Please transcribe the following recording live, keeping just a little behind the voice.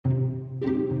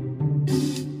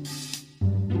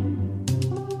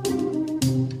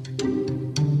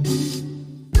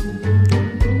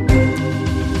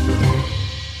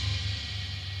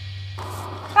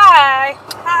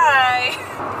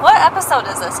episode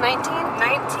is this? 19?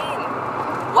 19.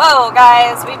 Whoa,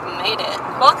 guys, we've made it.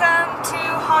 Welcome to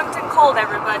Haunt and Cold,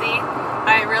 everybody.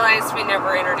 I realized we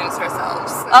never introduced ourselves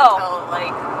Oh. until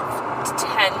like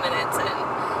 10 minutes in.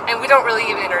 And we don't really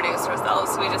even introduce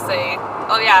ourselves. We just say,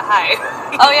 oh yeah, hi.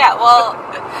 Oh, yeah, well,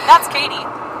 that's Katie.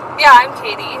 Yeah, I'm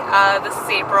Katie. This is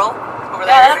April over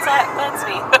there. Yeah, that's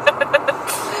me.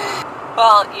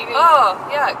 Well, you... Oh,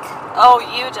 yuck. Oh,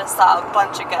 you just saw a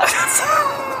bunch of guts.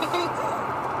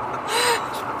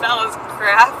 That was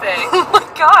graphic. Oh my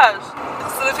gosh.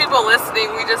 So the people listening,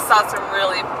 we just saw some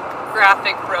really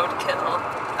graphic roadkill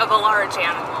of a large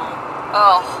animal.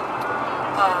 Oh.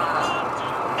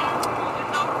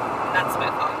 That's my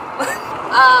phone.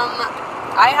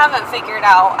 I haven't figured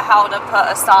out how to put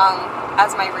a song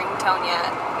as my ringtone yet.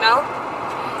 No?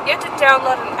 You have to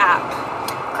download an app.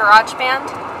 GarageBand?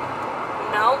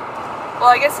 No?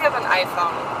 Well, I guess you have an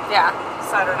iPhone, Yeah.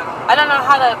 so I don't know. I don't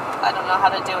know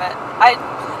how to do it.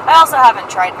 I also haven't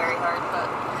tried very hard, but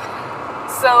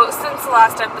So, since the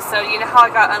last episode, you know how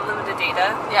I got unlimited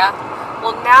data? yeah.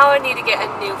 Well, now I need to get a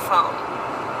new phone.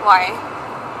 Why?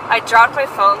 I dropped my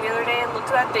phone the other day and looked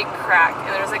at that big crack,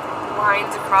 and there's like lines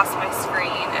across my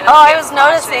screen. And Oh, I was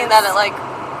noticing that it like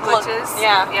glitches.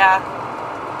 Yeah. Yeah.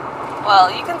 Well,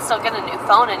 you can still get a new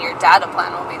phone and your data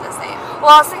plan will be the same.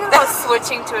 Well, I was thinking about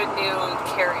switching to a new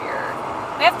carrier.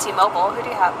 We have T-Mobile. Who do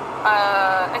you have?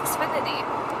 Xfinity.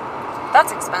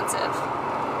 That's expensive.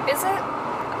 Is it?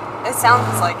 It sounds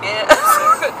like it.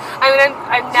 I mean,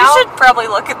 I'm You now. should probably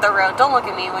look at the road. Don't look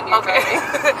at me when you're Okay.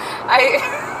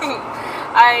 driving.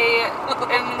 I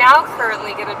am now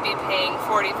currently going to be paying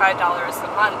 $45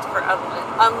 a month for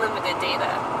unlimited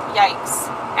data, Yikes.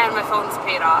 and my phone's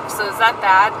paid off. So is that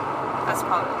bad? That's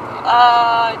probably.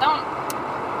 I don't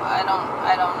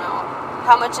know.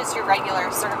 How much is your regular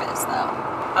service though?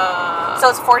 So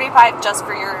it's $45 just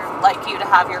for you to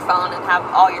have your phone and have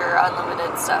all your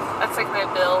unlimited stuff. That's like my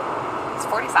bill. It's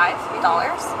 $45.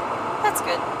 That's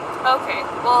good. Okay.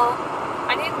 Well,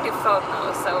 I need a new phone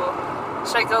though. So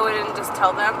should I go in and just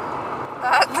tell them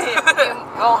that?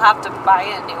 You'll have to buy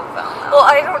a new phone though. Well,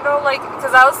 I don't know,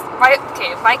 because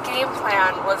my game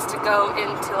plan was to go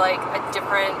into like a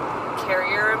different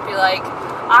carrier and be like,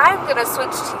 I'm gonna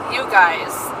switch to you guys.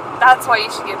 That's why you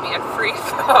should give me a free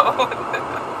phone.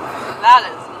 That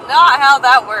is not how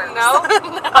that works. No?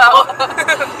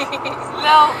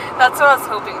 No. That's what I was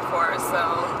hoping for, so.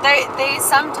 They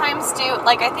sometimes do,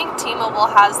 I think T-Mobile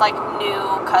has new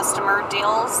customer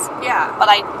deals, Yeah. but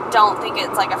I don't think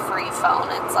it's a free phone.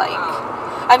 It's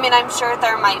I mean, I'm sure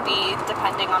there might be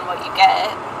depending on what you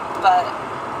get, but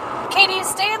Katie,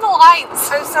 stay in the lines.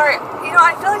 I'm sorry.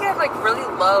 I feel like I'm really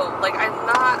low.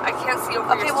 I can't see over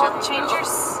Okay, your well, steering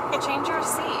wheel. change your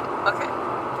seat. Okay.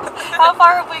 How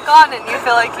far have we gone and you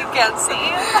feel like you can't see?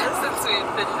 Since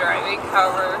we've been driving,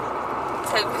 however,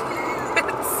 10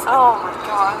 minutes. Oh my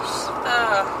gosh.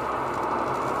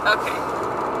 Okay.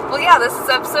 Well, yeah, this is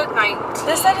episode 19.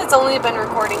 This said it's only been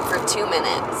recording for 2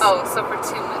 minutes. Oh, so for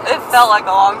 2 minutes. It felt like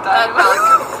a long That time. felt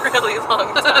like a really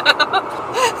long time.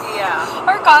 Yeah.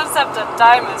 Our concept of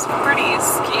time is pretty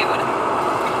skewed.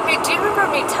 Hey, do you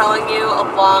remember me telling you a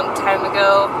long time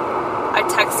ago? I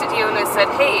texted you and I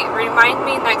said, hey, remind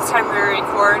me next time we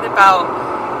record about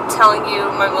telling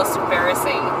you my new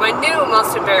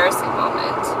most embarrassing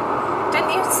moment.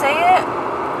 Didn't you say it?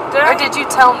 Or Did you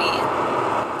tell me?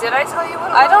 Did I tell you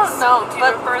what it I was? don't know, Do you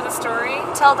but- remember the story?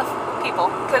 Tell the people.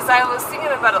 Because I was thinking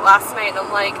about it last night and I'm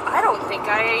like, I don't think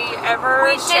I ever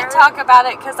We did shared... talk about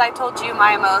it because I told you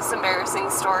my most embarrassing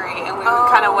story and we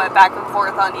kind of went back and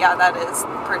forth on, yeah, that is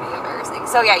pretty embarrassing.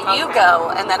 So yeah, you Okay. go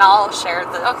and then I'll share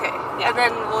the... Okay, Yeah. and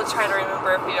then we'll try to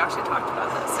remember if we actually talked about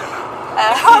this or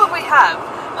not. Probably have.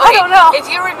 I don't know. If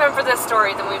you remember this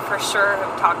story, then we for sure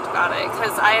have talked about it,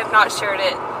 because I have not shared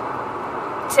it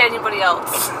to anybody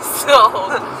else. So,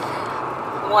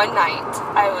 one night,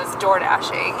 I was door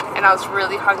dashing, and I was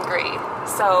really hungry.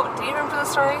 So, do you remember the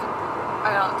story?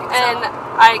 I don't think And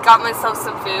I got myself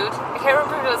some food. I can't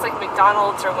remember if it was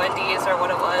McDonald's or Wendy's or what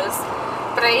it was.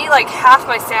 But I ate half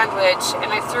my sandwich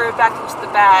and I threw it back into the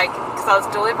bag because I was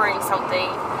delivering something.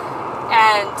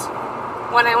 And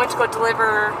when I went to go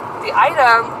deliver the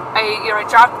item, I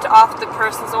dropped off the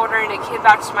person's order and it came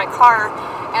back to my car.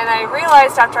 And I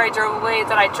realized after I drove away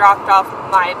that I dropped off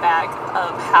my bag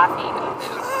of half-eaten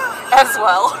food as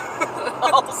well.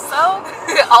 Also?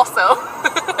 Also.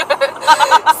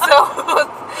 So,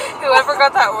 whoever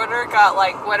got that order got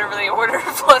whatever they ordered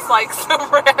plus some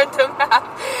random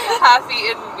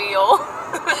half-eaten meal.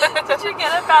 Did you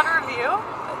get a bad review?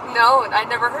 No, I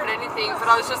never heard anything, but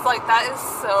I was just that is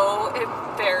so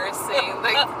embarrassing.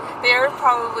 They're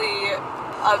probably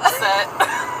upset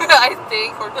I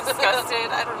think, or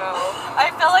disgusted. I don't know.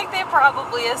 I feel like they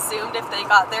probably assumed if they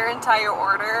got their entire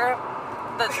order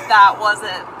that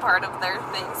wasn't part of their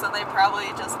thing, so they probably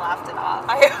just laughed it off.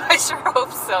 I sure hope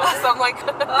so. So I'm like,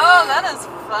 oh, that is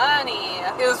funny.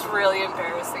 It was really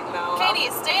embarrassing though.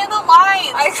 Katie, stay in the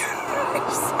lines. I'm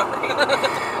sorry.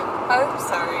 I'm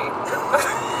sorry.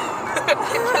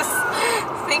 I just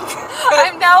think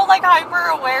I'm now like hyper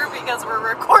aware because we're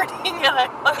recording and I'm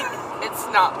like, it's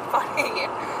not funny.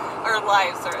 Our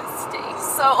lives are at stake.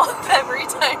 So every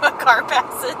time a car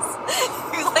passes,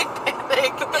 you like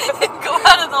panic and go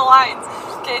out of the lines.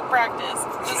 Okay, practice.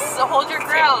 Just hold your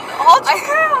ground. Hold your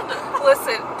ground.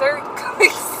 Listen, they're going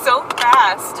so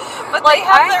fast. But like, they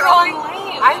have their own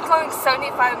lane. I'm going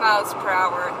 75 miles per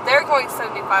hour. They're going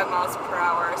 75 miles per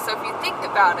hour. So if you think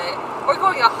about it, we're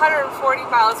going 140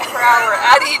 miles per hour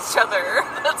at each other.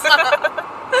 That's not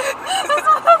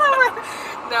how that works.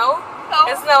 No? No.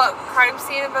 Isn't that what crime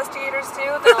scene investigators do?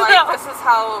 They're like, this is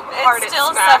how hard it's it's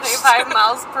still smashed. 75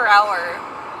 miles per hour.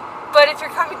 But if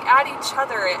you're coming at each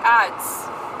other, it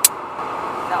adds.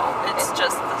 No, it's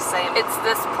just the same. It's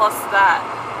this plus that.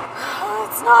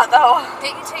 It's not though.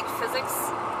 Didn't you take physics?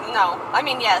 No. I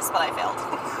mean, yes, but I failed.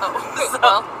 Oh, So,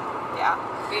 well. yeah.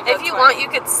 Maybe If you that's why. want,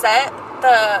 you could set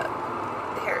the...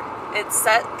 Here. It's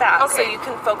set that so Okay. you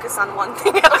can focus on one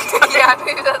thing at a time. Yeah,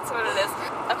 maybe that's what it is.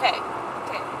 Okay.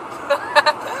 Okay.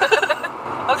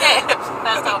 Okay.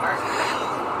 That's over.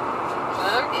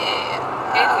 Okay.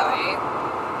 Anyway.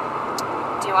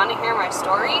 Do you want to hear my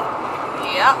story?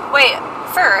 Yeah. Wait,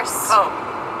 first. Oh.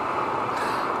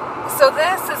 So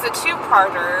this is a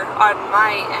two-parter on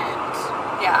my end.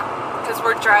 Yeah. Because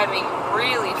we're driving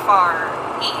really far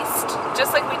east,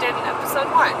 just like we did in episode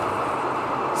 1.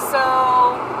 So,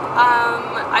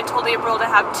 I told April to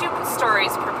have 2 stories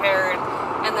prepared,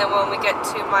 and then when we get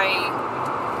to my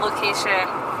location,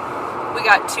 we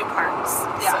got 2 parts.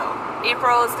 Yeah. So,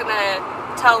 April is gonna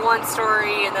tell one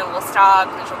story, and then we'll stop,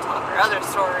 and then she'll tell her other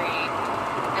story,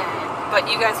 but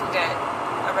you guys will get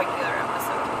a regular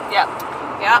episode. Yep.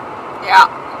 Yeah? Yeah.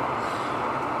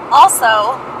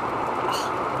 Also,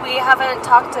 we haven't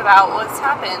talked about what's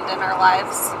happened in our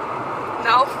lives.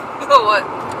 No? What?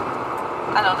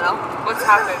 I don't know. What's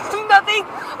happened? Nothing.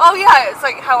 Oh yeah, it's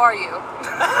like, how are you?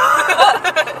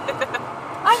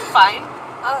 I'm fine.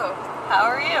 Oh. How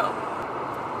are you?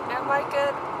 Am I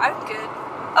good? I'm good.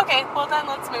 Okay, well then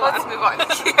let's move Let's on. move on.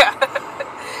 Yeah.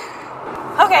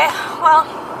 Okay, well,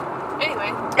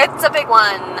 Anyway. it's a big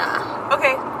one.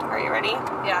 Okay. Are you ready?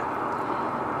 Yeah.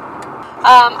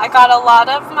 I got a lot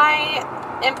of my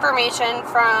information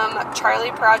from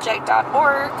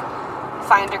charlieproject.org,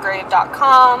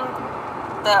 findagrave.com,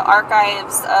 the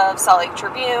Archives of Salt Lake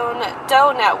Tribune,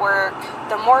 Doe Network,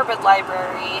 the Morbid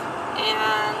Library,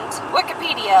 and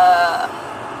Wikipedia.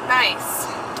 Nice.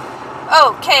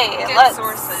 Okay, Good let's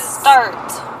sources. start.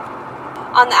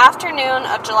 On the afternoon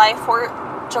of July 4th,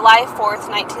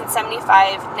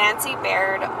 1975, Nancy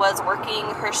Baird was working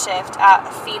her shift at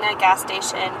Fina gas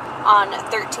station on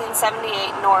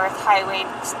 1378 North Highway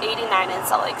 89 in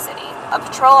Salt Lake City. A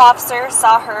patrol officer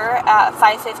saw her at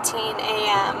 5:15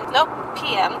 a.m. Nope,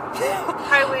 p.m.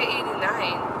 Highway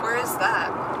 89. Where is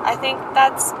that? I think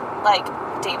that's like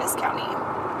Davis County.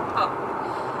 Oh.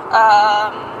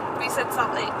 We said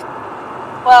Salt Lake.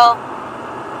 Well,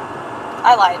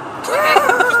 I lied.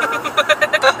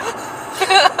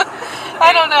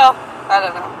 I don't know.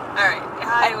 Alright.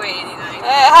 Highway 89.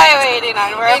 Highway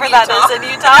 89, wherever In that Utah. is in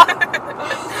Utah.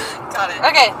 Got it.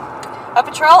 Okay. A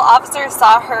patrol officer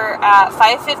saw her at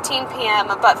 5:15 p.m.,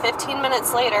 but 15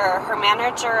 minutes later, her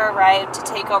manager arrived to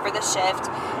take over the shift,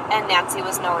 and Nancy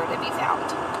was nowhere to be found.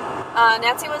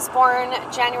 Nancy was born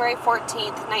January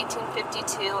 14th,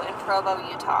 1952 in Provo,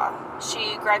 Utah.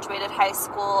 She graduated high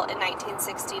school in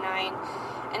 1969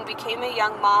 and became a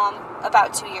young mom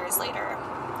about 2 years later.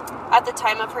 At the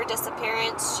time of her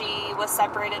disappearance, she was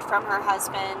separated from her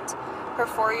husband. Her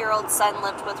 4-year-old son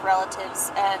lived with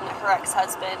relatives, and her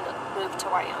ex-husband moved to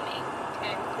Wyoming.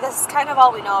 Okay. This is kind of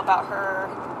all we know about her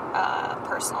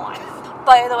personal life.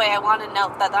 By the way, I want to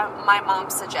note that my mom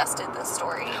suggested this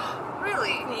story.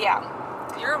 Really? Yeah,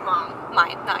 Your mom.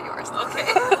 mine, not yours. Okay.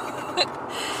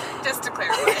 Just to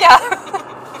clarify. Yeah.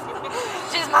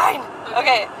 She's mine.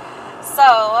 Okay.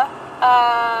 So,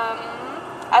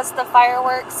 as the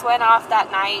fireworks went off that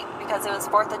night, because it was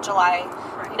 4th of July,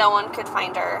 Right. no one could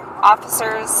find her.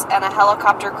 Officers and a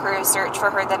helicopter crew searched for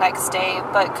her the next day,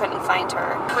 but couldn't find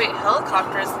her. Wait,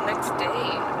 helicopters the next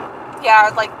day?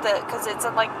 Yeah, like because it's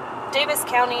like Davis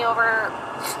County over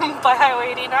by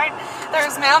Highway 89,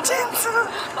 there's mountains.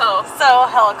 Oh. So a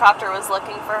helicopter was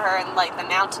looking for her in, like, the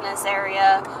mountainous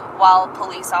area while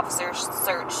police officers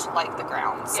searched, like, the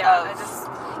grounds. Yeah,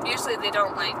 usually they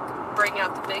don't, like, bring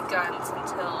out the big guns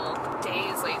until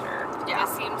days later. Yeah. It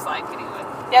seems like, anyway.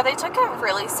 Yeah, they took it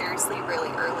really seriously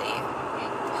really early.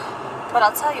 But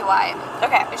I'll tell you why.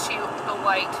 Okay. Is she a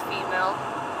white female?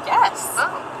 Yes.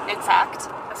 Oh. In fact.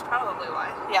 That's probably why.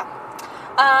 Yeah.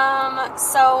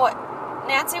 So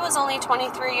Nancy was only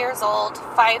 23 years old,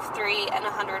 5'3", and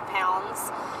 100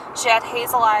 pounds. She had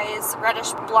hazel eyes,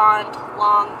 reddish blonde,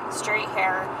 long, straight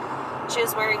hair. She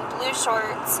was wearing blue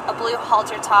shorts, a blue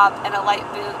halter top, and a light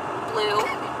blue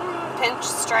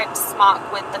pinch-striped smock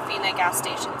with the Fina gas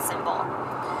station symbol.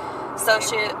 So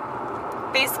she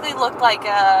basically looked like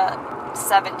a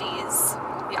 70s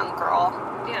young girl.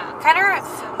 Yeah. Kind of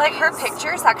like her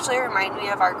pictures actually remind me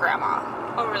of our grandma.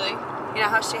 Oh, really? You know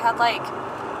how she had like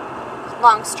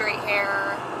long straight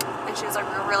hair and she was like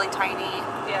really tiny?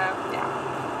 Yeah. Yeah.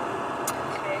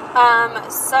 Okay.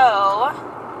 So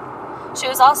she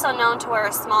was also known to wear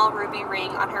a small ruby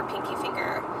ring on her pinky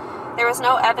finger. There was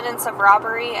no evidence of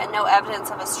robbery and no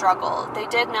evidence of a struggle. They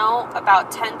did know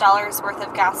about $10 worth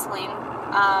of gasoline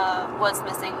was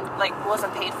missing, like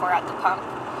wasn't paid for at the pump.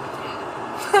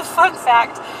 Fun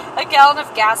fact, a gallon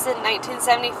of gas in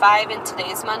 1975 in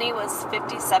today's money was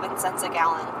 57 cents a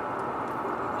gallon.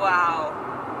 Wow.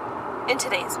 In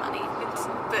today's money.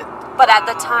 But at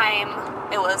the time,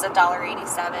 it was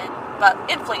 $1.87. But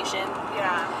inflation.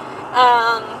 Yeah.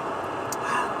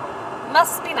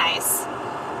 Must be nice.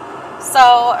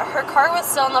 So, her car was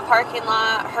still in the parking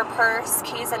lot. Her purse,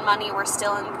 keys, and money were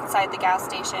still inside the gas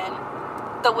station.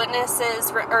 There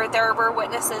were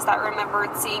witnesses that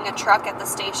remembered seeing a truck at the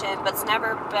station, but it's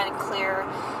never been clear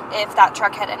if that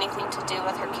truck had anything to do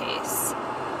with her case.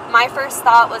 My first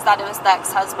thought was that it was the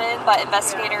ex-husband, but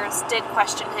investigators did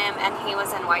question him, and he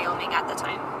was in Wyoming at the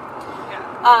time.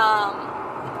 Yeah.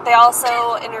 They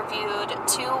also interviewed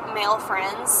 2 male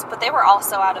friends, but they were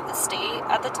also out of the state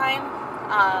at the time,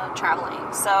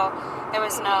 traveling. So there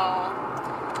was no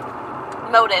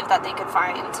motive that they could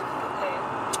find.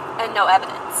 And no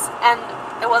evidence. And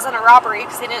it wasn't a robbery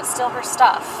because they didn't steal her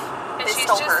stuff. And they she's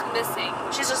stole just her. missing.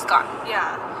 She's just gone.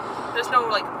 Yeah. There's no,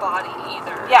 like, body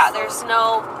either. Yeah, so. there's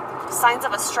no signs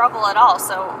of a struggle at all.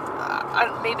 So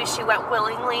maybe she went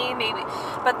willingly, maybe.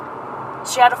 But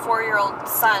she had a 4-year-old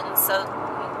son, so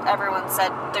everyone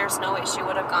said there's no way she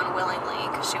would have gone willingly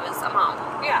because she was a mom.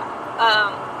 Yeah.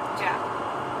 Yeah.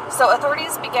 So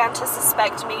authorities began to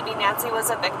suspect maybe Nancy was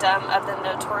a victim of the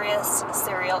notorious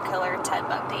serial killer Ted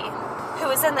Bundy, who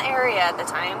was in the area at the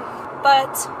time.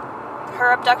 But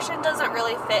her abduction doesn't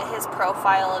really fit his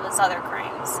profile of his other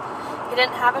crimes. He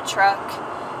didn't have a truck,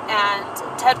 and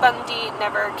Ted Bundy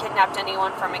never kidnapped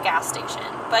anyone from a gas station.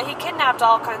 But he kidnapped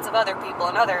all kinds of other people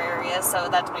in other areas, so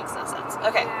that makes no sense.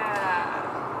 Okay.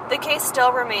 Yeah. The case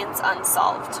still remains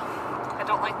unsolved. I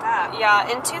don't like that. Yeah,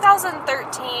 in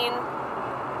 2010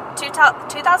 to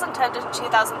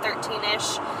 2013-ish,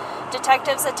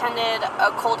 detectives attended a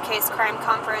cold case crime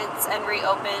conference and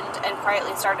reopened and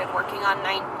quietly started working on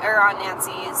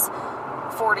Nancy's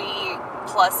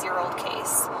 40-plus-year-old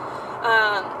case.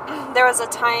 There was a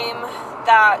time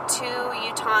that 2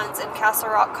 Utahns in Castle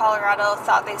Rock, Colorado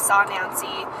thought they saw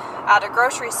Nancy at a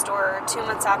grocery store 2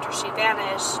 months after she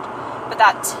vanished, but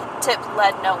that tip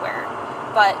led nowhere.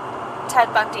 But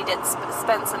Ted Bundy did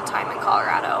spend some time in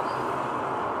Colorado.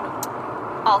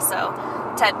 Also,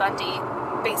 Ted Bundy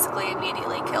basically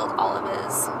immediately killed all of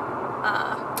his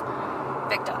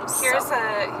victims. Here's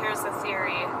a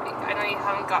theory. I know you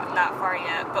haven't gotten that far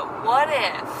yet, but what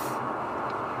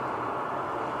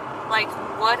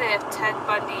if Ted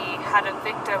Bundy had a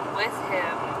victim with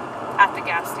him at the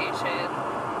gas station,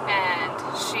 and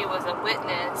she was a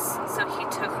witness, so he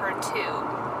took her too?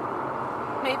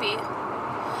 Maybe.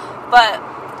 But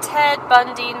Ted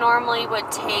Bundy normally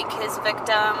would take his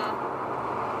victim,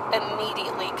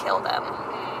 immediately kill them.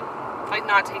 Like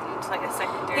not taking to like a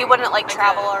secondary. He wouldn't like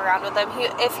travel around with them. He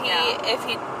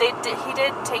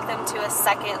did take them to a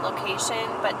second location,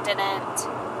 but didn't.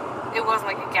 It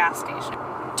wasn't like a gas station.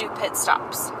 Do pit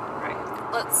stops. Right.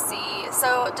 Let's see.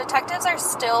 So detectives are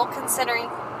still considering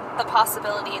the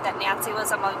possibility that Nancy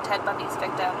was among Ted Bundy's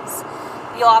victims.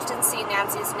 You'll often see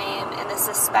Nancy's name in the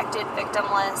suspected victim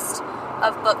list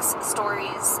of books,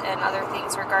 stories, and other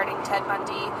things regarding Ted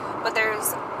Bundy, but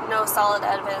there's no solid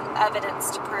evidence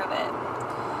to prove it.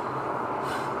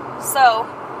 So,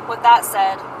 with that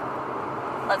said,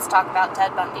 let's talk about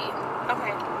Ted Bundy.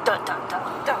 Okay. Dun dun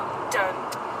dun. Dun dun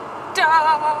dun.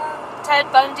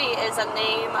 Ted Bundy is a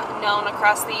name known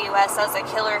across the U.S. as a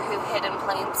killer who hid in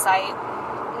plain sight.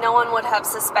 No one would have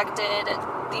suspected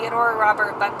Theodore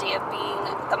Robert Bundy of being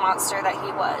the monster that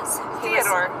he was.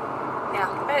 Theodore. Yeah.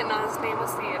 I didn't know his name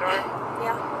was Theodore.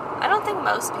 Yeah. I don't think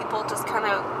most people just kind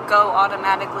of go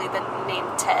automatically the name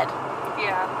Ted.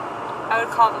 Yeah. I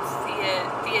would call him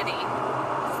Theody.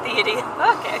 Theody.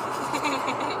 Okay.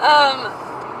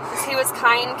 He was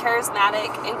kind,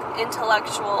 charismatic,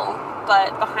 intellectual,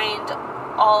 but behind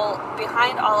all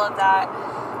of that,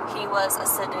 he was a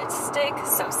sadistic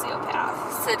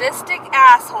sociopath. Sadistic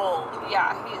asshole.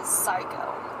 Yeah, he is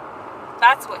psycho.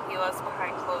 That's what he was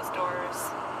behind closed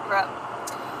doors. Right.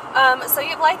 So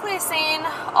you've likely seen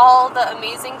all the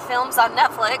amazing films on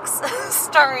Netflix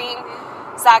starring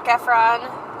Zac Efron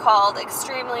called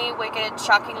Extremely Wicked,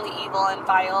 Shockingly Evil, and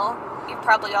Vile. You've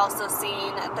probably also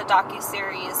seen the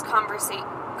docuseries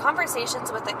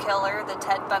Conversations with the Killer, the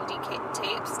Ted Bundy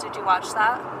tapes. Did you watch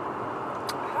that?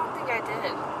 I don't think I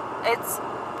did. It's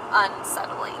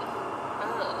unsettling.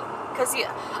 Oh. Because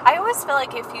I always feel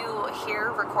like if you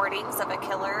hear recordings of a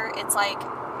killer, it's like,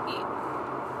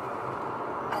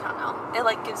 I don't know, it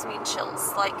like gives me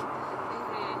chills, like,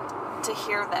 to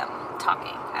hear them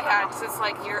talking. I don't know. It's just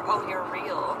like, you're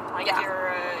real. Like, Yeah.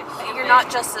 you're human. You're not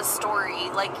just a story,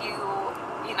 like you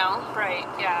know? Right,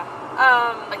 yeah.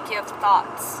 Like, you have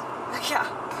thoughts. Yeah.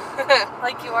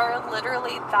 Like, you are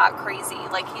literally that crazy.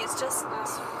 Like, he's just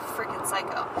freaking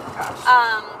psycho. Gosh.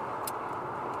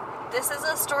 This is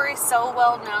a story so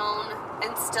well known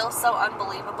and still so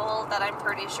unbelievable that I'm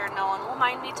pretty sure no one will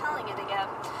mind me telling it again.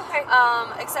 Okay.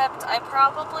 Except I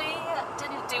probably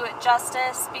didn't do it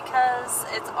justice because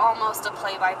it's almost a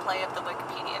play-by-play of the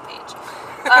Wikipedia page.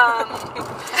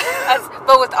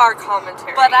 But with our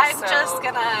commentary. But I'm just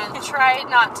gonna try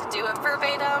not to do it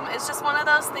verbatim. It's just one of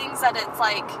those things that it's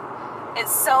like,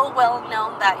 it's so well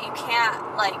known that you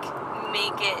can't like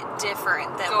make it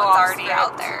different than Go what's off already script.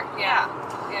 out there. Yeah.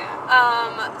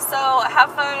 So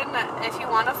have fun if you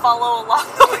want to follow along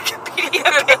the Wikipedia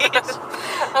page.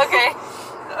 Okay.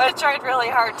 I tried really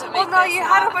hard to make Well, no, this you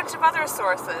had a bunch of other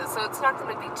sources, so it's not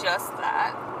going to be just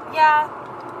that. Yeah,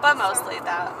 but mostly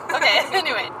that. Okay,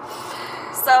 anyway.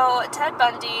 So, Ted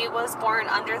Bundy was born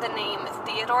under the name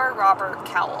Theodore Robert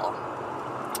Cowell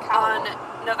on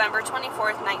November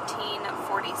 24th,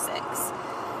 1946.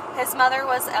 His mother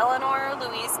was Eleanor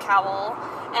Louise Cowell,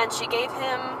 and she gave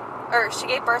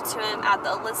birth to him at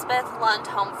the Elizabeth Lund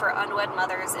Home for Unwed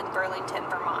Mothers in Burlington,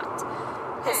 Vermont.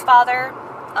 His father,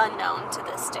 unknown to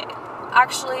this day.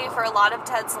 Actually, for a lot of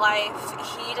Ted's life,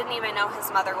 he didn't even know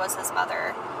his mother was his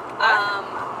mother.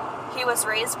 He was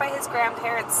raised by his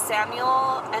grandparents,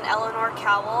 Samuel and Eleanor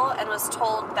Cowell, and was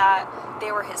told that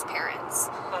they were his parents.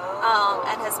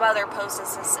 And his mother posed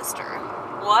as his sister.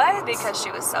 What? Because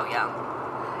she was so young.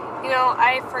 You know,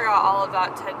 I forgot all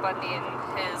about Ted Bundy and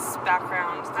his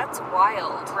background. That's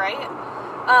wild. Right?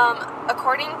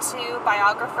 According to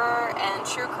biographer and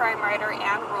true crime writer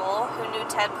Anne Rule, who knew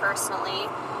Ted personally,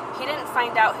 he didn't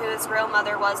find out who his real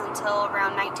mother was until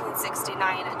around 1969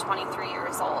 at 23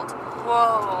 years old.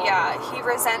 Whoa. Yeah, he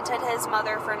resented his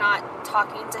mother for not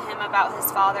talking to him about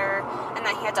his father, and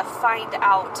that he had to find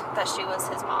out that she was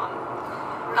his mom.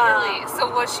 Really? So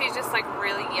was she just, like,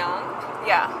 really young?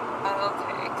 Yeah. Oh,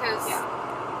 okay. Because,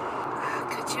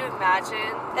 could you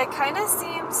imagine? It kind of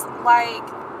seems like,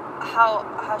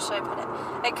 how should I put it?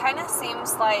 It kind of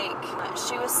seems like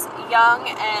she was young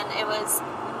and it was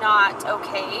not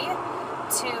okay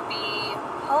to be,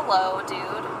 hello,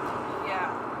 dude. Yeah.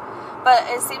 But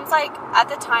it seems like at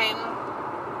the time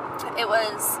it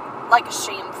was like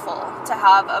shameful to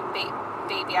have a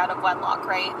baby out of wedlock,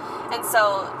 right? And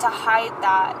so to hide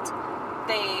that,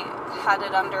 they had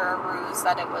it under a ruse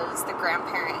that it was the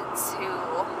grandparents who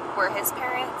were his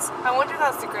parents. I wonder if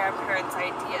that's the grandparents'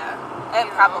 idea. It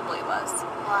probably was.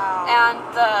 Wow.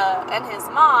 And his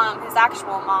mom, his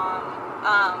actual mom,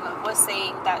 was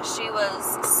saying that she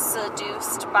was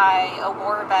seduced by a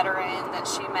war veteran that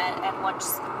she met, and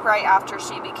once right after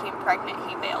she became pregnant,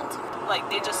 he bailed. Like,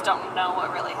 they just don't know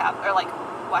what really happened, or like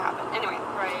what happened. Anyway.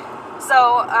 Right.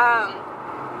 So,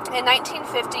 in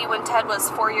 1950, when Ted was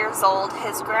 4 years old,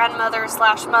 his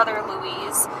grandmother/mother,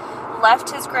 Louise, left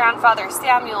his grandfather,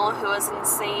 Samuel, who was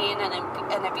insane and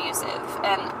abusive.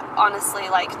 And honestly,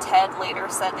 like, Ted later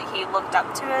said that he looked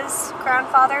up to his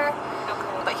grandfather,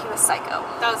 but he was psycho.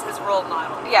 That was his role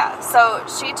model. Yeah, so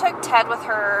she took Ted with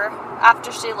her,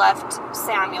 after she left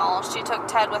Samuel, she took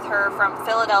Ted with her from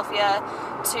Philadelphia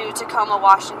to Tacoma,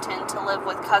 Washington to live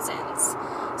with cousins.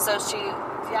 So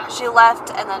she left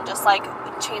and then just, like,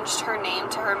 changed her name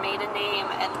to her maiden name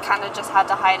and kind of just had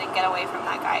to hide and get away from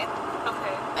that guy.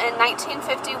 Okay. In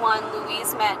 1951,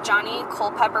 Louise met Johnny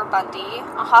Culpeper Bundy,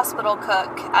 a hospital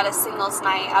cook, at a singles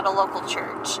night at a local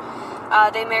church.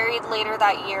 They married later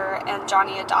that year, and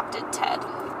Johnny adopted Ted.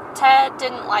 Ted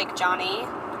didn't like Johnny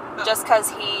just because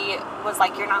he was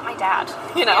like, "You're not my dad,"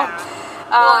 you know? Yeah.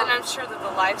 Well, and I'm sure that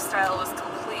the lifestyle was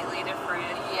completely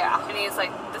different. Yeah. And he's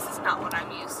like, this is not what I'm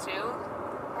used to.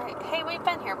 Right. Hey, we've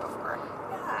been here before.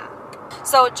 Yeah.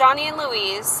 So Johnny and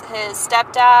Louise, his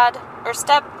stepdad,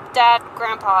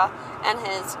 grandpa, and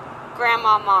his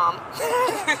grandma mom,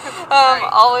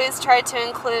 always tried to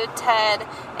include Ted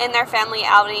in their family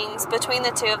outings. Between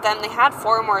the two of them, they had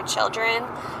 4 more children,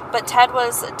 but Ted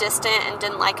was distant and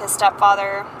didn't like his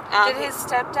stepfather. Did his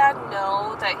stepdad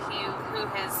know that who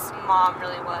his mom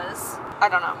really was? I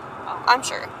don't know. Oh. I'm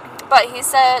sure. But he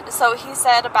said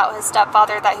about his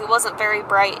stepfather that he wasn't very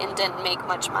bright and didn't make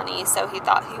much money, so he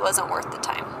thought he wasn't worth the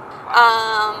time.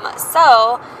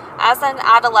 So, as an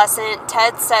adolescent,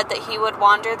 Ted said that he would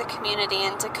wander the community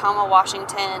in Tacoma,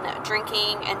 Washington,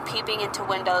 drinking and peeping into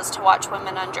windows to watch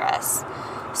women undress.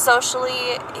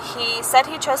 Socially, he said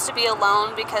he chose to be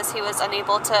alone because he was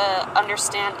unable to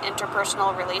understand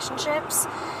interpersonal relationships.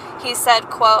 He said,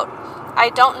 quote, "I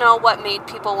don't know what made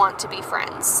people want to be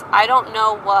friends. I don't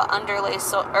know what underlay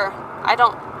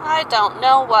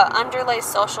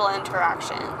social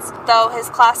interactions." Though his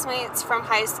classmates from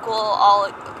high school all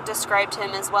described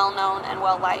him as well known and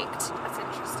well liked. That's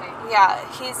interesting. Yeah,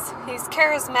 he's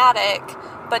charismatic,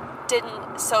 but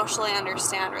didn't socially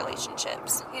understand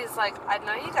relationships. He's like, I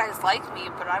know you guys like me,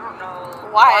 but I don't know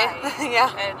why.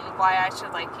 Yeah. And why I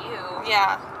should like you.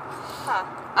 Yeah. Huh.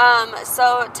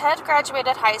 So Ted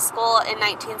graduated high school in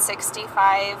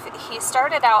 1965. He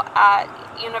started out at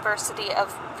University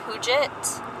of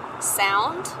Puget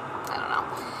Sound. I don't know.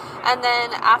 And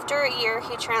then after a year,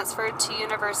 he transferred to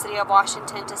University of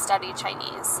Washington to study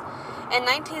Chinese. In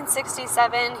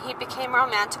 1967, he became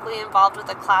romantically involved with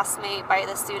a classmate by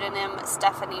the pseudonym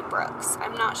Stephanie Brooks.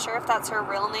 I'm not sure if that's her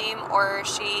real name or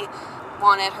she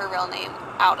wanted her real name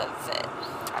out of it.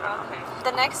 I don't know. Okay.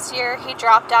 The next year, he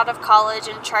dropped out of college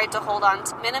and tried to hold on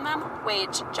to minimum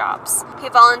wage jobs. He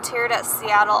volunteered at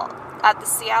the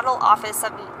Seattle office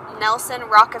of Nelson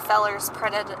Rockefeller's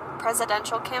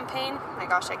presidential campaign. Oh my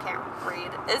gosh, I can't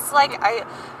read. It's like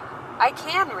I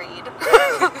can read,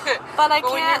 but I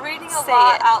can't when you're reading a say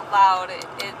lot it out loud, it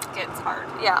gets hard.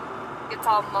 Yeah. It's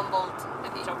all mumbled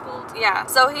and jumbled. Yeah.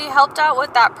 So he helped out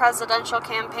with that presidential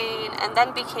campaign and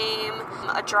then became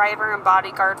a driver and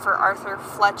bodyguard for Arthur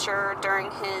Fletcher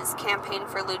during his campaign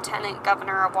for lieutenant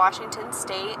governor of Washington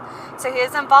State. So he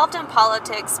is involved in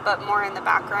politics, but more in the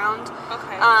background.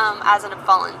 Okay. As a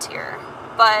volunteer.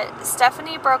 But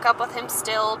Stephanie broke up with him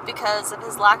still because of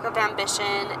his lack of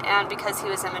ambition and because he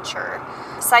was immature.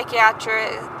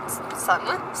 Psychiatrist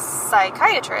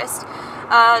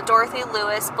Dorothy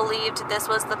Lewis believed this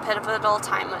was the pivotal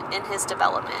time in his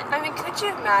development. I mean, could you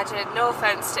imagine, no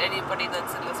offense to anybody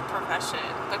that's in this profession,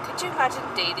 but could you imagine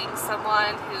dating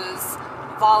someone who's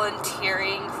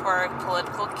volunteering for a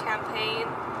political campaign?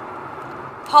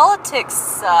 Politics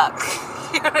suck.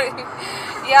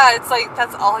 Yeah, it's like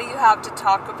that's all you have to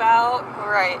talk about.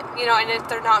 Right. You know, and if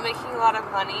they're not making a lot of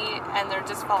money and they're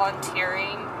just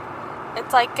volunteering,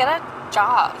 it's like, get a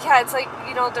job. Yeah, it's like,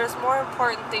 you know, there's more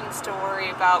important things to worry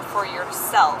about for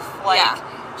yourself. Like, yeah.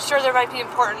 Sure, there might be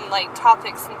important, like,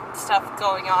 topics and stuff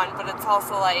going on, but it's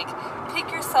also like,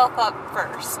 pick yourself up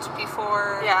first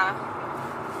before... Yeah.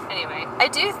 Anyway. I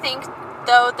do think,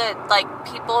 though, that, like,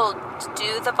 people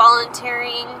do the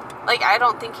volunteering. Like, I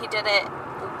don't think he did it.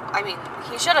 I mean,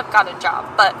 he should have got a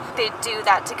job, but they do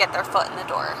that to get their foot in the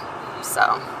door. So,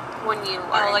 when you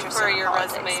are like for in your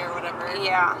politics. resume or whatever.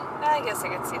 Yeah. I guess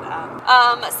I could see that.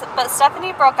 But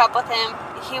Stephanie broke up with him.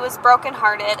 He was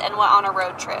brokenhearted and went on a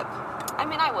road trip. I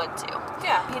mean, I would too.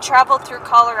 Yeah. He traveled through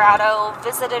Colorado,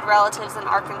 visited relatives in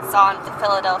Arkansas and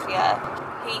Philadelphia.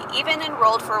 He even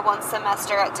enrolled for 1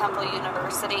 semester at Temple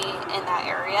University in that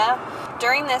area.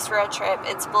 During this road trip,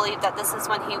 it's believed that this is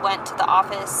when he went to the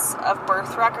Office of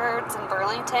Birth Records in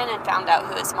Burlington and found out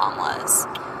who his mom was.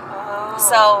 Oh.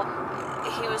 So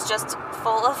he was just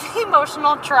full of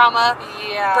emotional trauma.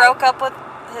 Yeah. Broke up with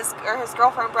his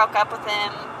girlfriend broke up with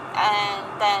him,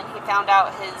 and then he found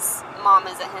out his mom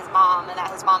isn't his mom and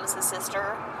that his mom is his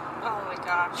sister. Oh my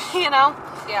gosh. You know?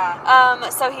 Yeah.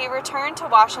 So he returned to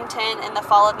Washington in the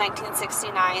fall of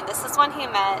 1969. This is when he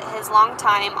met his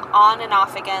longtime on and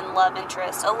off again love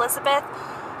interest, Elizabeth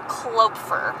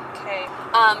Klopfer. Okay.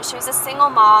 She was a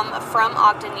single mom from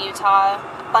Ogden, Utah.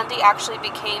 Bundy actually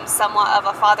became somewhat of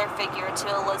a father figure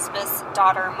to Elizabeth's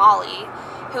daughter, Molly,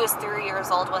 who was 3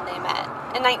 years old when they met.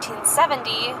 In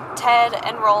 1970, Ted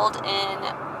enrolled in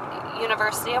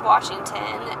University of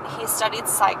Washington. He studied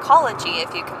psychology,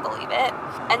 if you can believe it.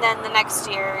 And then the next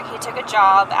year, he took a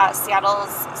job at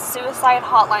Seattle's Suicide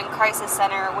Hotline Crisis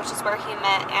Center, which is where he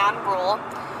met Anne Rule.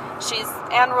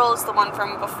 Anne Rule is the one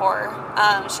from before.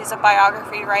 She's a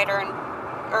biography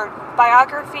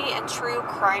and true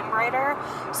crime writer.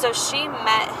 So she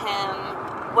met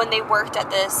him when they worked at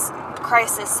this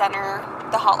crisis center,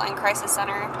 the Hotline Crisis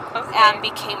Center, and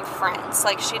became friends.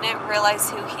 Like, she didn't realize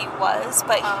who he was,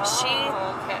 but she,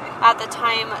 at the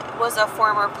time, was a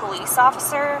former police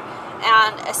officer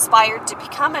and aspired to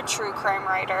become a true crime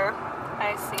writer.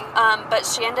 I see. But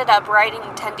she ended up writing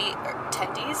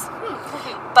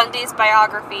Bundy's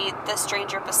biography, The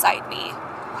Stranger Beside Me.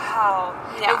 Wow.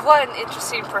 Yeah. And what an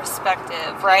interesting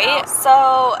perspective. Right? You know?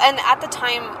 So, and at the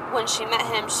time when she met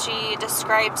him, she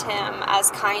described him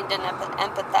as kind and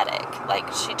empathetic.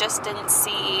 Like, she just didn't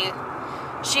see...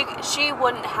 She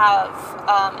wouldn't have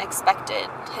expected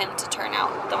him to turn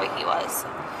out the way he was.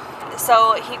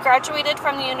 So, he graduated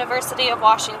from the University of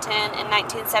Washington in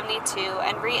 1972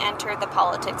 and re-entered the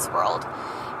politics world.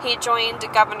 He joined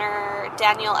Governor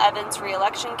Daniel Evans'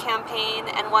 re-election campaign,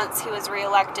 and once he was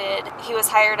re-elected, he was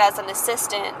hired as an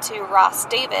assistant to Ross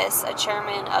Davis, a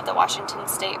chairman of the Washington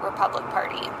State Republican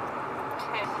Party.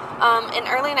 Okay. In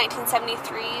early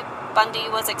 1973, Bundy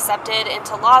was accepted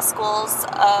into law schools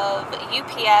of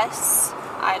UPS,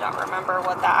 I don't remember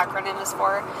what that acronym is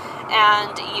for,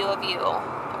 and U of U.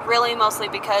 Really mostly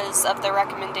because of the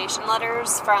recommendation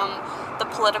letters from the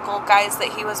political guys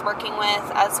that he was working with,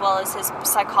 as well as his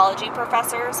psychology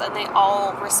professors, and they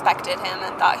all respected him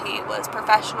and thought he was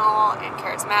professional and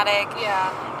charismatic.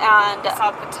 Yeah. And saw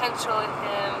potential in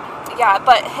him. Yeah,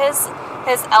 but his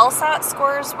LSAT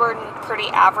scores were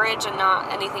pretty average and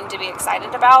not anything to be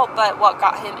excited about, but what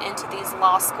got him into these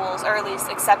law schools, or at least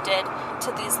accepted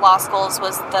to these law schools,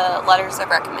 was the letters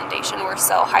of recommendation were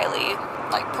so highly,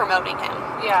 promoting him.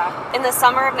 Yeah. In the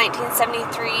summer of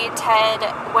 1973, Ted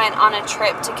went on a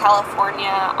trip to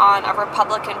California on a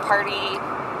Republican Party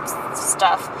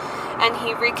stuff, and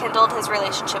he rekindled his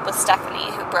relationship with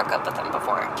Stephanie, who broke up with him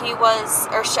before.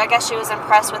 I guess she was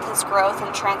impressed with his growth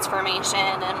and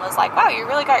transformation and was like, wow, you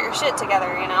really got your shit together,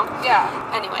 you know? Yeah.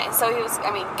 Anyway, so he was,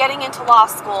 getting into law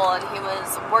school, and he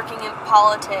was working in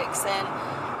politics and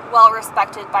well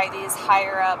respected by these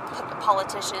higher up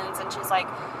politicians, and she's like,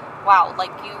 wow,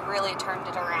 you really turned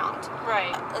it around.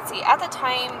 Right. Let's see, at the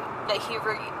time that he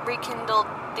rekindled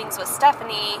things with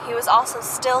Stephanie, he was also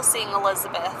still seeing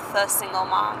Elizabeth, the single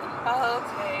mom. Oh,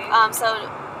 okay. So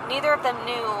neither of them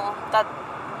knew that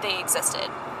they existed.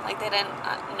 They didn't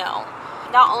know.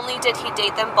 Not only did he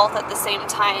date them both at the same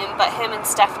time, but him and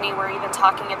Stephanie were even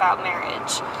talking about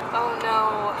marriage. Oh,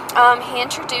 no. He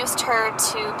introduced her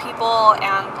to people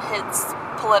and his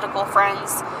political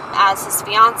friends as his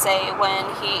fiance when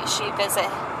she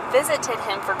visited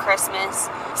him for Christmas.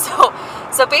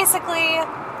 So basically,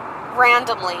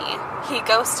 randomly, he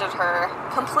ghosted her,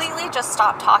 completely just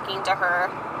stopped talking to her,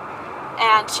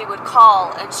 and she would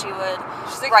call and she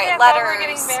would write letters. We're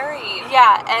getting married.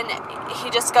 Yeah, and he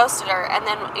just ghosted her, and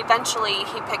then eventually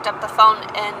he picked up the phone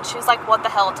and she was like, what the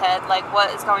hell, Ted?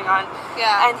 What is going on?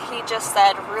 Yeah. And he just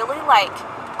said, really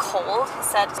cold, he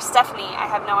said, Stephanie, I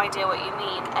have no idea what you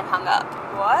mean, and hung up.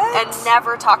 What? And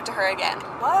never talked to her again.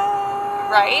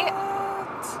 What? Right?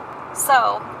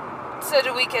 So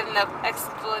do we get an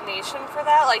explanation for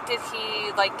that? Did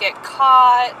he, get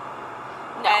caught?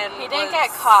 No, he didn't get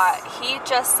caught. He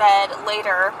just said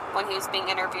later, when he was being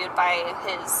interviewed by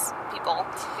his people,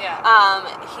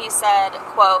 he said,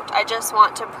 quote, I just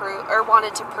wanted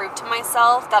to prove to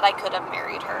myself that I could have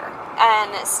married her.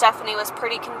 And Stephanie was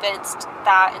pretty convinced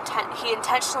that he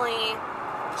intentionally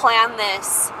planned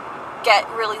this, get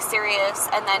really serious,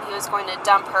 and then he was going to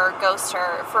dump her, ghost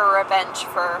her, for revenge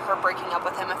for her breaking up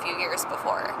with him a few years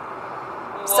before.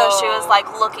 Whoa. So she was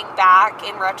looking back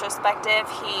in retrospective,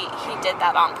 he did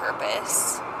that on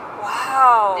purpose.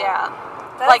 Wow. Yeah.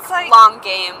 That's long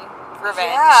game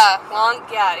revenge.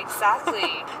 Yeah,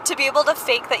 exactly. To be able to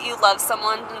fake that you love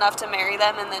someone enough to marry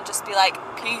them and then just be like,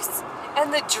 peace.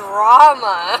 And the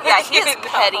drama. Yeah, he is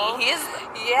petty. He is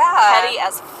petty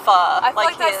as fuck. I feel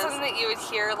like that's something that you would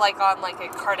hear on a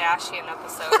Kardashian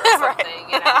episode or something,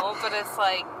 you know? But it's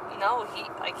no,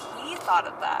 he thought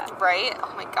of that. Right?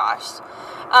 Oh my gosh.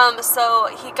 So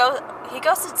he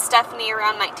ghosted Stephanie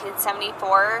around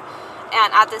 1974,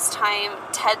 and at this time,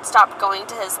 Ted stopped going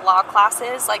to his law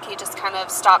classes. He just kind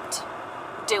of stopped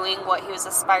doing what he was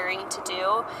aspiring to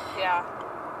do. Yeah.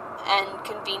 And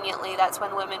conveniently, that's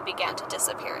when women began to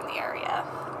disappear in the area.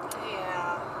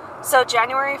 Yeah. So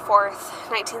January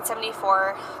 4th,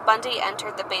 1974, Bundy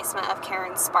entered the basement of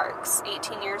Karen Sparks,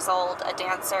 18 years old, a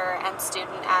dancer and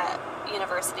student at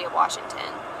University of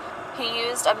Washington. He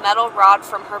used a metal rod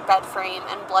from her bed frame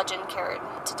and bludgeoned Karen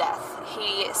to death.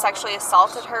 He sexually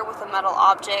assaulted her with a metal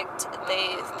object.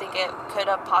 They think it could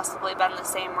have possibly been the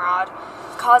same rod,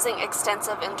 causing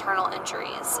extensive internal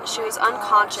injuries. She was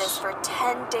unconscious for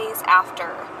 10 days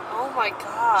after. Oh my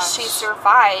gosh. She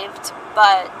survived,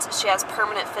 but she has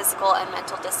permanent physical and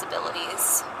mental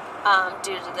disabilities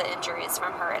due to the injuries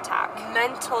from her attack.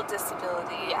 Mental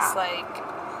disabilities? Yeah. Like,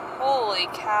 holy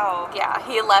cow. Yeah,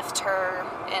 he left her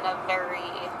in a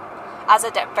as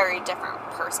a very different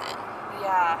person.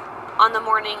 Yeah. On the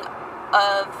morning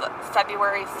of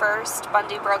February 1st,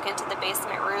 Bundy broke into the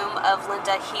basement room of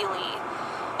Linda Healy,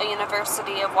 a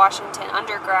University of Washington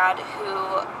undergrad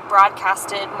who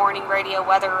broadcasted morning radio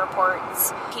weather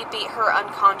reports. He beat her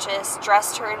unconscious,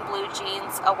 dressed her in blue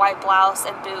jeans, a white blouse,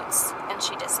 and boots, and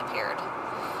she disappeared.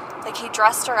 Like, he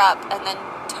dressed her up and then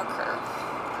took her.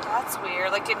 That's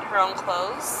weird. Like, in her own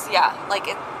clothes? Yeah, like,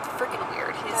 it's freaking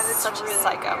weird. He's such really a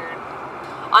psycho. Weird.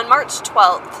 On March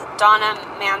 12th, Donna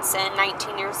Manson,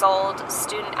 19 years old,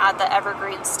 student at the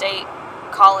Evergreen State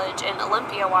College in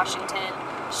Olympia, Washington,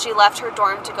 she left her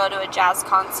dorm to go to a jazz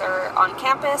concert on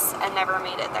campus and never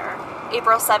made it there.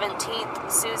 April 17th,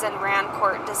 Susan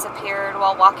Rancourt disappeared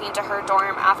while walking to her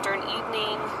dorm after an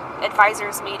evening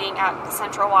advisors meeting at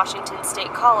Central Washington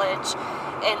State College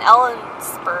in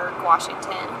Ellensburg,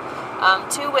 Washington.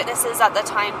 Two witnesses at the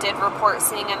time did report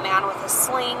seeing a man with a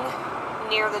sling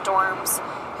near the dorms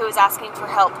who was asking for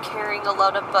help carrying a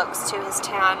load of books to his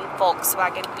tan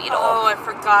Volkswagen Beetle. Oh, I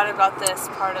forgot about this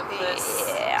part of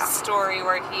this Yeah. story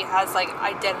where he has, like,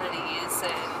 identities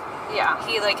and Yeah.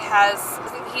 he, like,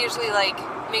 he usually, like,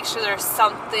 makes sure there's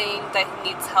something that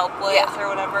he needs help with or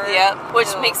whatever. Yep.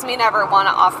 Which Ew. makes me never want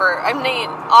to offer. I mean,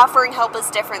 offering help is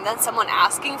different than someone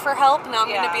asking for help. Now I'm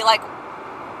going to be like,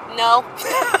 no.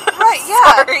 Right,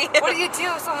 yeah. Sorry. What do you do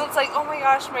if someone's like, oh my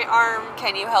gosh, my arm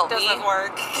Can you help doesn't me?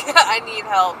 work. I need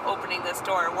help opening this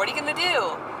door. What are you going to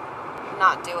do?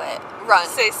 Not do it. Run.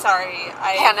 Say sorry.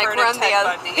 I Panic, heard run of the Ted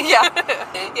other. Bundy. Yeah.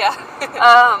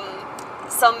 Yeah.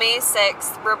 So May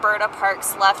 6th, Roberta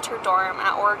Parks left her dorm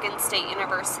at Oregon State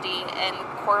University in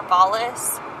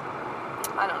Corvallis.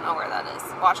 I don't know where that is.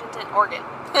 Washington? Oregon.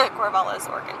 Corvallis,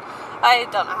 Oregon. I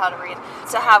don't know how to read.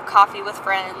 To have coffee with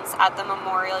friends at the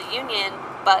Memorial Union,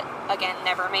 but again,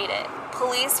 never made it.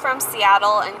 Police from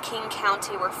Seattle and King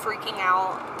County were freaking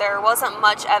out. There wasn't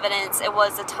much evidence. It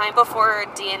was a time before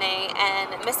DNA,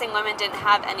 and missing women didn't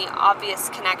have any obvious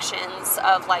connections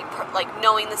of like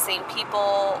knowing the same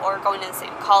people or going to the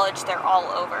same college. They're all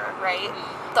over, right?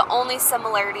 Mm-hmm. The only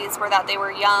similarities were that they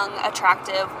were young,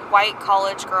 attractive, white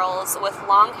college girls with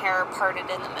long hair parted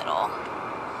in the middle.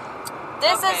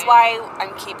 This is why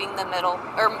I'm keeping the middle,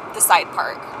 or the side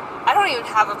part. I don't even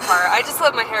have a part. I just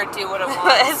let my hair do what it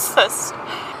wants. It's just...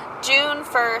 June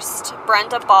 1st,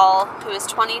 Brenda Ball, who is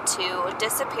 22,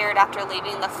 disappeared after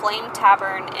leaving the Flame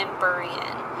Tavern in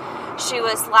Burien. She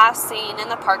was last seen in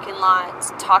the parking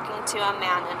lot talking to a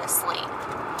man in a sling.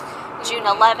 June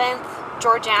 11th,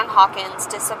 Georgianne Hawkins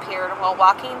disappeared while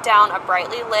walking down a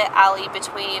brightly lit alley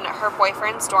between her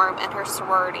boyfriend's dorm and her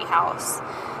sorority house.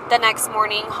 The next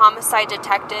morning, homicide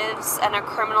detectives and a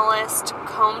criminalist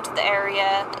combed the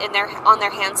area on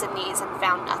their hands and knees and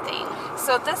found nothing.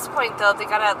 So at this point, though, they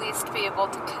gotta at least be able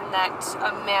to connect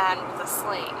a man with a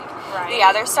sling, right?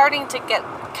 Yeah, they're starting to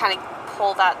kind of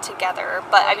pull that together,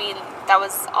 but I mean, that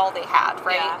was all they had,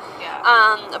 right?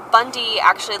 Yeah. Bundy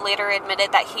actually later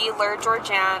admitted that he lured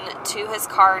Georgianne to his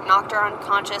car, knocked her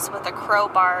unconscious with a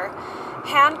crowbar,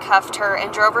 handcuffed her,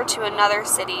 and drove her to another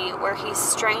city where he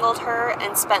strangled her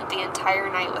and spent the entire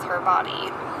night with her body.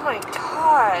 Oh my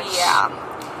gosh. Yeah.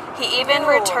 He even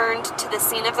returned to the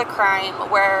scene of the crime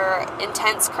where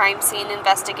intense crime scene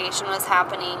investigation was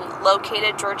happening,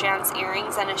 located Georgianne's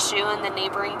earrings and a shoe in the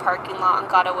neighboring parking lot,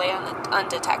 and got away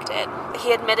undetected.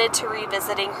 He admitted to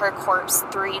revisiting her corpse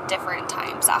 3 different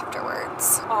times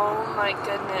afterwards. Oh my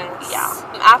goodness. Yeah.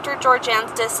 After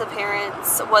Georgianne's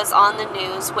disappearance was on the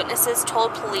news, witnesses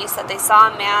told police that they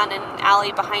saw a man in an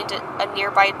alley behind a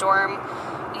nearby dorm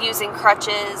using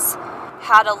crutches,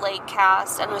 had a leg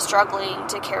cast, and was struggling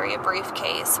to carry a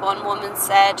briefcase. One woman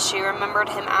said she remembered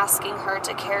him asking her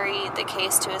to carry the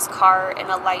case to his car in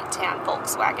a light tan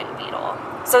Volkswagen Beetle.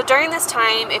 So during this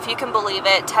time, if you can believe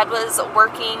it, Ted was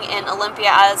working in Olympia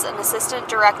as an assistant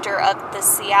director of the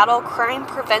Seattle Crime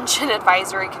Prevention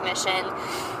Advisory Commission.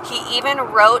 He even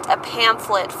wrote a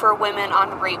pamphlet for women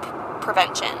on rape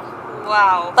prevention.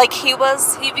 Wow. Like, he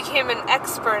became an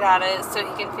expert at it so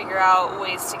he can figure out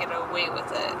ways to get away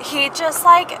with it. He just,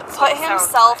 like, put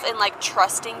himself in, like,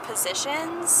 trusting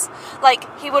positions.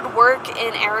 Like, he would work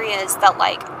in areas that,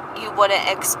 like, you wouldn't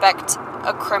expect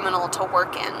a criminal to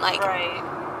work in. Like, right.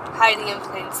 Hiding in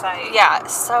plain sight. Yeah,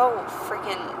 so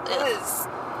freaking... It is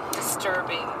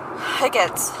disturbing. It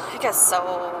gets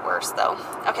so worse, though.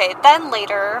 Okay, then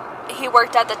later, he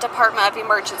worked at the Department of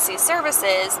Emergency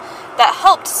Services that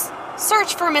helped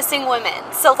search for missing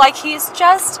women. So, like, he's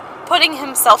just putting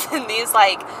himself in these,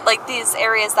 like these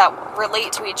areas that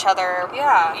relate to each other.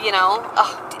 Yeah. You know?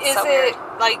 Is so it, weird.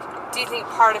 like, do you think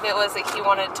part of it was that he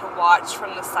wanted to watch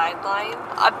from the sideline?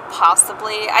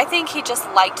 Possibly. I think he just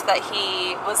liked that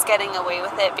he was getting away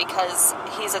with it because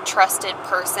he's a trusted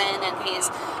person and he's,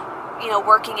 you know,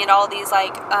 working at all these,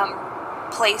 like,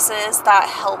 places that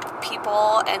help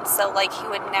people, and so, like, he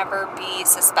would never be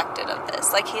suspected of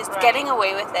this. Like, he's getting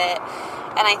away with it,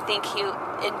 and I think he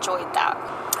enjoyed that.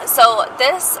 So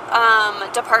this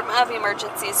Department of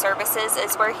Emergency Services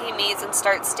is where he meets and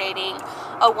starts dating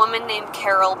a woman named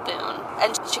Carol Boone,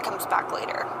 and she comes back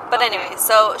later. But anyway,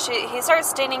 so he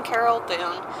starts dating Carol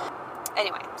Boone.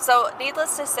 Anyway, so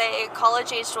needless to say,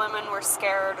 college-aged women were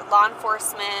scared. Law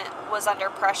enforcement was under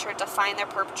pressure to find their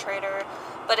perpetrator,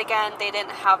 but again, they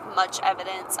didn't have much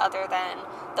evidence other than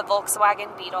the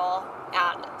Volkswagen Beetle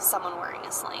and someone wearing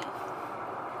a sling.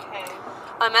 Okay.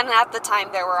 And at the time,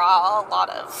 there were a lot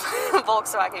of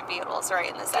Volkswagen Beetles,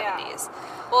 right, in the 70s.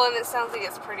 Well, and it sounds like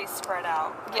it's pretty spread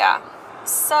out. Right? Yeah.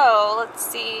 So, let's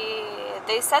see.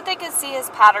 They said they could see his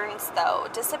patterns, though.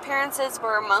 Disappearances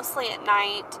were mostly at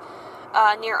night,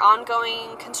 near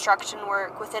ongoing construction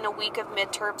work, within a week of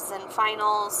midterms and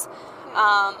finals.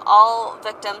 All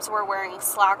victims were wearing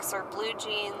slacks or blue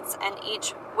jeans, and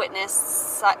each witness,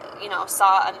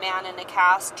 saw a man in a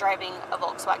cast driving a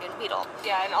Volkswagen Beetle.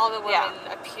 Yeah, and all the women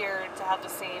appeared to have the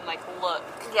same, like, look.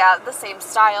 Yeah, the same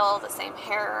style, the same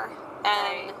hair,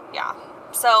 and,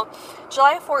 So,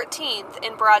 July 14th,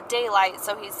 in broad daylight,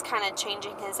 so he's kind of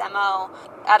changing his MO,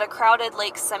 at a crowded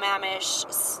Lake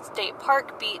Sammamish State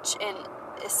Park beach in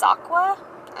Issaquah.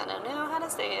 I don't know how to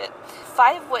say it.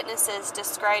 5 witnesses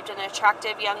described an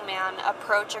attractive young man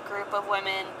approach a group of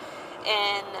women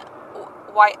in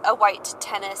a white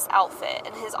tennis outfit,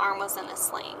 and his arm was in a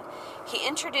sling. He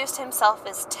introduced himself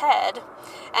as Ted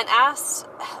and asked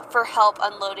for help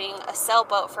unloading a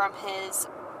sailboat from his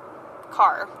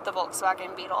car, the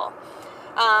Volkswagen Beetle.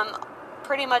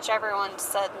 Pretty much everyone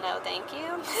said no thank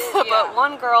you. But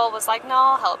one girl was like, no,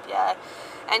 I'll help you.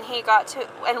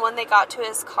 And when they got to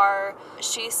his car,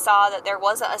 she saw that there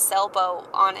wasn't a sailboat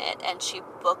on it, and she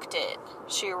booked it.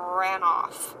 She ran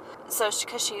off. So,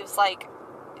 because she was like,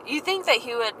 you think that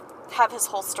he would have his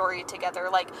whole story together,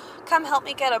 like, come help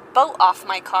me get a boat off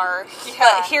my car. Yeah.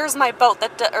 But here's my boat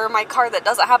or my car that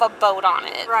doesn't have a boat on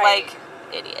it. Right. Like,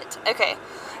 idiot. Okay.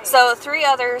 So 3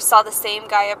 others saw the same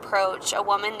guy approach a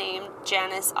woman named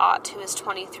Janice Ott, who is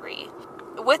 23,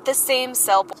 with the same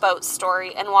sailboat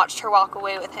story, and watched her walk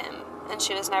away with him, and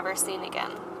she was never seen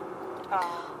again.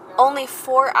 Only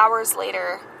 4 hours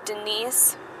later,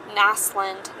 Denise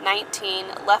Naslund,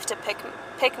 19, left a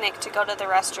picnic to go to the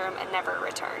restroom and never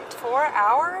returned. 4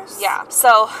 hours? Yeah.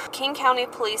 So, King County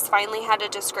Police finally had a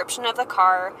description of the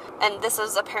car, and this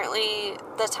was apparently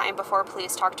the time before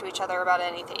police talked to each other about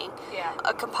anything. Yeah.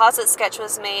 A composite sketch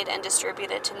was made and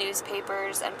distributed to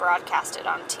newspapers and broadcasted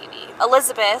on TV.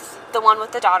 Elizabeth, the one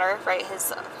with the daughter, right,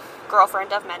 his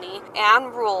girlfriend of many, Anne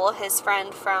Rule, his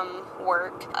friend from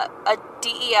work, a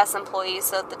DES employee,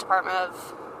 so the Department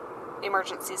of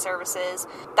Emergency Services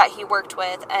that he worked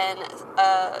with, and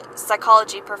a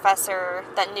psychology professor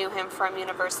that knew him from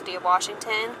University of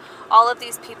Washington. All of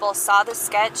these people saw the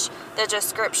sketch, the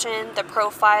description, the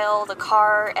profile, the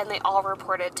car, and they all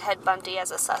reported Ted Bundy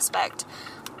as a suspect.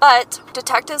 But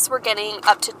detectives were getting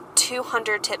up to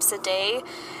 200 tips a day,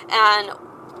 and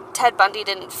Ted Bundy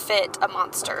didn't fit a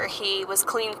monster. He was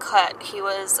clean cut, he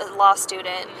was a law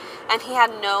student, and he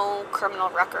had no criminal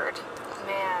record.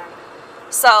 Man.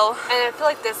 So, and I feel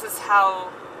like this is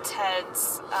how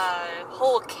Ted's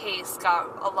whole case got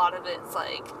a lot of its,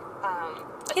 like,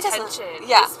 attention.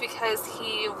 Yeah. It's because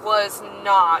he was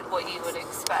not what you would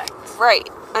expect. Right.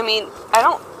 I mean, I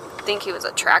don't think he was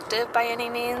attractive by any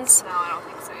means. No, I don't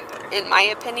think so either. In my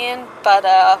opinion, but,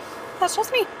 that's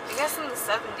just me. I guess in the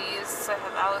 70s, so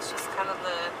that was just kind of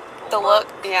the look.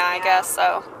 Yeah, I guess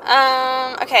so.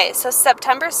 Okay, so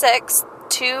September 6th,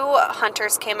 2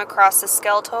 hunters came across the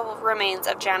skeletal remains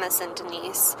of Janice and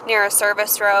Denise near a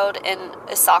service road in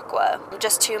Issaquah,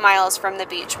 just 2 miles from the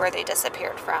beach where they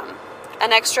disappeared from.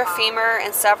 An extra femur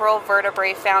and several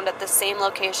vertebrae found at the same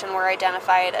location were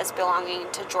identified as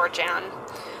belonging to Georgianne,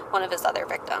 one of his other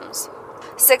victims.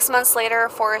 6 months later,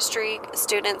 forestry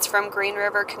students from Green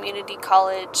River Community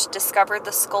College discovered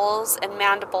the skulls and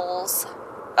mandibles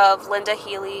of Linda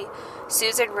Healy,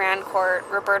 Susan Rancourt,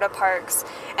 Roberta Parks,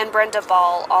 and Brenda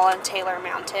Ball, all on Taylor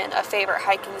Mountain, a favorite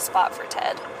hiking spot for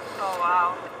Ted. Oh,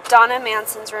 wow. Donna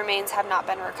Manson's remains have not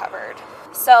been recovered.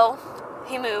 So,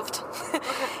 he moved.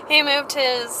 He moved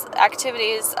his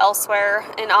activities elsewhere.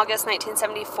 In August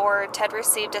 1974, Ted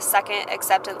received a second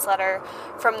acceptance letter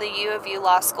from the U of U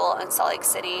Law School in Salt Lake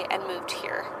City and moved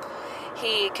here.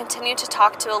 He continued to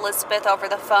talk to Elizabeth over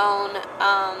the phone.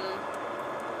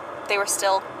 They were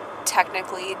still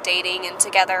technically dating and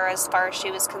together as far as she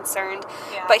was concerned.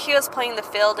 Yeah. But he was playing the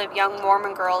field of young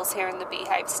Mormon girls here in the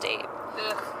Beehive State.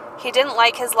 Ugh. He didn't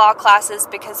like his law classes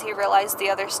because he realized the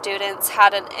other students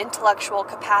had an intellectual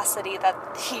capacity that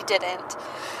he didn't.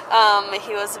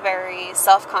 He was very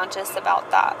self-conscious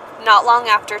about that. Not long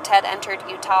after Ted entered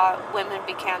Utah, women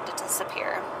began to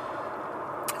disappear.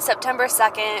 September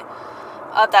 2nd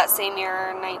of that same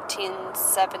year,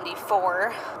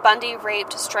 1974, Bundy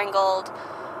raped, strangled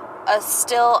a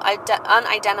still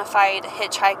unidentified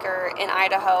hitchhiker in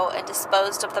Idaho and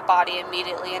disposed of the body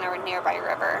immediately in a nearby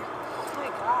river. Oh my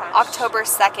gosh. October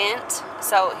 2nd,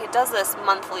 so he does this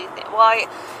monthly thing. Well,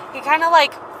 he kind of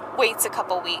like waits a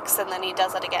couple weeks and then he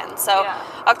does it again. So Yeah.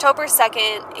 October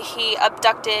 2nd, he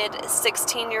abducted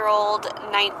 16-year-old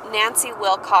Nancy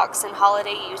Wilcox in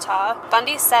Holiday, Utah.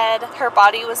 Bundy said her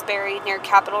body was buried near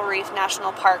Capitol Reef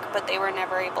National Park, but they were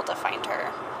never able to find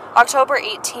her. October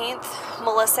 18th,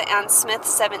 Melissa Ann Smith,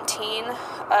 17,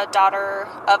 a daughter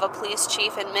of a police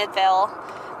chief in Midvale,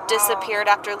 disappeared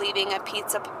after leaving a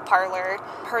pizza parlor.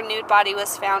 Her nude body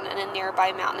was found in a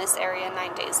nearby mountainous area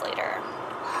 9 days later.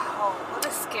 Wow, what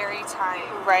a scary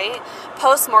time. Right?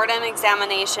 Post-mortem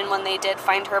examination, when they did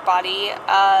find her body,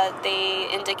 they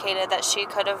indicated that she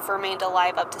could have remained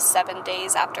alive up to 7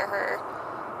 days after her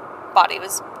body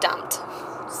was dumped.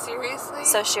 Seriously?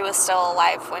 So she was still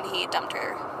alive when he dumped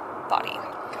her body.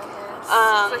 Goodness.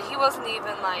 Um, So he wasn't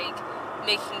even like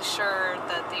making sure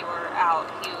that they were out.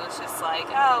 He was just like,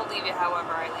 oh, I'll leave you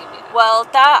however I leave you. Well,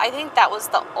 I think that was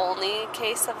the only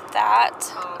case of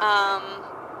that. Oh.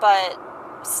 But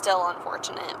still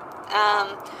unfortunate.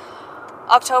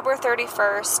 October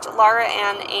 31st, Laura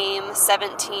Ann Aim,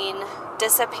 17,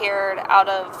 disappeared out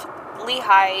of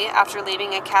Lehi after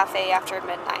leaving a cafe after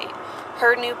midnight.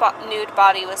 Her nude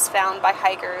body was found by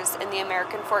hikers in the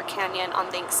American Fork Canyon on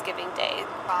Thanksgiving Day.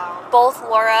 Wow. Both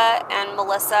Laura and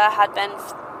Melissa had been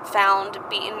found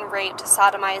beaten, raped,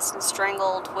 sodomized, and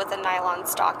strangled with a nylon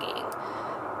stocking.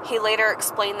 He later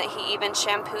explained that he even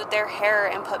shampooed their hair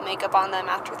and put makeup on them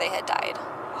after they had died.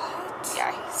 What?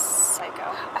 Yeah, he's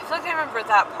psycho. I feel like I remember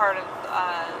that part of,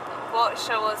 what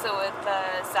show was it with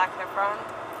Zac Efron?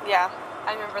 Yeah,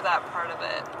 I remember that part of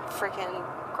it. freaking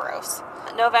gross.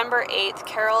 November 8th,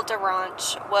 Carol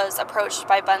DeRanch was approached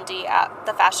by Bundy at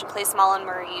the Fashion Place Mall in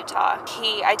Murray, Utah.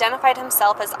 He identified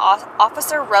himself as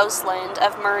Officer Roseland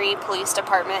of Murray Police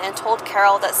Department and told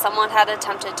Carol that someone had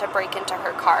attempted to break into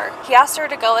her car. He asked her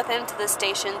to go with him to the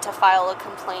station to file a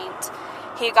complaint.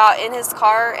 She got in his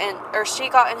car and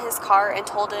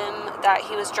told him that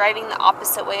he was driving the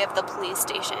opposite way of the police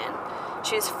station.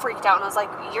 She was freaked out and was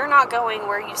like, "You're not going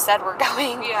where you said we're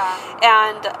going." Yeah.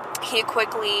 And he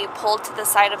quickly pulled to the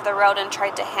side of the road and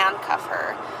tried to handcuff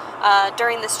her.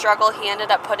 During the struggle, he ended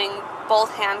up putting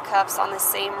both handcuffs on the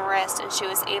same wrist, and she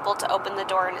was able to open the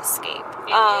door and escape.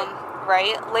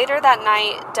 Right? Later that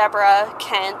night, Deborah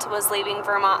Kent was leaving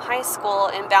Vermont High School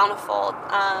in Bountiful.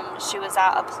 She was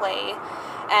at a play,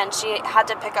 and she had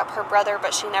to pick up her brother,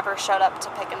 but she never showed up to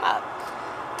pick him up.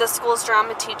 The school's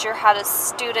drama teacher and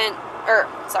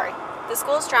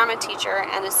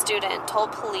a student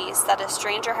told police that a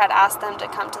stranger had asked them to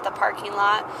come to the parking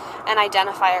lot and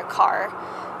identify a car.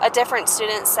 A different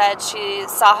student said she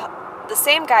saw the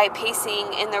same guy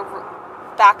pacing in the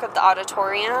back of the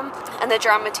auditorium, and the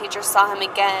drama teacher saw him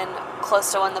again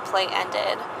close to when the play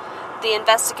ended. The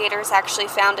investigators actually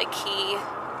found a key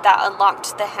that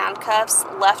unlocked the handcuffs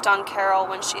left on Carol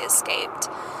when she escaped.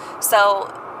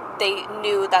 So they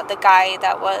knew that the guy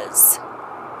that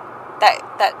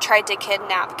tried to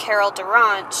kidnap Carol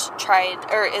DeRanch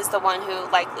is the one who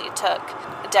likely took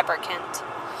Deborah Kent.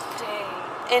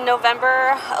 Dang. In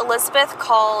November, Elizabeth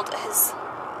called his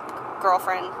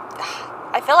girlfriend.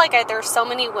 I feel like there's so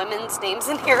many women's names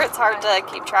in here, it's hard to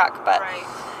keep track, but Right.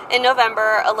 In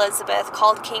November, Elizabeth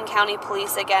called King County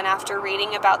Police again after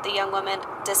reading about the young woman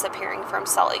disappearing from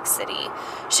Salt Lake City.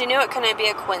 She knew it couldn't be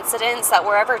a coincidence that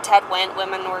wherever Ted went,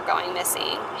 women were going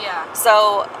missing. Yeah.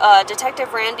 So,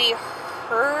 Detective Randy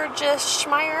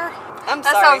Hergesheimer. That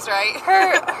sounds right.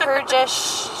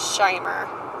 Hergesheimer.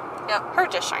 Yep.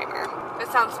 Hergesheimer. It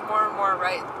sounds more and more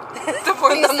right. The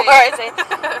more I say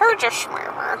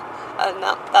Hergesheimer.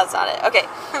 No, that's not it. Okay.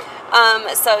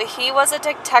 So he was a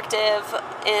detective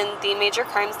in the Major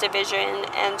Crimes Division,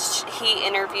 and he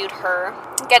interviewed her,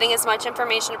 getting as much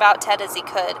information about Ted as he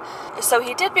could. So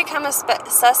he did become a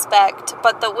suspect,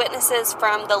 but the witnesses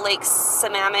from the Lake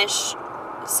Sammamish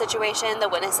situation, the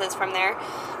witnesses from there,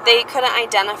 they couldn't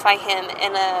identify him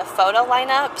in a photo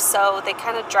lineup, so they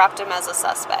kind of dropped him as a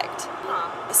suspect.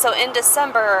 So in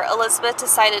December, Elizabeth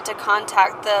decided to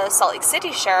contact the Salt Lake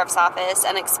City Sheriff's Office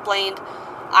and explained,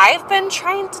 I've been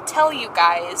trying to tell you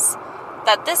guys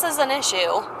that this is an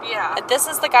issue. Yeah. This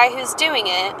is the guy who's doing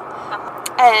it.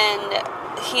 And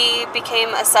he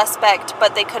became a suspect,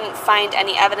 but they couldn't find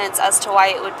any evidence as to why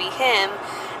it would be him.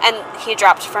 And he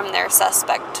dropped from their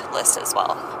suspect list as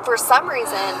well. For some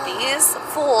reason, these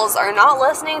fools are not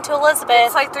listening to Elizabeth.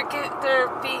 It's like they're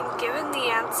being given the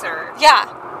answer. Yeah.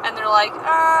 And they're like,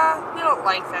 we don't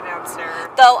like that answer.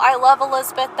 Though I love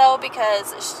Elizabeth, though,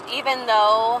 because even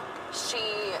though she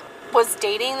was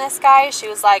dating this guy, she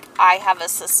was like, I have a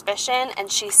suspicion,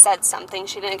 and she said something.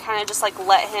 She didn't kind of just, like,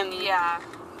 let him... Yeah.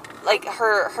 Like,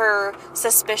 her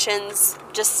suspicions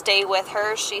just stay with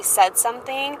her. She said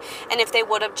something, and if they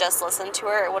would have just listened to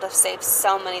her, it would have saved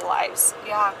so many lives.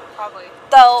 Yeah, probably.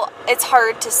 Though, it's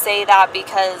hard to say that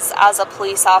because as a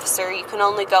police officer, you can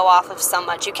only go off of so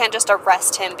much. You can't just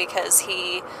arrest him because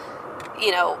he,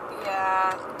 you know...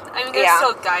 Yeah. I mean, there's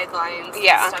still guidelines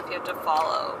and stuff you have to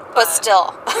follow. But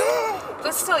still.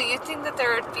 But still, you'd think that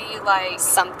there would be, like...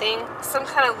 Some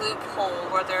kind of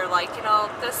loophole where they're like, you know,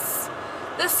 this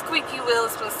squeaky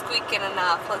wheel's been squeaking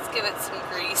enough. Let's give it some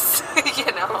grease, you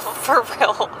know? For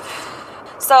real.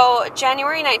 So,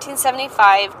 January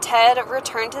 1975, Ted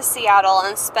returned to Seattle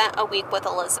and spent a week with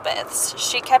Elizabeth.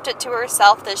 She kept it to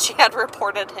herself that she had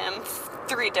reported him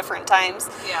 3 different times.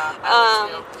 Yeah, I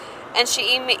would too. And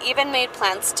she even made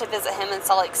plans to visit him in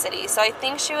Salt Lake City. So I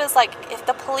think she was like, if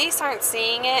the police aren't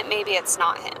seeing it, maybe it's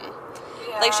not him.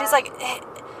 Yeah. Like, she's like,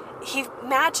 he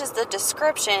matches the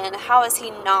description. How is he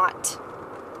not?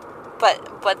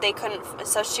 But they couldn't.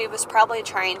 So she was probably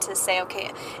trying to say,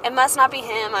 okay, it must not be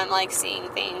him. I'm, like, seeing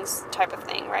things type of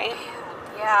thing, right?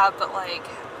 Yeah, but, like,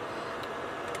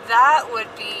 that would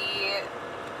be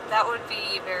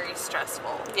very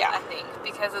stressful, I think.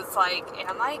 Because it's like,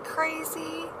 am I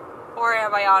crazy? Or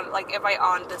am I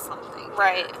on to something?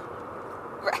 Right.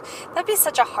 That'd be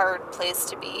such a hard place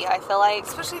to be, I feel like.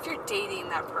 Especially if you're dating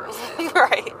that person.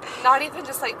 Right. Not even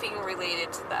just, like, being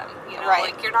related to them, you know?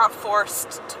 Right. Like, you're not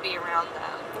forced to be around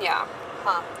them. Yeah.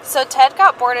 Huh. So Ted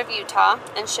got bored of Utah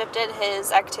and shifted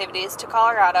his activities to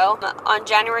Colorado. On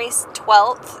January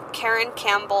 12th, Karen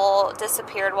Campbell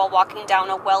disappeared while walking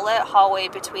down a well-lit hallway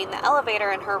between the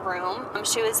elevator and her room.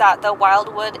 She was at the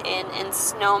Wildwood Inn in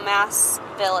Snowmass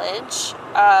Village,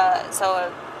 so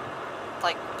a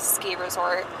ski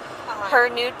resort. Her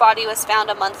nude body was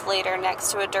found a month later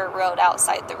next to a dirt road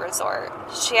outside the resort.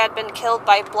 She had been killed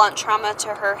by blunt trauma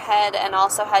to her head and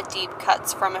also had deep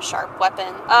cuts from a sharp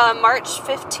weapon. March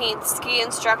 15th, ski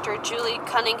instructor Julie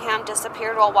Cunningham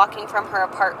disappeared while walking from her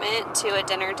apartment to a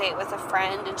dinner date with a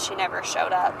friend, and she never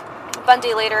showed up.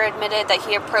 Bundy later admitted that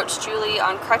he approached Julie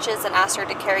on crutches and asked her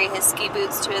to carry his ski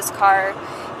boots to his car.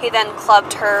 He then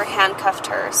clubbed her, handcuffed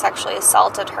her, sexually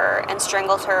assaulted her, and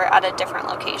strangled her at a different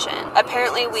location.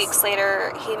 Apparently, weeks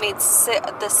later, he made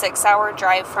the 6-hour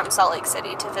drive from Salt Lake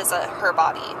City to visit her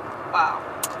body. Wow.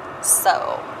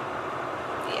 So,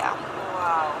 yeah.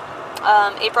 Wow.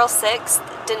 April 6th,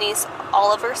 Denise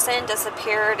Oliverson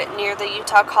disappeared near the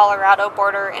Utah-Colorado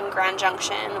border in Grand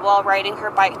Junction while riding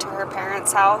her bike to her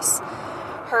parents' house.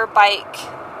 Her bike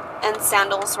and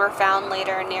sandals were found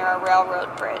later near a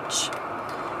railroad bridge.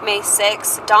 May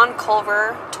 6th, Dawn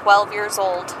Culver, 12 years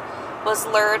old, was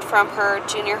lured from her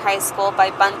junior high school by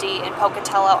Bundy in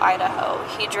Pocatello, Idaho.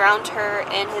 He drowned her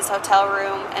in his hotel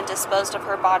room and disposed of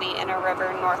her body in a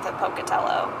river north of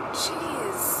Pocatello.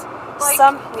 Jeez. Like,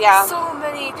 so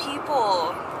many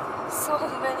people. So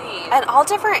many. And all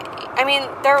different, I mean,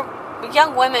 they're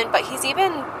young women, but he's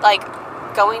even, like,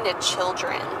 going to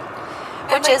children.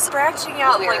 Which is branching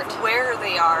out, weird. Like, where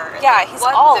they are. Yeah, he's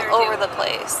all over the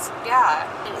place. Yeah.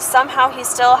 And somehow he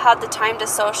still had the time to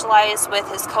socialize with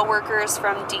his coworkers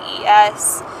from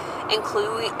DES,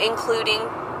 including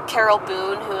Carol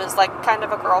Boone, who is, like, kind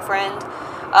of a girlfriend.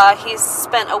 He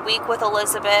spent a week with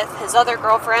Elizabeth, his other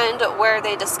girlfriend, where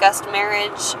they discussed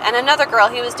marriage, and another girl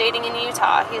he was dating in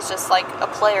Utah. He's just like a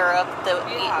player of the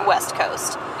West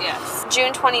Coast. Yes.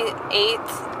 June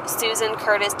 28th, Susan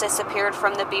Curtis disappeared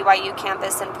from the BYU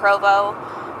campus in Provo.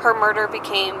 Her murder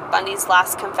became Bundy's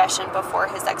last confession before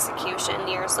his execution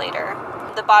years later.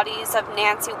 The bodies of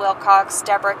Nancy Wilcox,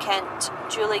 Deborah Kent,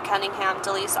 Julie Cunningham,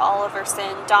 Delise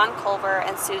Oliverson, Dawn Culver,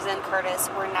 and Susan Curtis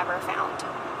were never found.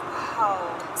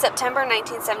 Wow. September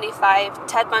 1975,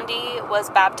 Ted Bundy was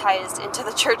baptized into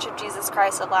the Church of Jesus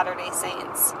Christ of Latter-day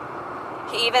Saints.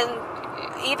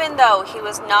 Even though he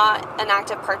was not an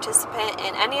active participant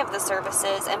in any of the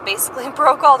services and basically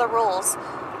broke all the rules,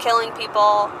 killing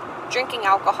people, drinking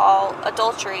alcohol,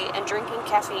 adultery, and drinking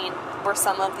caffeine were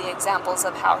some of the examples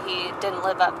of how he didn't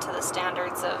live up to the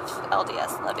standards of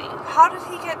LDS living. How did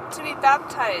he get to be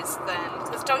baptized then?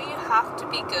 Because don't you have to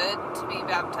be good to be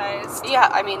baptized? Yeah,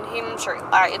 I mean, I'm sure he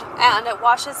lied. And it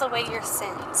washes away your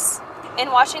sins.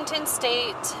 In Washington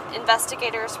State,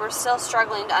 investigators were still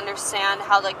struggling to understand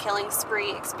how the killing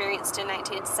spree experienced in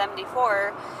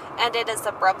 1974 ended as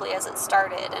abruptly as it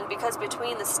started. And because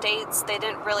between the states, they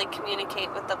didn't really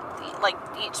communicate with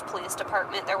each police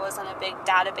department. There wasn't a big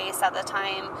database at the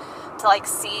time to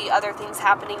see other things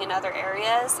happening in other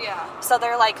areas. Yeah. So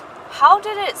they're like, how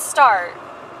did it start?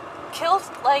 Killed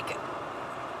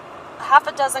half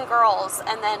a dozen girls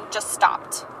and then just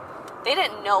stopped. They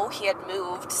didn't know he had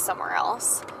moved somewhere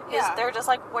else. Yeah. They're just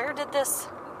like, where did this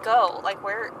go?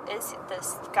 Where is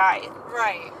this guy?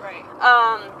 Right.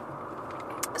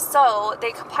 So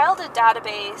they compiled a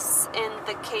database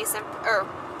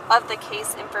of the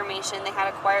case information they had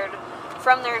acquired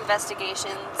from their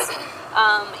investigations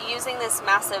using this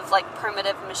massive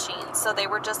primitive machine. So they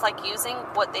were just using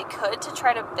what they could to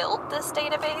try to build this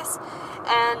database,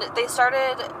 and they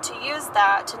started to use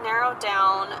that to narrow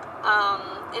down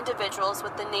individuals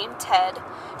with the name Ted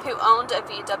who owned a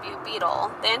VW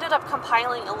Beetle. They ended up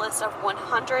compiling a list of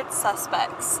 100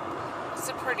 suspects. It's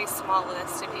a pretty small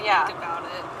list if you think about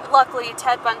it. Luckily,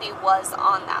 Ted Bundy was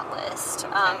on that list,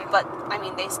 Okay. but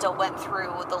they still went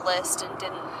through the list and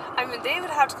didn't. I mean, they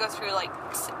would have to go through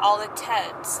all the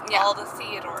Teds, all the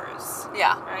Theodores.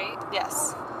 Yeah. Right?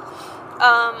 Yes.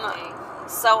 Okay.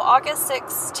 So August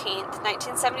 16th,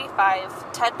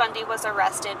 1975, Ted Bundy was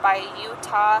arrested by a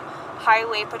Utah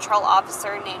Highway Patrol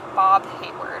officer named Bob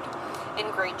Hayward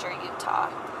in Granger, Utah.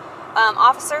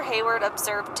 Officer Hayward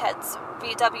observed Ted's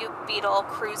VW Beetle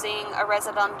cruising a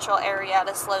residential area at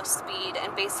a slow speed,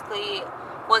 and basically,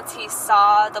 once he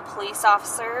saw the police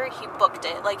officer, he booked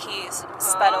it. He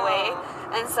sped away.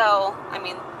 And so,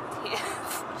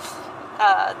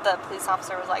 the police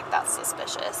officer was like, that's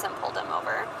suspicious, and pulled him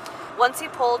over. Once he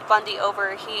pulled Bundy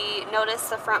over, he noticed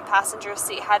the front passenger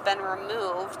seat had been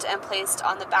removed and placed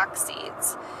on the back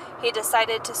seats. He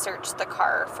decided to search the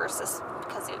car because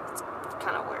it was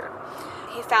kind of weird.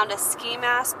 He found a ski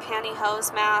mask,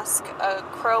 pantyhose mask, a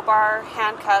crowbar,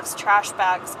 handcuffs, trash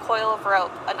bags, coil of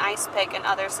rope, an ice pick, and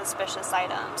other suspicious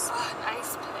items. Oh, an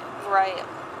ice pick. Right.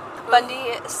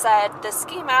 Bundy said the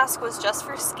ski mask was just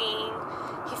for skiing.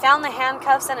 He found the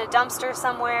handcuffs in a dumpster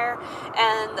somewhere,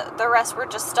 and the rest were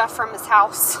just stuff from his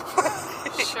house.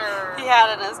 Sure. He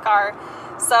had in his car.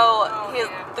 So man.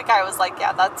 the guy was like,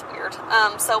 yeah, that's weird.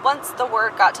 So once the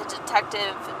word got to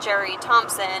Detective Jerry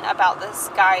Thompson about this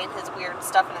guy and his weird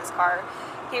stuff in his car,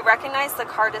 he recognized the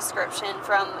car description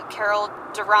from Carol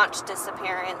Durant's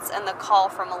disappearance and the call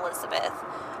from Elizabeth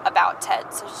about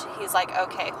Ted. So he's like,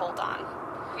 okay, hold on.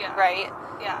 Yeah. Right?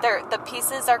 Yeah. The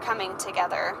pieces are coming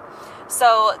together.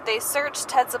 So they searched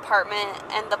Ted's apartment,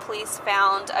 and the police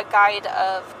found a guide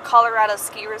of Colorado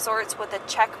ski resorts with a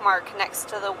check mark next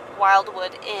to the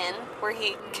Wildwood Inn, where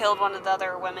he killed one of the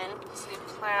other women. So he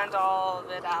planned all of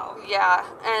it out. Yeah,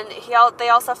 and they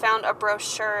also found a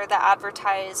brochure that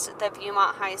advertised the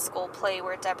Viewmont High School play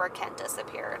where Deborah Kent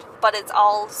disappeared. But it's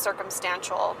all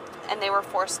circumstantial, and they were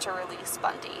forced to release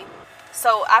Bundy.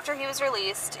 So after he was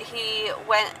released, he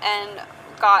went and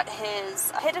got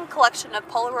his hidden collection of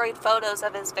Polaroid photos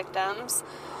of his victims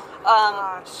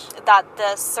that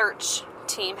the search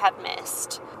team had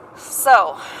missed.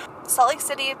 So, Salt Lake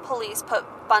City police put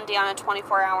Bundy on a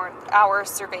 24-hour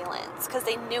surveillance because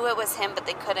they knew it was him, but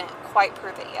they couldn't quite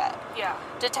prove it yet. Yeah.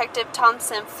 Detective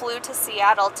Thompson flew to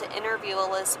Seattle to interview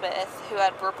Elizabeth, who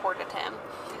had reported him.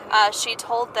 She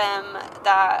told them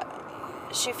that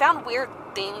she found weird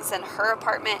things in her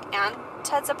apartment and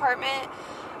Ted's apartment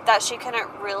that she couldn't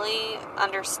really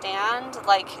understand.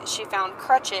 She found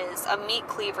crutches, a meat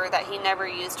cleaver that he never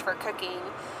used for cooking,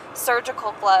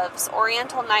 surgical gloves,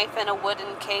 oriental knife in a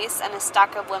wooden case, and a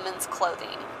stack of women's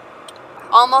clothing.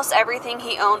 Almost everything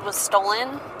he owned was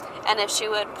stolen, and if she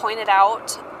would point it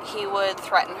out, he would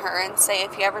threaten her and say,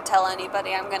 if you ever tell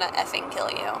anybody, I'm gonna effing kill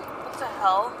you. What the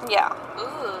hell? Yeah.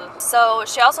 Ooh. So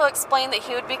she also explained that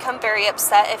he would become very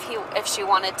upset if she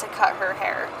wanted to cut her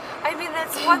hair. I mean,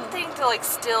 that's one thing to, like,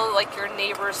 steal, like, your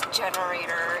neighbor's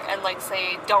generator and, like,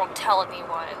 say, don't tell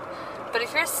anyone. But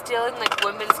if you're stealing, like,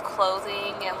 women's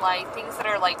clothing and, like, things that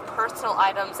are, like, personal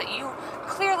items that you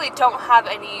clearly don't have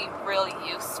any real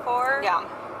use for, Yeah.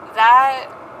 that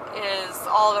is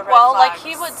all the red Well, flags. like,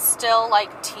 he would steal, like,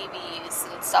 TVs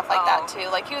and stuff like that, too.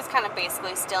 Like, he was kind of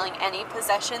basically stealing any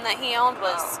possession that he owned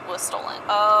was stolen.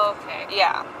 Oh, okay.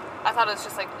 Yeah. I thought it was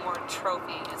just, like, more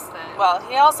trophies than... Well,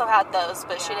 he also had those,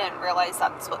 but she Yeah. didn't realize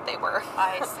that's what they were.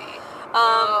 I see.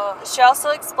 She also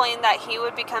explained that he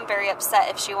would become very upset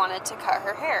if she wanted to cut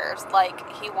her hair.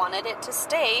 Like, he wanted it to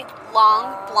stay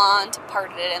long, blonde,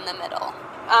 parted in the middle.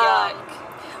 Yuck.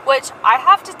 Which I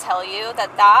have to tell you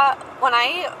that when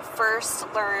I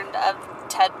first learned of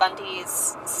Ted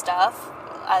Bundy's stuff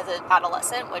as an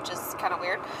adolescent, which is kind of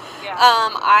weird, Yeah.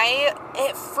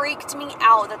 it freaked me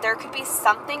out that there could be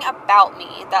something about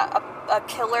me that a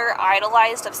killer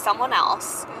idolized of someone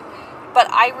else,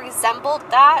 but I resembled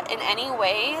that in any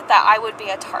way that I would be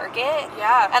a target.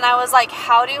 Yeah. And I was like,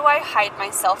 how do I hide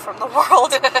myself from the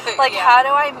world? Like, Yeah. how do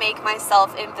I make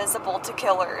myself invisible to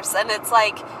killers? And it's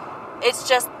like, it's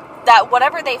just that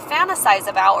whatever they fantasize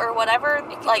about or whatever,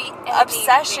 like, be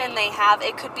obsession anything. they have,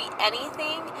 it could be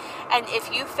anything. And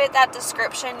if you fit that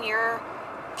description, you're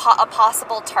a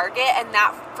possible target. And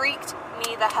that freaked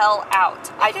me the hell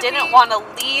out. I could didn't be- want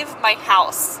to leave my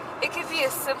house. It could be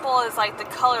as simple as, like, the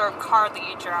color of car that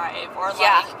you drive, or,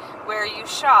 Yeah. like, where you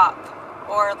shop,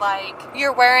 or, like...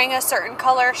 You're wearing a certain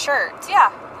color shirt.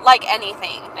 Yeah. Like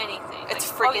anything. Anything. It's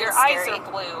like, freaking your scary. eyes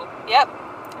are blue. Yep.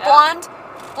 Yeah. Blonde,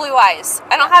 blue eyes.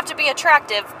 I don't have to be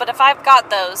attractive, but if I've got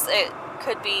those, it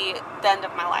could be the end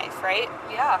of my life, right?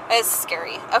 Yeah. It's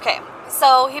scary. Okay.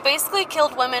 So he basically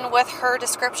killed women with her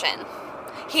description.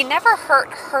 He never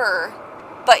hurt her,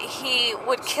 but he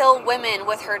would kill women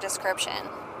with her description.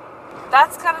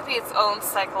 That's gotta be its own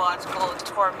psychological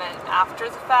torment after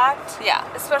the fact. Yeah.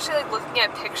 Especially, like, looking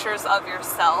at pictures of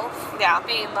yourself. Yeah.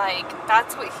 Being like,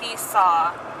 that's what he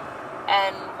saw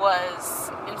and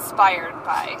was inspired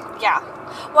by. Yeah.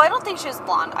 Well, I don't think she was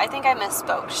blonde. I think I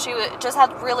misspoke. She just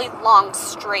had really long,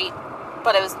 straight,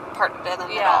 but it was parted in the middle.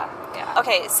 Yeah.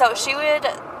 Okay, so she would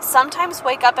sometimes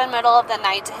wake up in the middle of the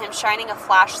night to him shining a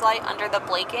flashlight under the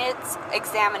blankets,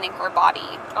 examining her body.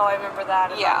 Oh, I remember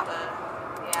that. Yeah.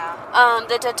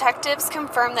 The detectives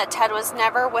confirmed that Ted was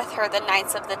never with her the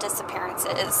nights of the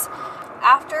disappearances.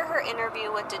 After her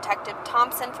interview with Detective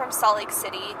Thompson from Salt Lake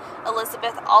City,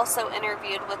 Elizabeth also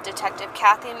interviewed with Detective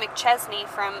Kathy McChesney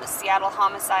from Seattle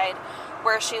Homicide,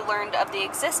 where she learned of the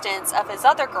existence of his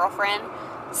other girlfriend,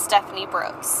 Stephanie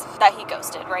Brooks, that he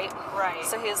ghosted, right? Right.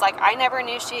 So he was like, I never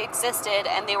knew she existed,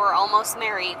 and they were almost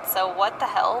married, so what the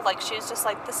hell? Like, she was just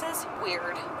like, this is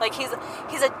weird. Like, he's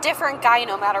a different guy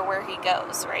no matter where he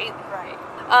goes, right? Right.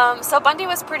 So Bundy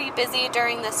was pretty busy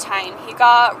during this time. He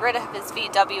got rid of his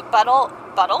VW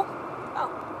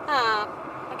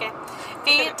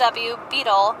VW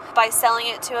Beetle by selling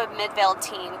it to a Midvale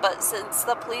teen, but since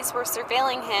the police were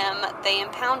surveilling him, they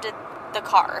impounded the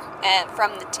car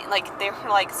from the teen. Like, they were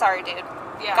like, sorry, dude,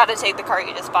 Yeah. gotta take the car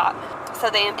you just bought. So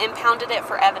they impounded it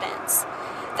for evidence.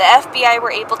 The FBI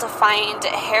were able to find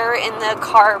hair in the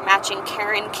car matching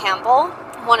Karen Campbell,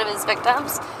 one of his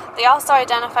victims. They also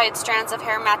identified strands of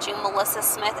hair matching Melissa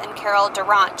Smith and Carol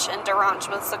Durant, and Durant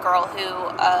was the girl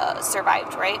who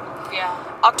survived, right? Yeah.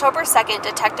 October 2nd,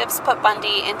 detectives put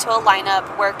Bundy into a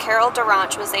lineup where Carol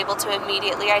Durant was able to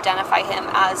immediately identify him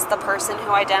as the person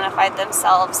who identified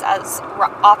themselves as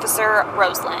Officer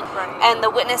Roseland. Right. And the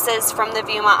witnesses from the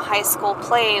Viewmont High School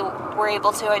play were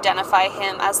able to identify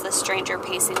him as the stranger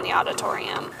pacing the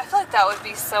auditorium. I feel like that would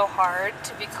be so hard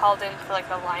to be called in for, like,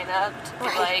 a lineup to be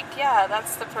Right. like, yeah,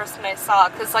 that's the person I saw.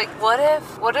 Because, like, what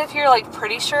if you're, like,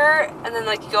 pretty sure, and then,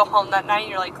 like, you go home that night and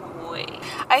you're like, wait.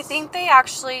 I think they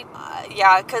actually,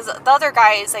 because the other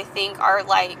guys, I think, are,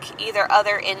 like, either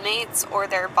other inmates or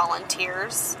they're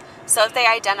volunteers. So if they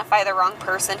identify the wrong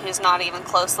person who's not even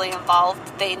closely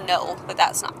involved, they know that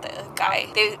that's not the guy.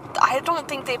 I don't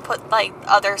think they put, like,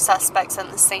 other suspects in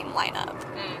the same lineup.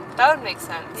 That would make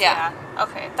sense. Yeah.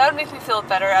 Okay. That would make me feel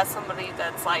better as somebody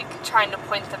that's, like, trying to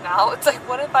point them out. It's like,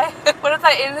 what if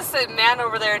that innocent man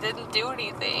over there didn't do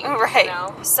anything? Right. You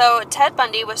know? So Ted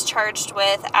Bundy was charged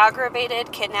with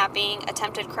aggravated kidnapping,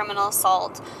 attempted criminal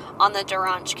assault on the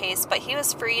Durant case, but he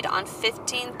was freed on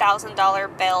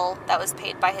 $15,000 bail that was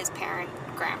paid by his parent,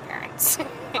 grandparents.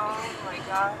 Oh my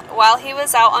god. While he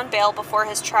was out on bail before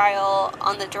his trial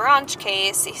on the Durange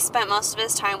case, he spent most of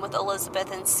his time with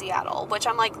Elizabeth in Seattle, which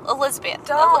I'm like, Elizabeth,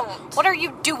 Don't. what are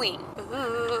you doing?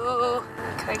 Ooh.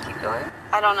 Can I keep going?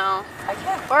 I don't know. I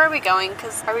can. Where are we going?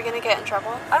 Because are we going to get in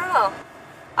trouble? I don't know.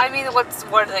 I mean, what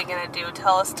are they gonna do?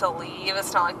 Tell us to leave?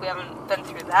 It's not like we haven't been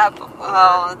through that before.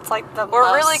 Oh, it's like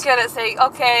We're really good at saying,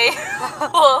 okay,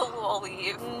 we'll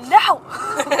leave. No!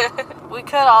 We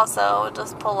could also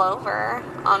just pull over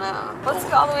on a... Let's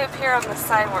go all the way up here on the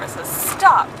sign where it says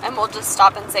stop. And we'll just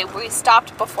stop and say, we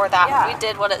stopped before that. Yeah. We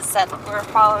did what it said. We're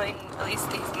following at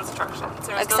least these instructions.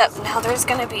 Except now there's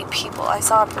going to be people. I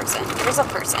saw a person. There's a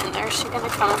person. Is she going to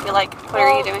come and be like, what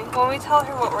are you doing? When we tell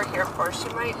her what we're here for, she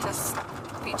might just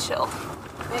be chill.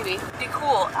 Maybe. Be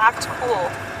cool. Act cool.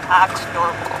 Act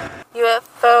normal.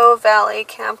 UFO Valley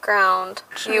Campground.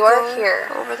 You are here.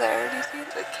 Over there, do you see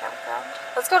the campground?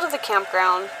 Let's go to the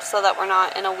campground so that we're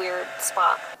not in a weird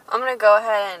spot. I'm going to go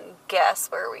ahead and guess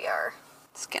where we are.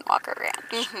 Skinwalker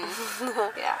Ranch.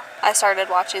 Mm-hmm. Yeah. I started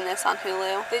watching this on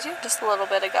Hulu. Did you? Just a little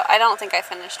bit ago. I don't think I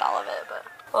finished all of it, but...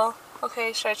 Well,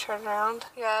 okay, should I turn around?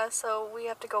 Yeah, so we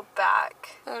have to go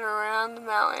back. And around the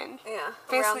mountain. Yeah.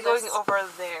 Basically going over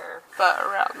there, but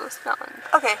around this mountain.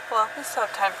 Okay, well, we still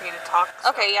have time for you to talk. So.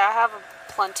 Okay, yeah, I have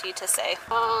plenty to say.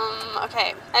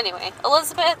 Okay. Anyway,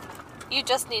 Elizabeth, you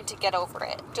just need to get over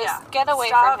it. Just get away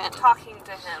from him. Stop talking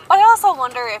to him. But I also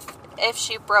wonder if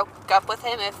she broke up with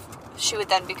him, if she would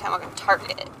then become a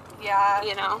target. Yeah.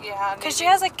 You know? Yeah. Because she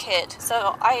has a kid,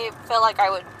 so I feel like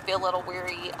I would be a little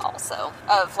weary also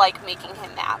of, like, making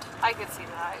him mad. I could see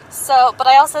that. So, but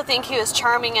I also think he was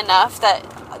charming enough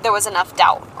that there was enough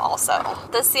doubt also.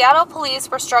 The Seattle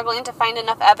police were struggling to find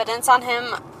enough evidence on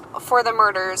him for the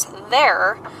murders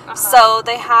there, so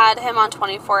they had him on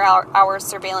 24-hour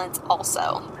surveillance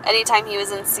also. Anytime he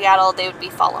was in Seattle, they would be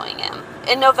following him.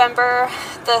 In November,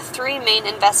 the three main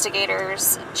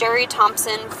investigators, Jerry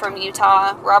Thompson from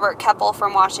Utah, Robert Keppel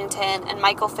from Washington, and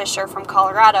Michael Fisher from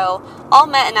Colorado, all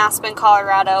met in Aspen,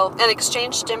 Colorado, and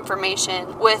exchanged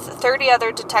information with 30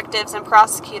 other detectives and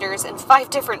prosecutors in 5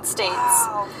 different states.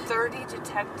 Wow, 30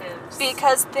 detectives.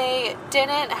 Because they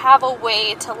didn't have a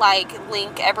way to, like,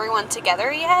 link everyone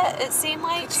together yet, it seemed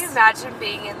like. Could you imagine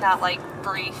being in that, like,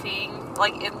 briefing,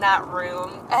 like, in that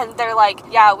room? And they're like,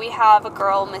 yeah, we have a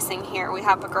girl missing here, we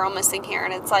have a girl missing here,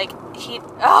 and it's like,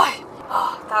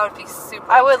 Oh, that would be super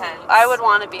intense. I would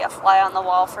want to be a fly on the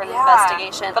wall for an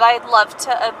investigation, but I'd love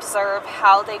to observe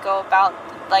how they go about,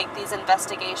 like, these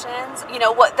investigations. You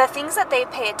know, what the things that they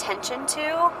pay attention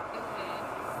to.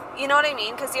 You know what I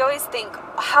mean? Because you always think,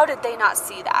 how did they not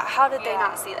see that? How did they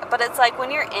not see that? But it's like, when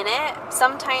you're in it,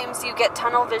 sometimes you get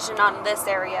tunnel vision on this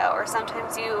area, or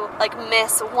sometimes you, like,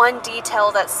 miss one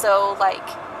detail that's so, like,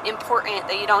 important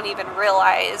that you don't even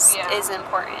realize is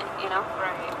important, you know?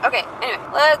 Right. Okay, anyway,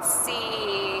 let's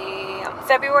see.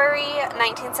 February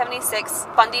 1976,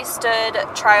 Bundy stood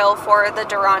trial for the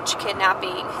Durange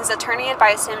kidnapping. His attorney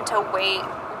advised him to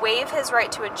waive his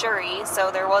right to a jury, so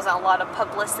there wasn't a lot of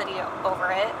publicity over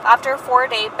it. After a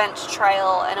 4-day bench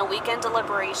trial and a weekend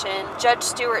deliberation, Judge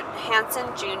Stuart Hansen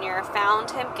Jr. found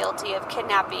him guilty of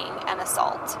kidnapping and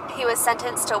assault. He was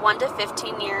sentenced to 1 to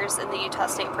 15 years in the Utah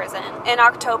State Prison. In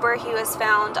October, he was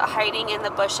found hiding in the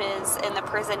bushes in the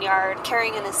prison yard,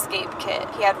 carrying an escape kit.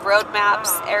 He had road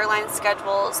maps, airline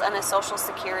schedules, and a social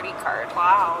security card.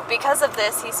 Wow. Because of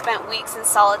this, he spent weeks in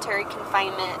solitary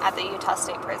confinement at the Utah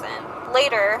State Prison.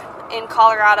 Later in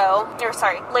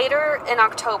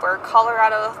October,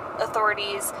 Colorado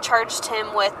authorities charged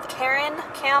him with Karen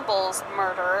Campbell's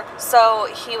murder, so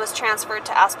he was transferred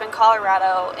to Aspen,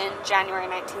 Colorado in January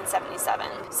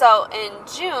 1977. So in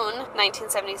June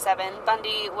 1977,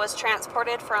 Bundy was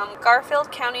transported from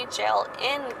Garfield County Jail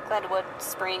in Glenwood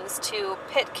Springs to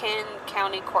Pitkin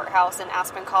County Courthouse in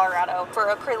Aspen, Colorado for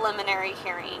a preliminary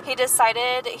hearing. He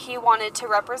decided he wanted to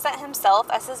represent himself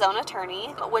as his own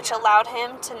attorney, which allowed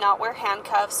him to not wear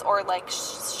handcuffs or, like,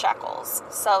 shackles.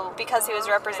 So because he was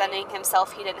representing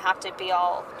himself, he didn't have to be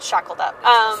all shackled up.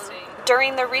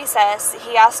 During the recess,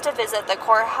 he asked to visit the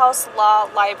courthouse law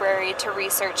library to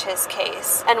research his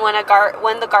case. And when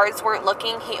the guards weren't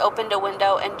looking, he opened a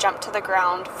window and jumped to the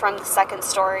ground from the 2nd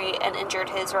story and injured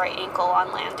his right ankle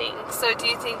on landing. So do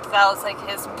you think that was, like,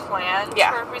 his plan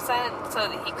to represent so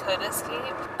that he could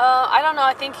escape? I don't know.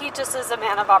 I think he just is a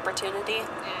man of opportunity.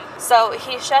 So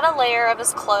he shed a layer of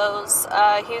his clothes.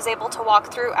 He was able to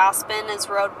walk through Aspen as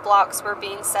roadblocks were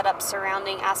being set up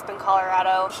surrounding Aspen,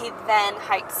 Colorado. He then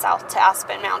hiked south to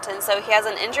Aspen Mountain. So he has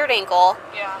an injured ankle.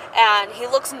 Yeah. And he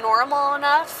looks normal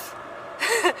enough.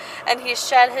 And he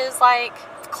shed his, like,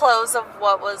 clothes of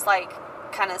what was, like,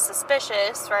 kind of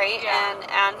suspicious, right? Yeah.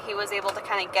 And he was able to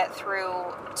kind of get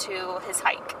through to his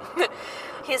hike.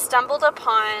 He stumbled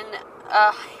upon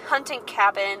a hunting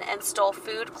cabin and stole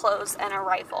food, clothes, and a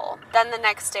rifle. Then the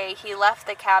next day, he left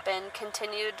the cabin,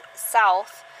 continued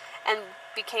south, and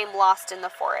became lost in the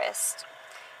forest.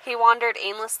 He wandered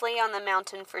aimlessly on the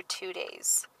mountain for 2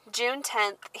 days. June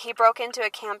 10th, he broke into a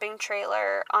camping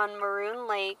trailer on Maroon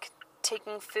Lake,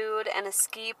 taking food and a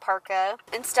ski parka.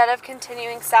 Instead of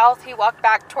continuing south, he walked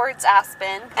back towards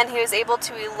Aspen, and he was able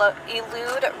to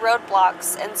elude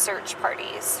roadblocks and search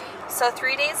parties. So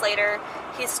 3 days later,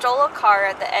 he stole a car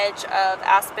at the edge of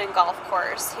Aspen Golf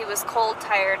Course. He was cold,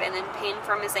 tired, and in pain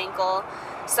from his ankle,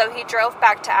 so he drove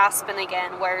back to Aspen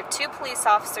again, where 2 police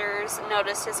officers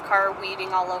noticed his car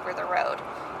weaving all over the road.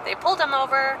 They pulled him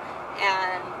over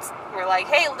and were like,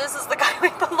 hey, this is the guy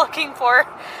we've been looking for.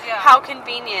 Yeah. How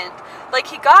convenient. Like,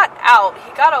 he got out,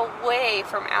 he got away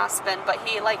from Aspen, but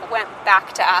he, like, went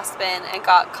back to Aspen and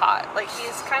got caught. Like,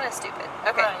 he's kind of stupid.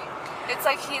 Okay. Right. It's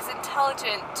like he's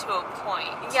intelligent to a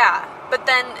point. Yeah, but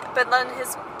then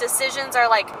his decisions are,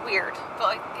 like, weird. But,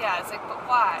 like, yeah, it's like, but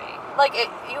why? Like,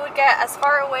 you would get as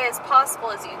far away as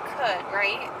possible as you could,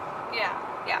 right? Yeah.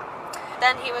 Yeah.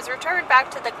 Then he was returned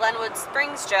back to the Glenwood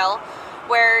Springs jail,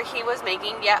 where he was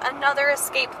making yet another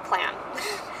escape plan.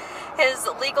 His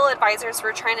legal advisors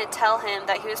were trying to tell him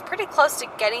that he was pretty close to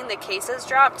getting the cases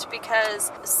dropped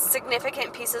because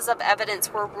significant pieces of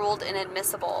evidence were ruled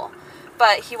inadmissible.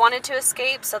 But he wanted to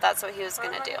escape, so that's what he was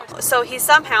going to do. So he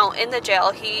somehow, in the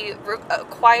jail, he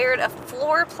acquired a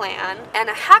floor plan and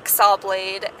a hacksaw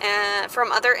blade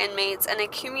from other inmates and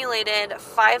accumulated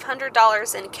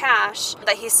 $500 in cash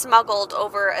that he smuggled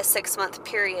over a 6-month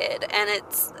period. And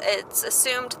it's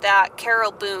assumed that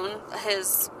Carol Boone,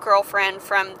 his girlfriend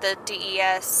from the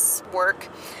DES work,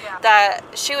 that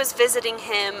she was visiting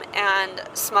him and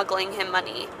smuggling him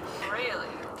money. Really?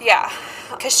 Yeah,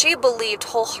 because she believed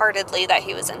wholeheartedly that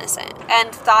he was innocent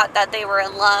and thought that they were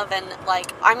in love and,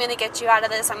 like, I'm going to get you out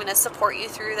of this, I'm going to support you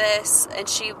through this, and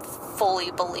she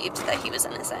fully believed that he was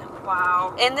innocent.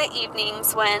 Wow. In the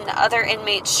evenings, when other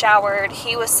inmates showered,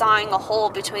 he was sawing a hole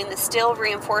between the steel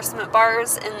reinforcement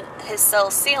bars in his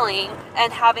cell ceiling,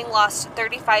 and having lost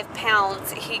 35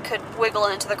 pounds, he could wiggle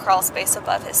into the crawl space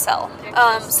above his cell.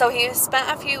 So he spent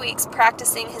a few weeks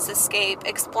practicing his escape,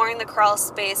 exploring the crawl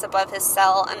space above his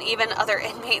cell, and even other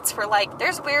inmates were like,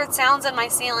 there's weird sounds in my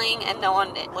ceiling, and no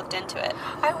one looked into it.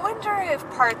 I wonder if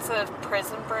parts of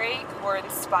Prison Break were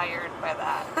inspired by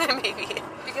that. Maybe.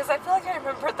 Because I feel like I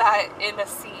remember that in a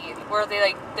scene where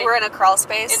they were in a crawl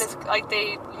space.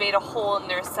 They made a hole in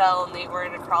their cell and they were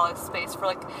in a crawl space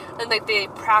for they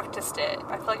practiced it.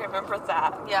 I feel like I remember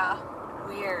that. Yeah.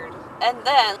 Weird. And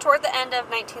then, toward the end of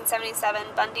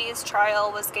 1977, Bundy's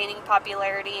trial was gaining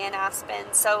popularity in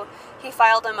Aspen, so he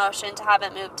filed a motion to have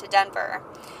it moved to Denver.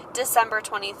 December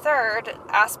 23rd,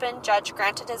 Aspen judge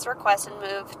granted his request and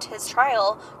moved his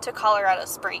trial to Colorado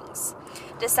Springs.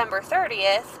 December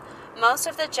 30th, most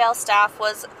of the jail staff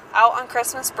was out on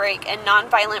Christmas break and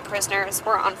nonviolent prisoners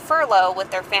were on furlough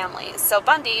with their families. So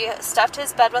Bundy stuffed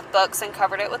his bed with books and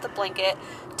covered it with a blanket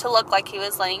to look like he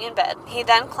was laying in bed. He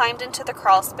then climbed into the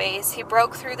crawl space. He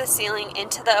broke through the ceiling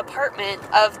into the apartment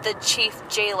of the chief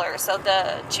jailer. So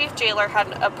the chief jailer had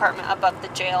an apartment above the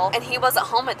jail, and he wasn't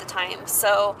home at the time.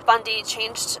 So Bundy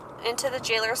changed into the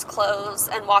jailer's clothes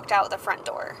and walked out the front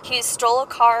door. He stole a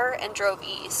car and drove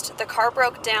east. The car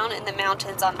broke down in the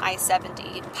mountains on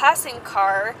I-70. Passing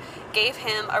car gave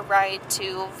him a ride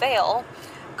to Vail,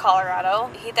 Colorado.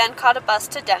 He then caught a bus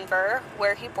to Denver,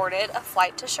 where he boarded a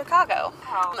flight to Chicago.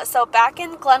 Wow. So back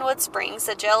in Glenwood Springs,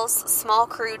 the jail's small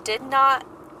crew did not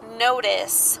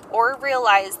notice or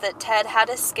realize that Ted had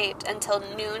escaped until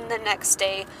noon the next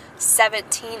day,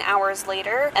 17 hours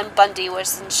later, and Bundy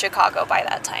was in Chicago by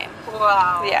that time.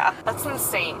 Wow. Yeah. That's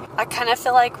insane. I kind of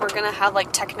feel like we're going to have,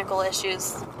 like, technical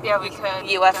issues. Yeah, we could.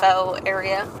 UFO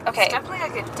area. Okay. It's definitely,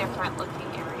 like, a different looking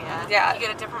area. Yeah. You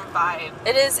get a different vibe.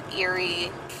 It is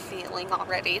eerie feeling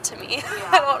already to me. Yeah.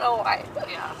 I don't know why.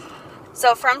 Yeah.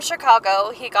 So from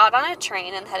Chicago, he got on a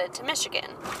train and headed to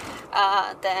Michigan.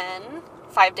 Then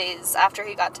 5 days after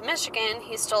he got to Michigan,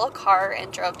 he stole a car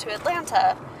and drove to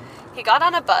Atlanta. He got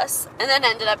on a bus and then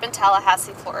ended up in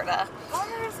Tallahassee, Florida.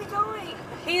 Where is he going?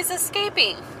 He's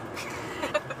escaping.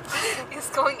 He's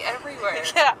going everywhere.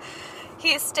 Yeah.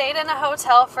 He stayed in a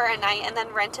hotel for a night and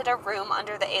then rented a room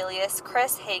under the alias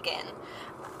Chris Hagen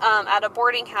at a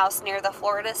boarding house near the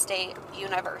Florida State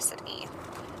University.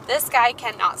 This guy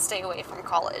cannot stay away from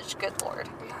college. Good Lord.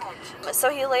 So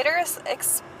he later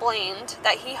explained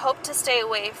that he hoped to stay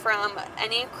away from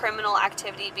any criminal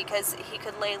activity because he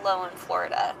could lay low in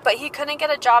Florida. But he couldn't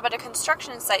get a job at a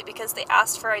construction site because they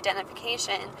asked for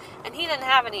identification, and he didn't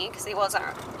have any because he wasn't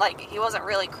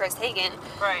really Chris Hagen.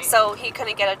 Right. So he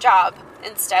couldn't get a job.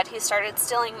 Instead, he started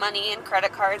stealing money and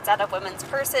credit cards out of women's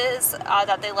purses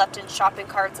that they left in shopping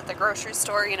carts at the grocery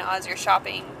store. You know, as you're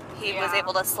shopping, he was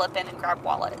able to slip in and grab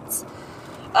wallets.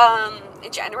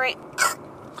 In January...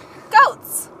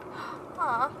 Goats!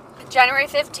 Aww. January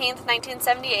 15th,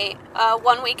 1978,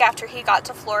 1 week after he got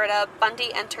to Florida,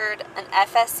 Bundy entered an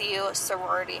FSU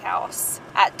sorority house.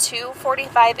 At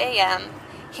 2:45 a.m.,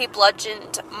 he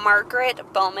bludgeoned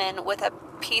Margaret Bowman with a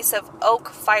piece of oak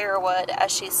firewood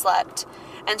as she slept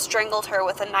and strangled her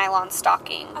with a nylon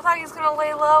stocking. I thought he was going to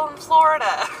lay low in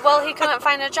Florida. Well, he couldn't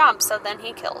find a job, so then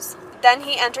he kills. Then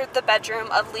he entered the bedroom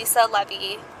of Lisa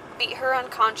Levy, beat her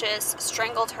unconscious,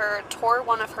 strangled her, tore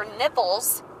one of her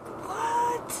nipples.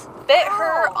 What? Bit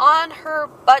her on her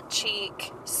butt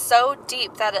cheek so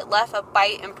deep that it left a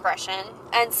bite impression,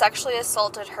 and sexually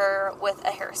assaulted her with a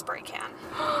hairspray can.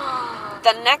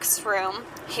 The next room,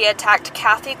 he attacked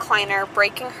Kathy Kleiner,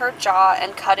 breaking her jaw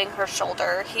and cutting her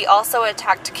shoulder. He also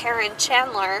attacked Karen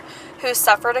Chandler, who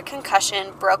suffered a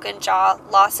concussion, broken jaw,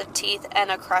 loss of teeth,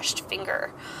 and a crushed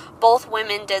finger. Both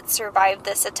women did survive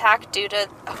this attack due to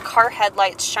car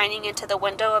headlights shining into the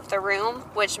window of the room,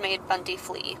 which made Bundy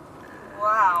flee.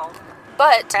 Wow.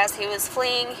 But as he was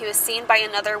fleeing, he was seen by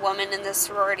another woman in the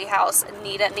sorority house,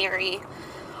 Anita Neary.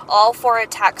 All 4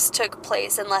 attacks took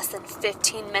place in less than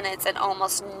 15 minutes, and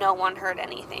almost no one heard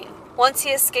anything. Once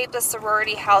he escaped the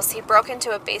sorority house, he broke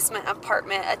into a basement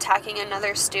apartment, attacking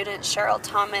another student, Cheryl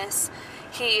Thomas.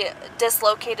 He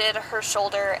dislocated her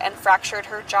shoulder and fractured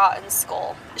her jaw and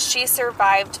skull. She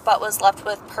survived, but was left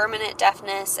with permanent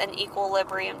deafness and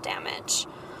equilibrium damage.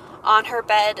 On her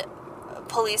bed,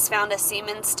 police found a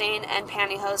semen stain and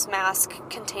pantyhose mask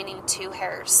containing 2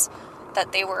 hairs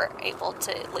that they were able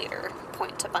to later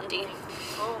point to Bundy.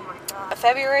 Oh my God.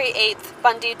 February 8th,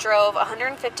 Bundy drove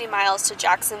 150 miles to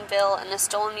Jacksonville in a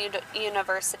stolen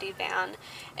university van.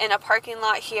 In a parking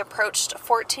lot, he approached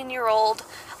 14-year-old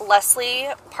Leslie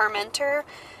Parmenter,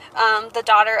 the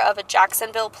daughter of a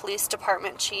Jacksonville Police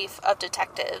Department chief of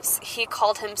detectives. He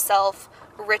called himself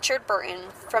Richard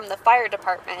Burton from the fire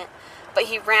department, but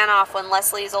he ran off when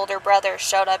Leslie's older brother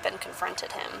showed up and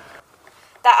confronted him.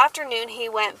 That afternoon, he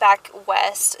went back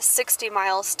west 60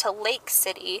 miles to Lake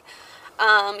City.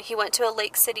 He went to a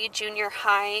Lake City junior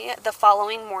high the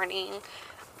following morning,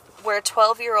 where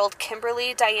 12-year-old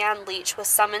Kimberly Diane Leach was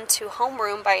summoned to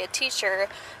homeroom by a teacher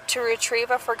to retrieve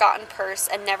a forgotten purse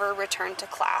and never return to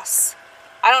class.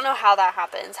 I don't know how that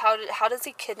happens. How does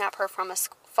he kidnap her from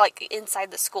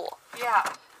inside the school?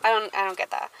 Yeah. I don't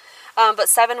get that. But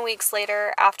 7 weeks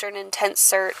later, after an intense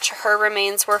search, her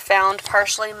remains were found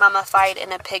partially mummified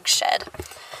in a pig shed.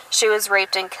 She was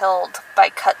raped and killed by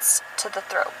cuts to the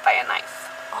throat by a knife.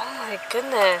 Oh my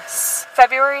goodness.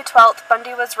 February 12th,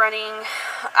 Bundy was running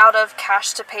out of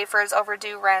cash to pay for his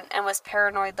overdue rent and was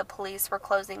paranoid the police were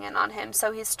closing in on him.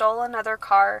 So he stole another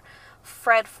car,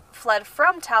 fled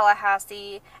from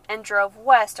Tallahassee, and drove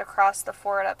west across the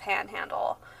Florida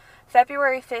Panhandle.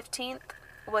 February 15th,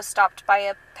 was stopped by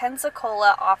a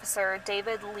Pensacola officer,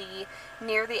 David Lee,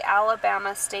 near the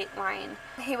Alabama state line.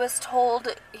 He was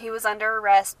told he was under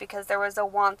arrest because there was a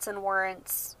wants and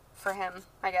warrants for him,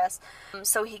 I guess.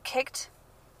 So he kicked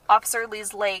Officer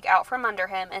Lee's leg out from under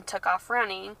him and took off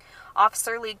running.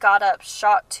 Officer Lee got up,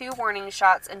 shot 2 warning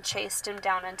shots, and chased him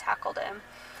down and tackled him.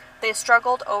 They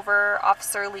struggled over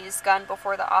Officer Lee's gun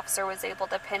before the officer was able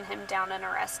to pin him down and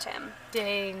arrest him.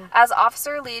 Dang. As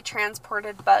Officer Lee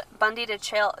transported Bundy to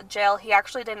jail, he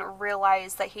actually didn't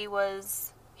realize that he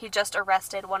just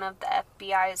arrested one of the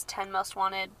FBI's 10 most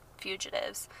wanted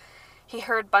fugitives. He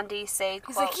heard Bundy say, quote,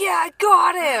 he's like, yeah, I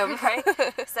got him!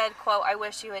 Right? He said, quote, I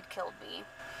wish you had killed me.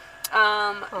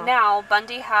 Now,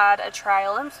 Bundy had a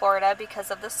trial in Florida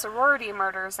because of the sorority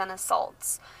murders and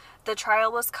assaults. The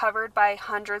trial was covered by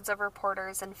hundreds of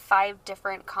reporters in 5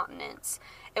 different continents.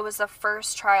 It was the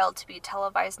first trial to be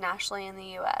televised nationally in the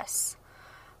U.S.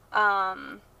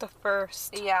 The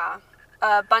first. Yeah.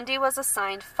 Bundy was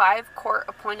assigned 5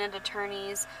 court-appointed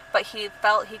attorneys, but he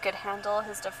felt he could handle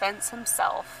his defense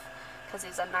himself because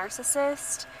he's a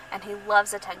narcissist and he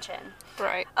loves attention.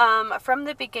 Right. From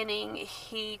the beginning,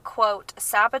 he, quote,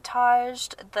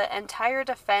 sabotaged the entire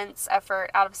defense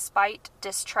effort out of spite,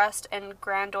 distrust, and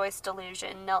grandiose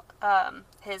delusion.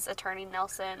 His attorney,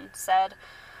 Nelson, said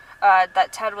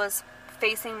that Ted was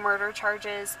facing murder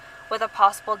charges with a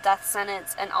possible death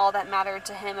sentence, and all that mattered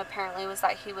to him apparently was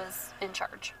that he was in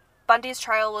charge. Bundy's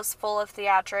trial was full of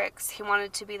theatrics. He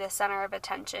wanted to be the center of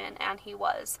attention, and he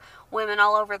was. Women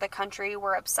all over the country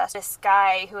were obsessed with this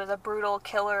guy who was a brutal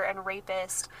killer and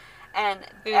rapist, and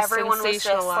everyone was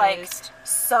just, like,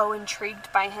 so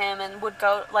intrigued by him, and would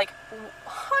go, like,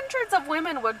 hundreds of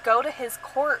women would go to his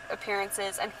court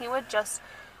appearances, and he would just,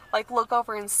 like, look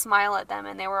over and smile at them,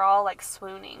 and they were all, like,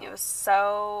 swooning. It was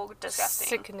so disgusting.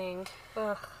 Sickening.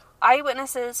 Ugh.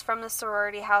 Eyewitnesses from the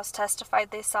sorority house testified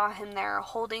they saw him there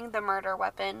holding the murder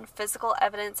weapon. Physical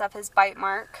evidence of his bite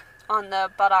mark on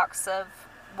the buttocks of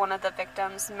one of the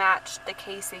victims matched the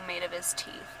casing made of his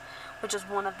teeth, which is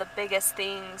one of the biggest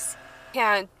things.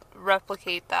 Can't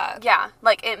replicate that. Yeah,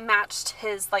 like, it matched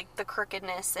his, like, the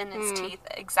crookedness in his teeth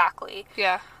exactly.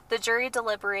 Yeah. The jury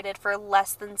deliberated for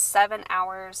less than 7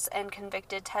 hours and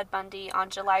convicted Ted Bundy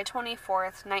on July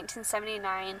 24th,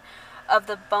 1979, of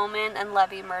the Bowman and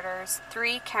Levy murders,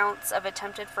 3 counts of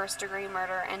attempted first-degree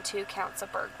murder, and 2 counts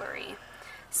of burglary.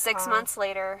 6 months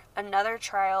later, another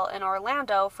trial in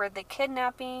Orlando for the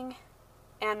kidnapping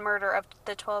and murder of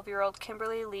the 12-year-old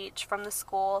Kimberly Leach from the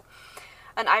school.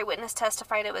 An eyewitness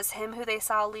testified it was him who they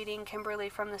saw leading Kimberly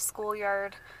from the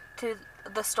schoolyard to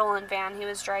the stolen van he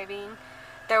was driving.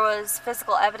 There was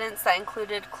physical evidence that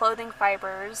included clothing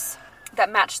fibers that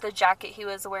matched the jacket he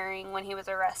was wearing when he was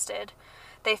arrested.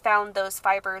 They found those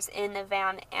fibers in the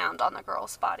van and on the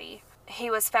girl's body.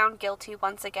 He was found guilty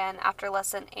once again after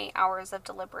less than 8 hours of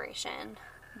deliberation.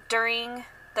 During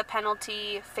the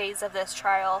penalty phase of this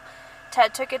trial,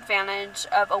 Ted took advantage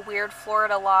of a weird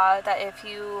Florida law that if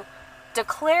you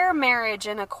declare marriage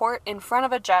in a court in front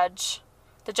of a judge,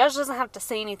 the judge doesn't have to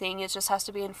say anything, it just has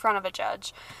to be in front of a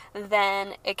judge,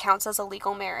 then it counts as a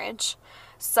legal marriage.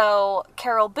 So,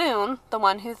 Carol Boone, the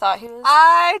one who thought he was...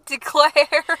 I declare...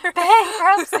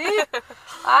 bankruptcy!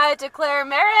 I declare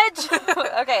marriage!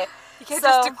 Okay. You can't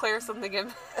just declare something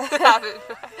and have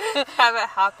it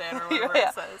happen, or whatever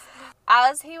it says.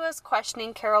 As he was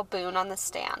questioning Carol Boone on the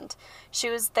stand, she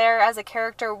was there as a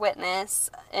character witness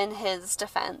in his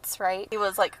defense, right? He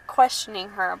was, like, questioning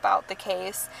her about the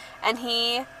case, and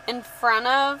he, in front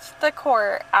of the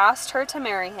court, asked her to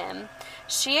marry him.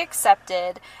 She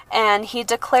accepted, and he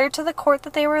declared to the court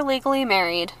that they were legally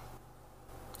married.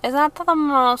 Isn't that the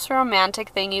most romantic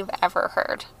thing you've ever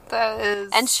heard? That is...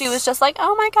 And she was just like,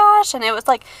 oh my gosh, and it was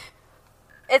like...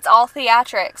 It's all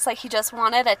theatrics. Like, he just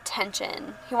wanted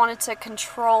attention. He wanted to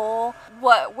control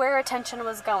where attention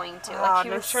was going to. Like,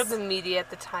 I'm sure the media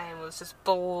at the time was just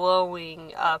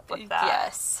blowing up with that.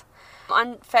 Yes.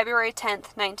 On February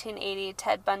 10th, 1980,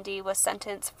 Ted Bundy was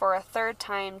sentenced for a 3rd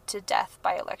time to death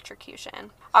by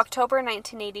electrocution. October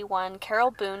 1981,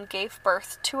 Carol Boone gave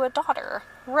birth to a daughter,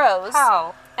 Rose.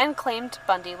 How? And claimed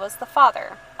Bundy was the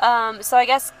father. So I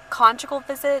guess conjugal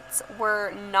visits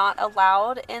were not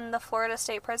allowed in the Florida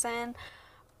State Prison,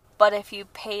 but if you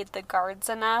paid the guards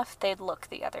enough, they'd look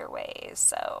the other way,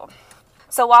 So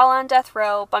while on death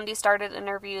row, Bundy started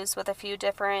interviews with a few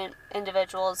different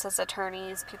individuals as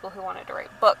attorneys, people who wanted to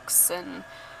write books and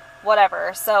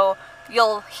whatever. So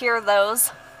you'll hear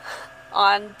those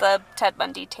on the Ted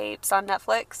Bundy tapes on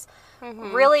Netflix.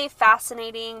 Mm-hmm. Really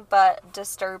fascinating, but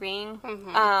disturbing. Mm-hmm.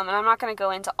 And I'm not going to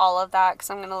go into all of that because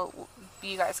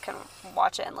you guys can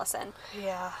watch it and listen.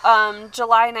 Yeah.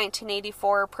 July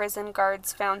 1984, prison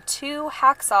guards found 2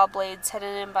 hacksaw blades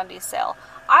hidden in Bundy's cell.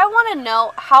 I want to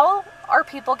know, how are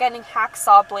people getting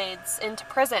hacksaw blades into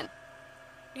prison?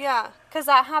 Yeah. Because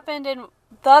that happened in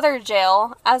the other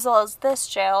jail, as well as this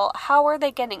jail. How are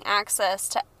they getting access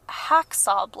to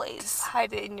hacksaw blades? Just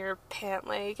hide it in your pant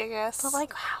leg, I guess. But,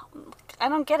 like, I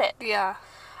don't get it. Yeah.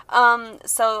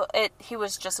 So he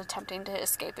was just attempting to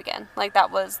escape again. Like,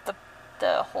 that was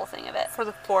the whole thing of it. For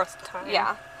the 4th time.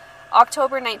 Yeah.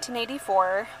 October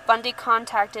 1984, Bundy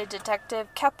contacted Detective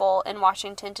Keppel in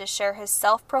Washington to share his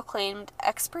self-proclaimed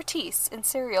expertise in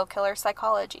serial killer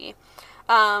psychology.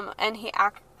 And he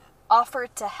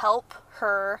offered to help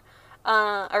offered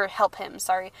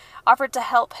to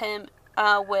help him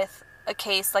with a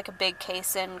case, like a big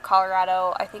case in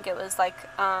Colorado. I think it was like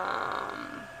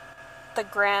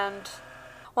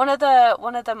one of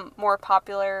the more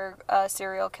popular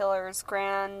serial killers,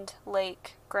 Grand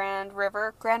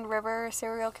River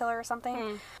serial killer or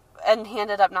something. And he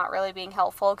ended up not really being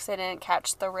helpful because they didn't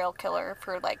catch the real killer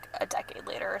for like a decade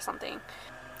later or something.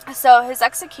 So his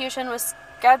execution was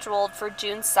scheduled for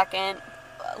June 2nd.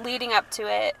 Leading up to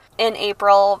it, in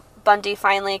April, Bundy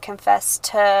finally confessed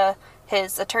to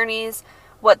his attorneys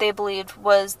what they believed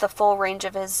was the full range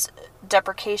of his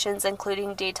deprecations,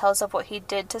 including details of what he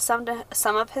did to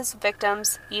some of his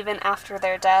victims even after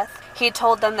their death. He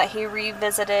told them that he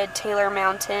revisited Taylor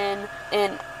Mountain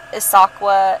in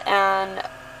Issaquah and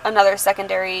another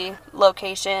secondary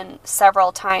location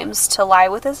several times to lie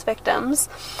with his victims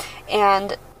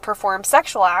and perform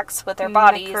sexual acts with their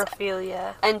bodies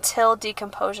Necrophilia. until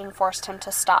decomposition forced him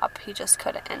to stop. He just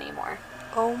couldn't anymore.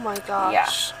 Oh my gosh.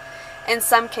 Yeah. In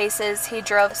some cases, he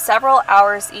drove several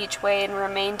hours each way and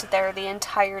remained there the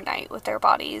entire night with their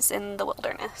bodies in the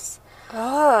wilderness.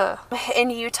 Ugh.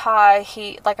 In Utah,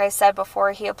 he, like I said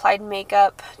before, he applied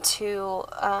makeup to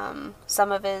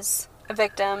some of his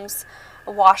victims,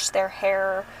 washed their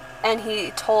hair, and he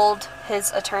told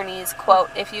his attorneys, quote,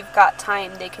 "If you've got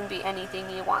time, they can be anything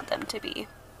you want them to be."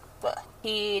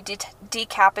 He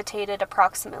decapitated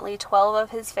approximately 12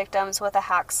 of his victims with a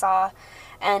hacksaw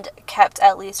and kept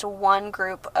at least one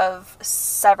group of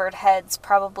severed heads,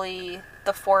 probably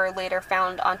the 4 later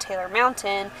found on Taylor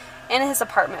Mountain, in his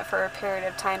apartment for a period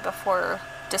of time before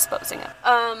disposing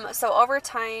of. So over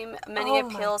time, many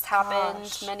appeals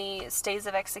happened, many stays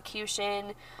of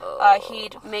execution.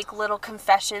 He'd make little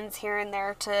confessions here and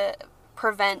there to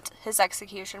prevent his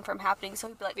execution from happening. So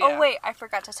he'd be like, oh wait, I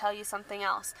forgot to tell you something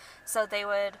else. So they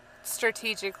would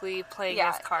strategically playing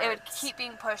his cards. It would keep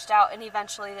being pushed out, and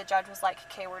eventually the judge was like,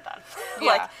 okay, we're done.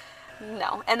 Like,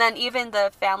 no. And then even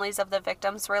the families of the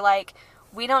victims were like,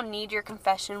 we don't need your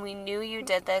confession. We knew you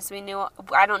did this.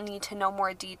 I don't need to know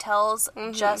more details.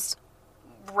 Just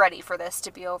ready for this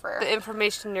to be over. The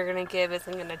information you're going to give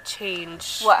isn't going to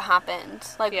change what happened.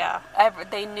 Like,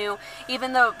 they knew,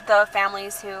 even though the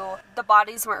families who the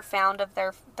bodies weren't found of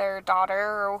their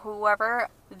daughter or whoever,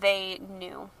 they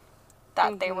knew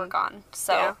that they were gone.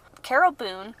 So Carol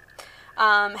Boone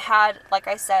had, like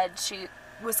I said, she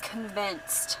was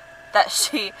convinced that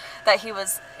he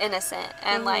was innocent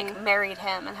and like married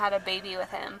him and had a baby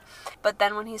with him. But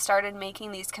then when he started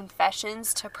making these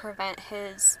confessions to prevent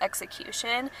his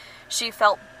execution, she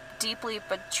felt deeply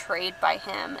betrayed by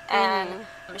him, and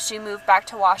she moved back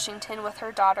to Washington with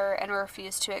her daughter and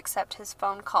refused to accept his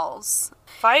phone calls.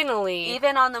 Finally.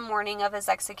 Even on the morning of his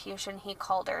execution, he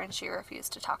called her and she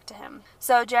refused to talk to him.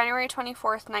 So January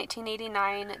 24th,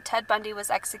 1989, Ted Bundy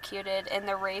was executed in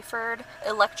the Rayford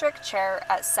electric chair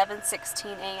at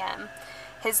 7:16 a.m.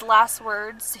 His last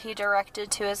words he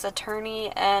directed to his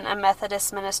attorney and a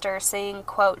Methodist minister, saying,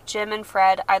 quote, "Jim and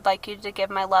Fred, I'd like you to give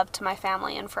my love to my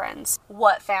family and friends."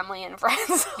 What family and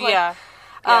friends?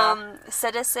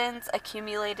 Citizens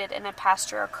accumulated in a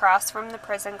pasture across from the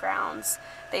prison grounds.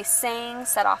 They sang,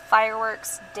 set off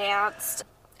fireworks, danced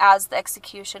as the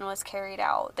execution was carried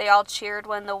out. They all cheered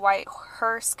when the white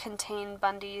hearse contained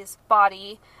Bundy's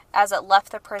body. As it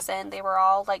left the prison, they were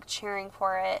all like cheering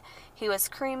for it. He was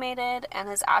cremated and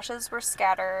his ashes were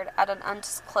scattered at an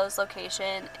undisclosed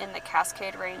location in the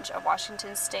Cascade Range of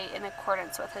Washington State in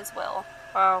accordance with his will.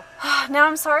 Wow. Now,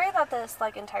 I'm sorry that this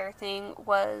like entire thing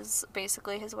was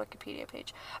basically his Wikipedia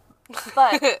page.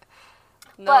 But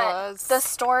the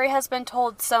story has been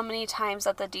told so many times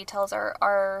that the details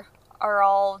are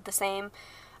all the same.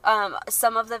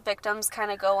 Some of the victims kind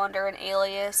of go under an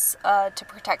alias to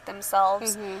protect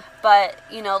themselves. But,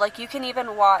 you know, like you can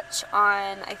even watch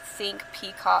on, I think,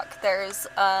 Peacock. There's,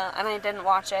 and I didn't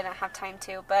watch it, I didn't have time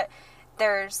to, but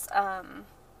there's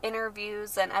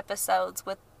interviews and episodes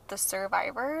with the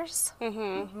survivors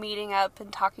meeting up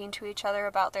and talking to each other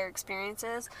about their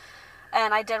experiences.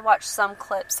 And I did watch some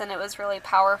clips, and it was really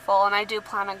powerful, and I do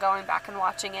plan on going back and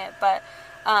watching it. But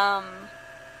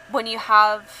when you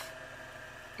have...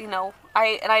 You know,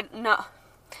 I know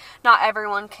not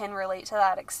everyone can relate to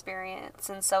that experience,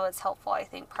 and so it's helpful, I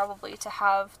think, probably to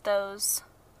have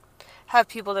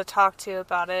people to talk to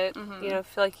about it. You know,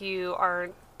 feel like you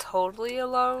aren't totally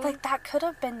alone. Like, that could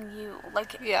have been you.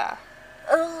 Like,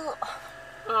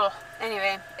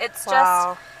 Anyway, it's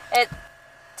just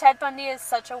Ted Bundy is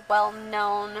such a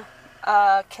well-known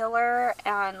killer,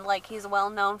 and like he's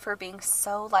well known for being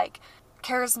so like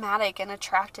charismatic and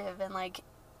attractive, and like,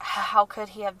 how could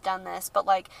he have done this? But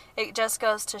like, it just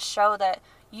goes to show that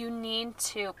you need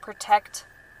to protect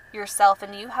yourself,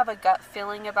 and you have a gut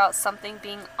feeling about something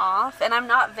being off. And I'm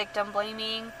not victim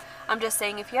blaming. I'm just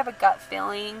saying, if you have a gut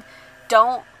feeling,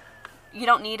 you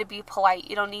don't need to be polite.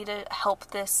 You don't need to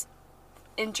help this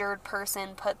injured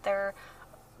person put their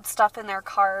stuff in their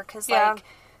car, because like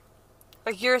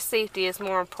your safety is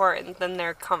more important than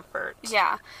their comfort.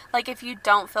 Yeah. Like, if you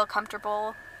don't feel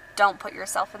comfortable, don't put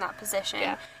yourself in that position.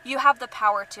 Yeah. You have the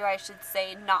power to, I should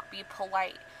say, not be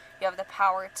polite. You have the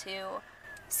power to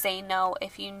say no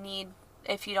if you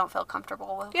don't feel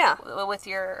comfortable with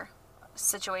your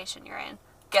situation you're in.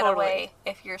 get Totally. away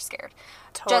if you're scared.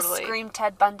 Totally. Just scream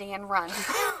Ted Bundy and run.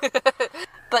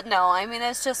 But no, I mean,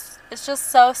 it's just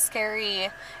so scary.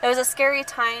 It was a scary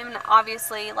time, and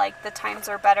obviously, like, the times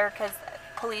are better because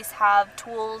police have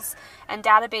tools and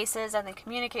databases, and they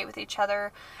communicate with each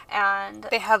other, and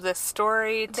They have this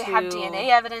story they have DNA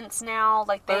evidence now.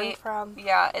 Like, learn from.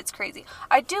 yeah, it's crazy.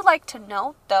 I do like to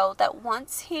note, though, that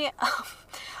once he,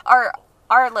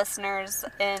 our listeners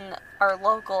in our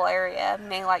local area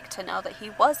may like to know that he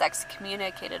was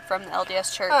excommunicated from the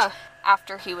LDS Church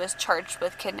after he was charged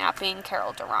with kidnapping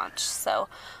Carol Duranch. So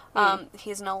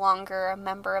he's no longer a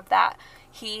member of that.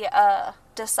 He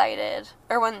decided,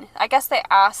 or when, I guess they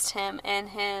asked him in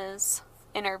his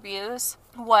interviews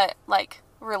what, like,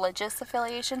 religious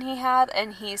affiliation he had,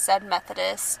 and he said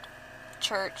Methodist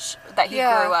church that he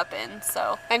grew up in.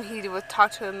 So, And he would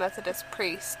talk to a Methodist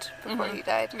priest before he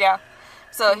died. yeah.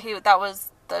 So that was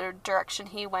the direction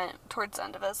he went towards the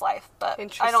end of his life. But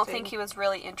I don't think he was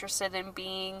really interested in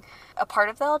being a part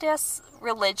of the LDS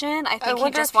religion. I think he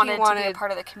just wanted to be a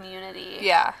part of the community.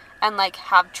 Yeah. And, like,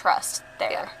 have trust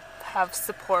there. Yeah. Have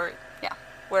support. Yeah.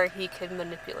 Where he could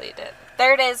manipulate it.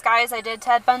 There it is, guys. I did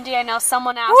Ted Bundy. I know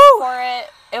someone asked for it.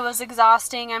 It was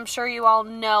exhausting. I'm sure you all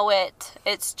know it.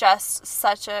 It's just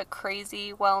such a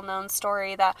crazy, well-known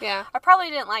story that I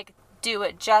probably didn't, like, do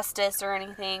it justice or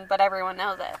anything, but everyone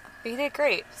knows it. He did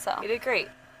great. So He did great.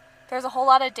 there's a whole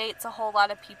lot of dates, a whole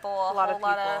lot of people, a lot whole of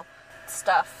lot people. of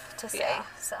stuff to say. Yeah,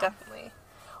 So definitely.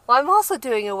 Well, I'm also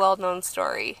doing a well-known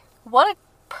story. what a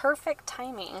perfect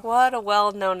timing. What a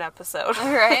well-known episode.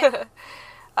 Right?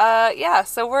 Yeah,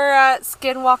 so we're at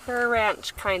Skinwalker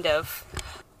Ranch, kind of.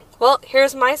 Well,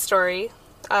 here's my story,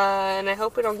 and I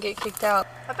hope we don't get kicked out.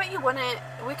 I bet you wouldn't.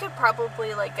 We could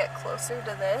probably, like, get closer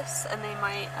to this, and they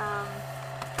might,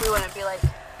 we wouldn't be, like,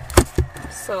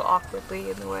 So awkwardly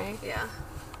in the way. yeah.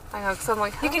 I know, because I'm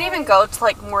like, You could even go to,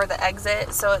 like, more the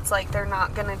exit, so it's like they're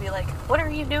not gonna be like, what are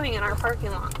you doing in our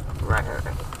parking lot? Right.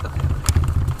 Okay.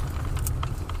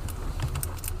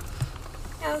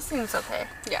 Yeah, this seems okay.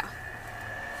 Yeah.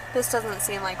 This doesn't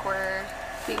seem like we're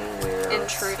Being weird.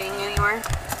 intruding anywhere.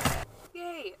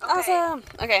 Yay. Okay. Awesome.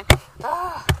 Okay.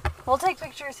 We'll take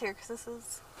pictures here, because this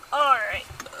is... Alright.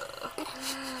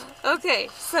 Okay,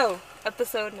 so,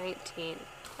 episode 19.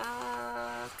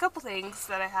 A couple things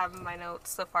that I have in my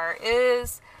notes so far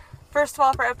is, first of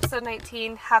all, for episode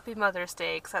 19, Happy Mother's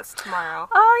Day, because that's tomorrow.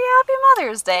 Oh, yeah, Happy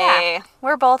Mother's Day. Yeah.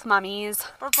 We're both mummies.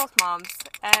 We're both moms,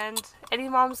 and any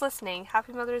moms listening,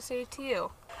 Happy Mother's Day to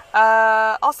you.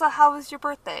 Also, how was your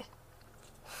birthday?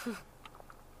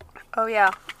 Oh, yeah.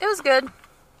 It was good.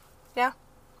 Yeah?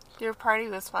 Your party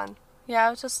was fun. Yeah,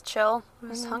 it was just chill. We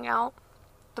just hung out.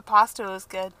 The pasta was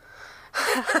good.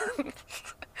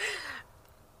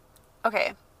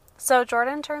 Okay, so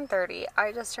Jordan turned 30.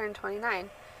 I just turned 29.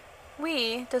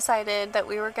 We decided that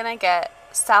we were going to get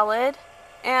salad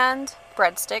and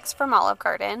breadsticks from Olive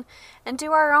Garden and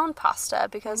do our own pasta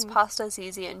because pasta is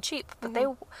easy and cheap. But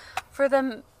for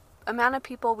the amount of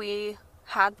people we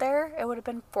had there, it would have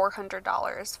been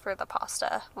 $400 for the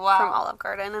pasta from Olive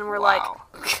Garden. And we're like,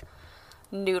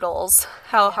 noodles.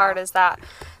 How hard is that?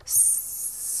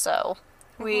 So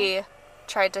we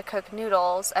tried to cook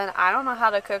noodles, and I don't know how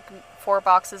to cook 4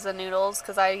 boxes of noodles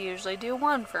because I usually do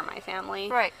 1 for my family.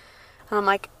 Right. And I'm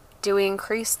like, do we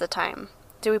increase the time?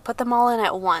 Do we put them all in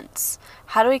at once?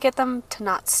 How do we get them to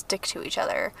not stick to each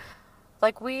other?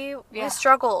 Like, we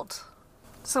struggled.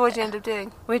 So what'd you end up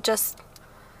doing? We just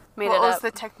made What it was up.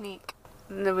 the technique?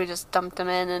 And then we just dumped them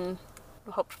in and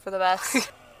hoped for the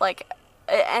best. Like,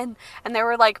 and there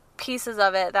were, like, pieces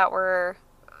of it that were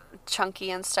chunky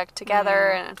and stuck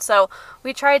together. And so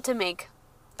we tried to make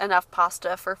enough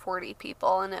pasta for 40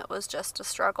 people, and it was just a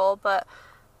struggle, but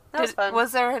that was fun.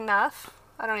 Was there enough?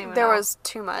 I don't even know. There was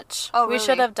too much. Oh, We really?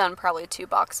 should have done probably 2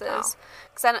 boxes.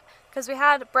 Because we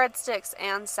had breadsticks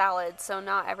and salad, so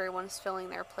not everyone's filling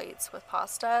their plates with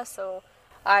pasta. So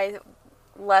I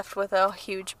left with a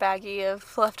huge baggie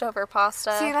of leftover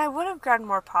pasta. See, and I would have grabbed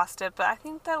more pasta, but I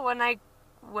think that when I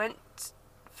went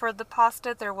for the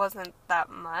pasta, there wasn't that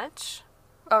much.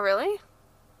 Oh, really?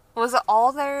 Was it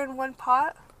all there in one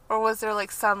pot? Or was there,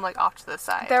 like, some, like, off to the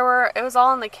side? It was all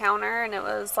on the counter, and it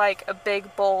was like a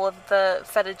big bowl of the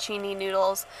fettuccine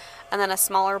noodles, and then a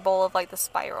smaller bowl of, like, the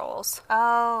spirals.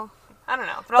 Oh, I don't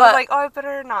know. But I was like, oh, I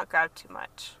better not grab too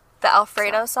much. The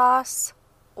Alfredo sauce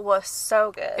was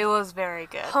so good. It was very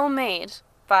good. Homemade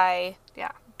by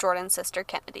Yeah. Jordan's sister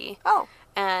Kennedy. Oh.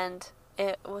 And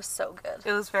it was so good.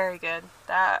 It was very good.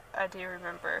 That I do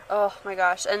remember. Oh my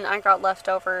gosh. And I got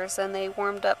leftovers, and they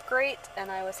warmed up great, and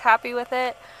I was happy with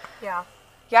it. Yeah.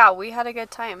 Yeah, we had a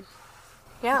good time.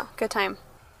 Yeah. Good time.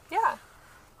 Yeah.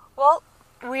 Well,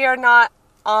 we are not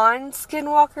on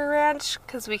Skinwalker Ranch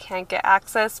because we can't get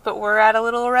access, but we're at a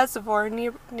little reservoir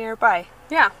nearby.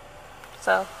 Yeah.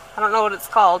 So, I don't know what it's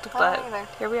called, I but don't either.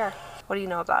 here we are. What do you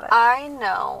know about it? I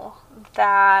know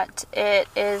that it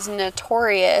is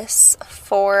notorious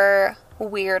for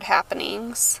weird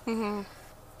happenings. Mm-hmm.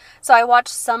 So I watched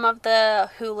some of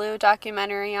the Hulu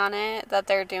documentary on it that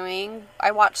they're doing. I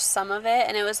watched some of it,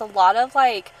 and it was a lot of,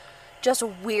 like, just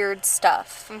weird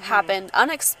stuff happened.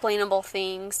 Unexplainable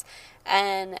things,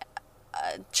 and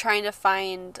trying to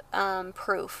find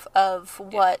proof of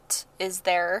what is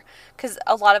there, because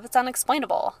a lot of it's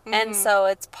unexplainable. And so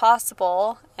it's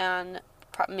possible, and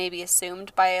maybe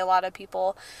assumed by a lot of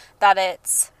people, that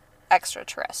it's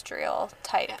extraterrestrial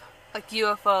type. Yeah. Like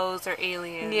UFOs or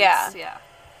aliens. Yeah. Yeah.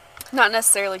 Not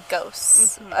necessarily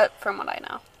ghosts, from what I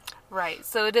know. Right.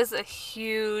 So it is a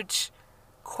huge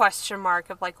question mark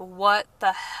of, like, what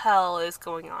the hell is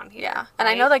going on here. Yeah. And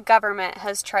I know the government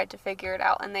has tried to figure it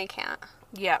out, and they can't.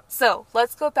 Yeah. So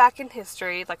let's go back in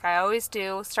history, like I always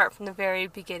do. Start from the very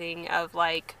beginning of,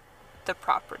 like, the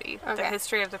property. Okay. The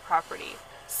history of the property.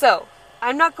 So,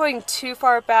 I'm not going too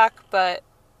far back, but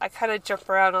I kind of jump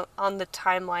around on the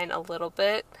timeline a little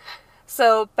bit.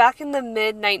 So, back in the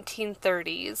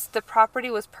mid-1930s, the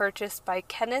property was purchased by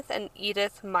Kenneth and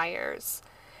Edith Myers.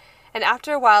 And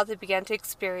after a while, they began to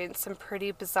experience some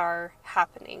pretty bizarre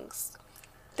happenings.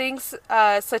 Things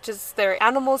such as their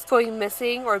animals going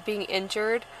missing or being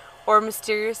injured, or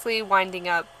mysteriously winding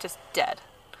up just dead.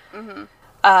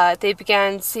 They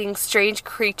began seeing strange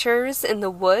creatures in the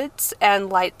woods and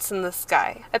lights in the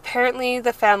sky. Apparently,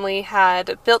 the family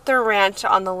had built their ranch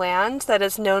on the land that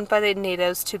is known by the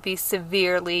natives to be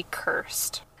severely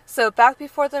cursed. So back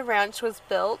before the ranch was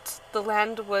built,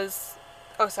 back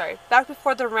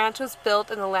before the ranch was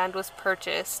built and the land was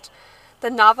purchased,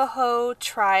 the Navajo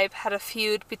tribe had a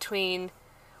feud between,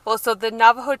 the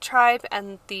Navajo tribe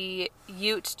and the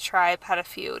Ute tribe had a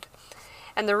feud.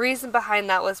 And the reason behind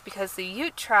that was because the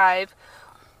Ute tribe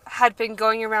had been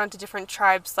going around to different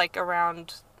tribes, like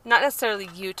around, not necessarily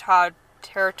Utah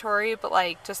territory, but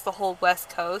like just the whole West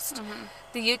Coast.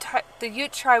 The Ute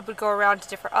tribe would go around to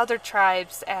different other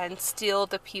tribes and steal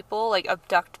the people, like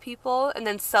abduct people, and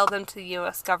then sell them to the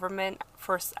U.S. government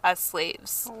as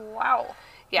slaves. Wow.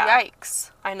 Yeah.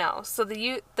 Yikes. I know. So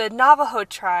the Navajo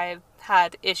tribe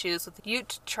had issues with the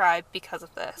Ute tribe because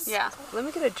of this. Yeah. Let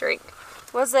me get a drink.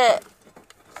 Was it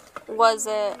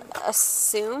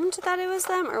assumed that it was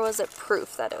them, or was it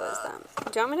proof that it was them?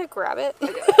 Do you want me to grab it?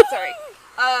 Sorry.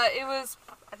 It was.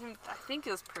 I think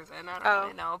it was proven. I don't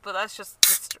really know, but that's just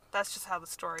how the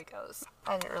story goes.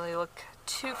 I didn't really look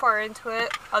too far into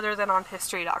it, other than on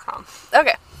History.com.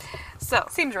 Okay. So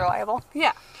Seems reliable.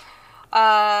 yeah.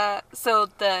 So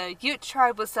the Ute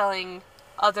tribe was selling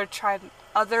other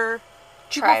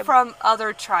people from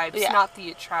other tribes, not the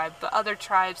Ute tribe, but other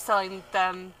tribes, selling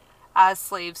them as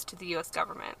slaves to the U.S.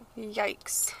 government.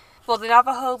 Yikes. Well, the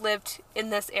Navajo lived in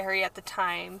this area at the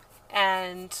time,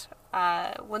 and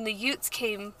when the Utes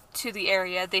came to the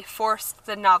area, they forced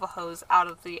the Navajos out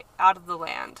of the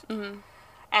land.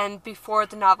 And before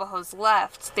the Navajos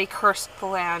left, they cursed the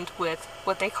land with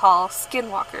what they call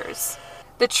skinwalkers.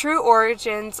 The true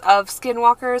origins of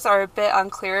skinwalkers are a bit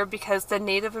unclear because in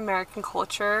Native American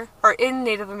culture,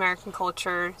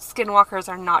 skinwalkers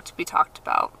are not to be talked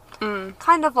about.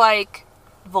 Kind of like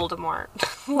Voldemort.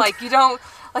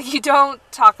 you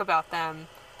don't talk about them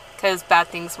because bad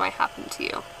things might happen to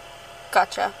you.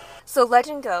 Gotcha. So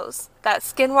legend goes that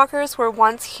skinwalkers were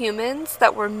once humans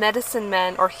that were medicine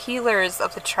men or healers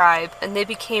of the tribe, and they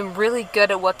became really good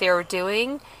at what they were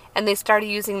doing, and they started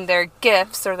using their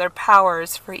gifts or their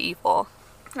powers for evil.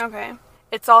 Okay.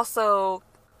 It's also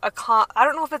I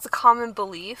don't know if it's a common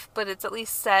belief, but it's at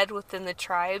least said within the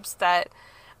tribes that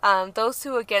those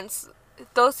who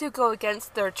go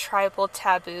against their tribal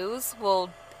taboos will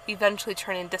eventually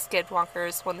turn into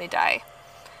skinwalkers when they die.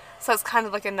 So it's kind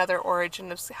of like another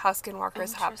origin of how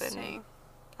skinwalkers happen.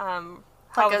 How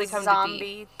like they a come zombie to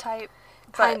be. type.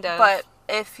 Kind of. But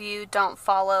if you don't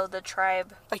follow the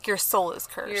tribe, like your soul is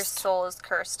cursed. Your soul is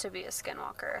cursed to be a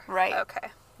skinwalker. Right.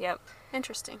 Okay. Yep.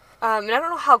 Interesting. And I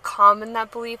don't know how common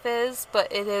that belief is,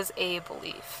 but it is a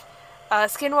belief.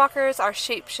 Skinwalkers are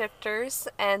shapeshifters,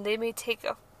 and they may take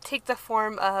the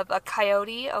form of a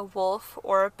coyote, a wolf,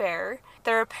 or a bear.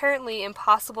 They're apparently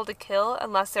impossible to kill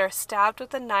unless they're stabbed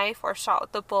with a knife or shot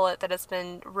with a bullet that has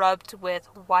been rubbed with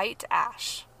white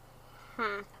ash.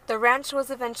 The ranch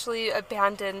was eventually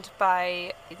abandoned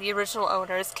by the original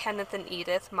owners, Kenneth and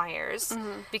Edith Myers.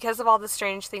 Because of all the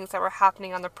strange things that were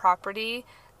happening on the property,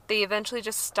 they eventually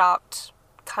just stopped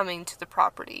coming to the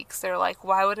property because they're like,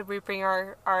 why would we bring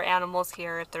our animals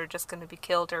here if they're just going to be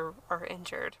killed or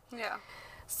injured? Yeah.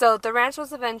 So the ranch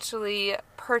was eventually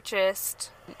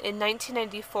purchased in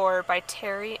 1994 by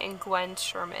Terry and Gwen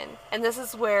Sherman. And this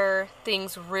is where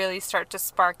things really start to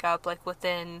spark up, like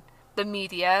within the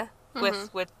media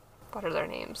with what are their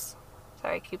names?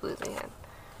 Sorry, I keep losing it.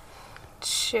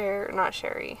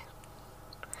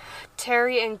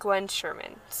 Terry and Gwen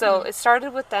Sherman. So it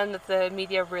started with them that the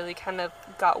media really kind of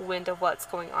got wind of what's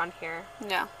going on here.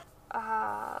 Yeah.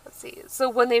 Let's see. So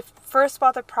when they first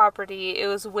bought the property, it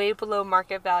was way below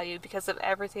market value because of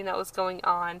everything that was going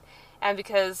on and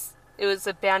because it was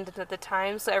abandoned at the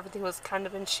time, so everything was kind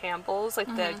of in shambles.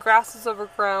 Like the grass was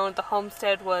overgrown, the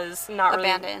homestead was not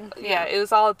abandoned. Really, yeah, it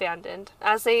was all abandoned.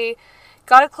 As they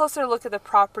got a closer look at the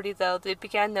property, though, they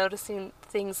began noticing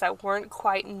things that weren't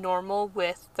quite normal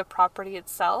with the property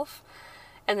itself,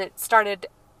 and it started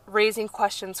raising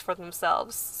questions for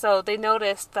themselves. So they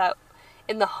noticed that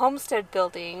in the homestead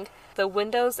building, the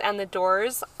windows and the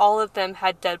doors, all of them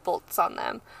had deadbolts on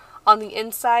them, on the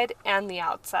inside and the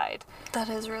outside. That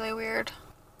is really weird.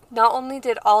 Not only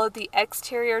did all of the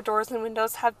exterior doors and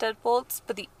windows have deadbolts,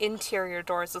 but the interior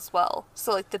doors as well.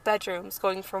 So like the bedrooms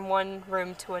going from one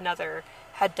room to another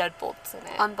had deadbolts in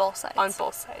it. On both sides? On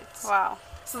both sides. Wow.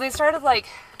 So they started like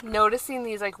noticing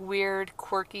these like weird,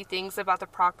 quirky things about the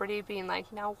property, being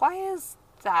like, now why is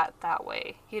that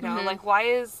way? You know, like why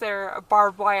is there a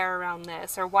barbed wire around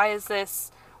this? Or why is this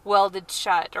welded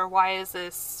shut? Or why is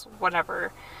this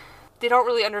whatever? They don't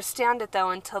really understand it, though,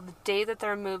 until the day that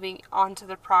they're moving onto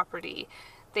the property.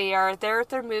 They are there with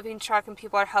their moving truck, and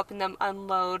people are helping them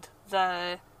unload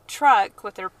the truck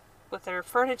with their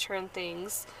furniture and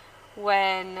things.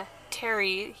 When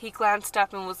Terry, he glanced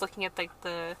up and was looking at like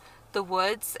the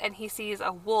woods, and he sees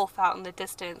a wolf out in the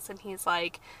distance, and he's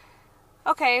like,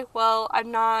 okay, well, I'm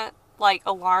not like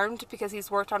alarmed because he's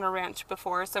worked on a ranch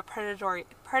before, so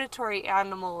predatory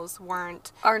animals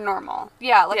are normal.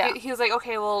 Yeah, like he was like,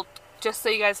 okay, well, just so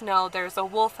you guys know, there's a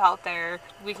wolf out there.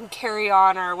 We can carry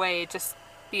on our way. Just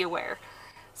be aware.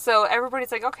 So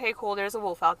everybody's like, okay, cool, there's a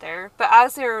wolf out there. But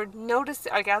as they're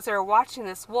watching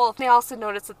this wolf, they also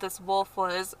noticed that this wolf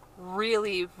was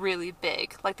really, really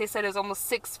big. Like they said, it was almost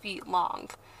 6 feet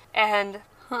long. And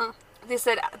they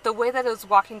said the way that it was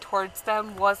walking towards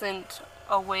them wasn't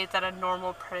a way that a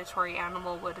normal predatory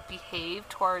animal would behave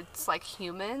towards like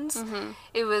humans.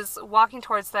 It was walking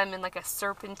towards them in like a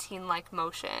serpentine-like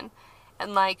motion.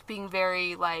 And, like, being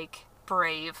very, like,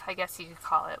 brave, I guess you could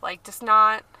call it. Like, just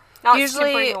not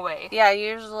skippering away. Yeah,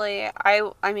 usually,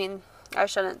 I mean, I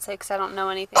shouldn't say because I don't know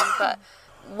anything, but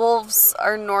wolves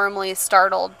are normally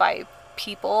startled by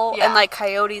people. Yeah. And, like,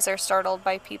 coyotes are startled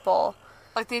by people.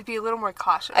 Like, they'd be a little more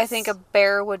cautious. I think a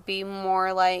bear would be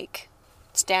more, like,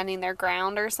 standing their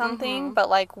ground or something. But,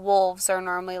 like, wolves are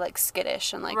normally, like,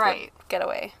 skittish and, like, get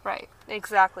away. Right,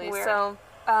 exactly. Weird. So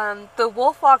the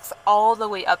wolf walks all the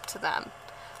way up to them.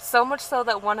 So much so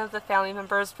that one of the family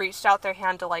members reached out their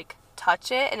hand to, like,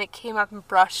 touch it, and it came up and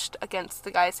brushed against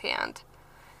the guy's hand.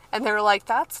 And they were like,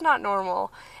 that's not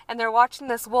normal. And they're watching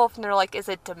this wolf, and they're like, is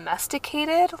it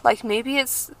domesticated? Like, maybe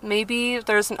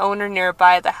there's an owner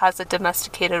nearby that has a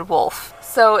domesticated wolf.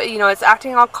 So, you know, it's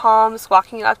acting all calm, it's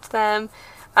walking up to them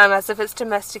as if it's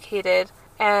domesticated.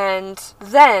 And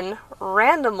then,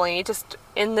 randomly, just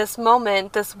in this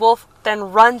moment, this wolf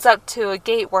then runs up to a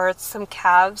gate where some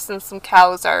calves and some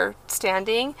cows are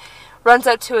standing, runs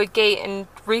up to a gate and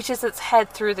reaches its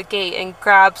head through the gate and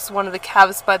grabs one of the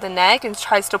calves by the neck and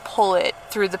tries to pull it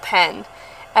through the pen.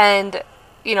 And,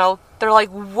 you know, they're like,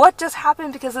 what just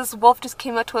happened? Because this wolf just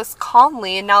came up to us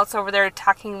calmly, and now it's over there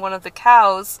attacking one of the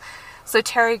cows. So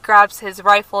Terry grabs his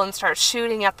rifle and starts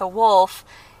shooting at the wolf,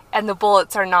 and the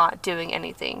bullets are not doing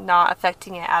anything, not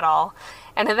affecting it at all.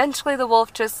 And eventually the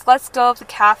wolf just lets go of the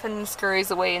calf and scurries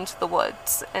away into the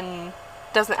woods, and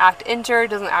doesn't act injured,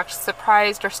 doesn't act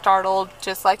surprised or startled,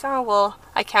 just like, oh, well,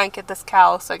 I can't get this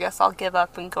cow, so I guess I'll give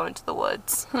up and go into the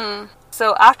woods.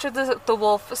 So after the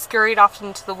wolf scurried off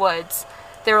into the woods,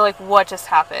 they were like, what just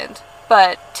happened?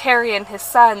 But Terry and his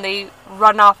son, they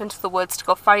run off into the woods to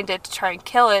go find it to try and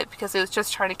kill it because it was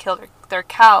just trying to kill their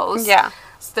cows. Yeah.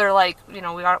 So they're like, you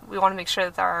know, we want to make sure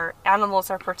that our animals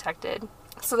are protected.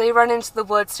 So they run into the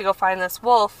woods to go find this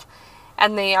wolf,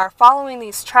 and they are following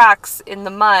these tracks in the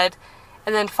mud,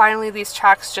 and then finally these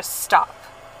tracks just stop,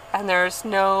 and there's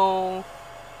no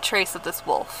trace of this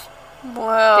wolf.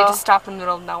 Whoa. They just stop in the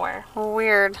middle of nowhere.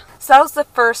 Weird. So that was the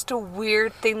first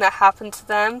weird thing that happened to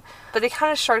them, but they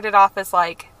kind of shrugged it off as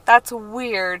like, that's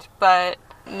weird, but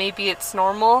maybe it's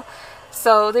normal.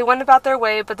 So they went about their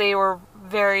way, but they were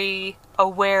very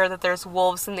aware that there's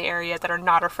wolves in the area that are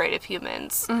not afraid of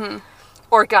humans. Mm-hmm.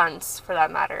 Or guns, for that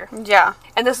matter. Yeah.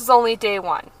 And this was only day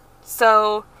 1.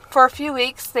 So, for a few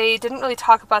weeks, they didn't really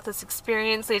talk about this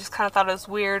experience. They just kind of thought it was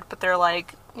weird, but they're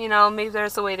like, you know, maybe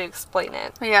there's a way to explain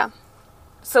it. Yeah.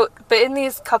 So, but in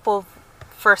these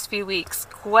first few weeks,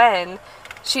 Gwen,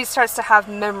 she starts to have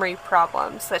memory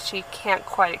problems that she can't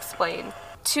quite explain.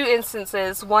 2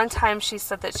 instances. One time she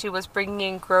said that she was bringing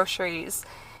in groceries,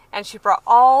 and she brought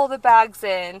all the bags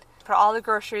in, put all the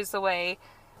groceries away,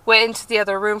 went into the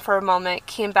other room for a moment,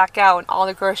 came back out, and all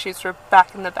the groceries were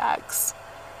back in the bags.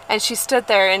 And she stood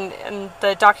there, and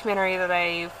the documentary that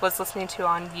I was listening to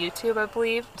on YouTube, I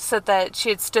believe, said that she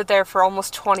had stood there for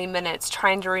almost 20 minutes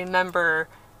trying to remember,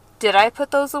 did I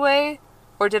put those away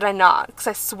or did I not? Because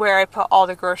I swear I put all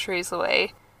the groceries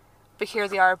away. But here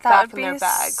they are back in their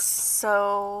bags.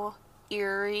 So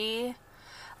eerie.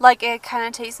 Like, it kind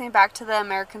of takes me back to the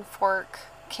American Fork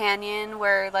Canyon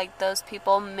where, like, those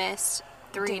people missed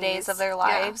 3 days of their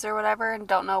lives or whatever and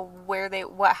don't know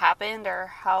what happened or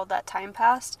how that time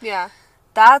passed. Yeah.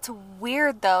 That's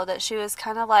weird, though, that she was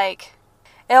kind of like...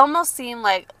 It almost seemed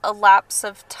like a lapse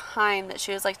of time that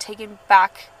she was, like, taken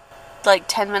back, like,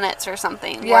 10 minutes or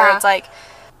something. Yeah. Where it's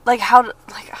like, how...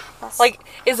 Like,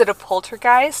 is it a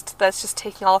poltergeist that's just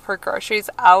taking all of her groceries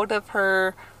out of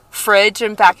her fridge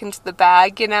and back into the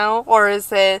bag, you know? Or is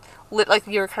it, like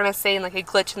you were kind of saying, like a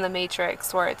glitch in the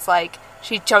Matrix where it's like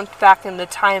she jumped back in the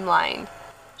timeline?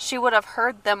 She would have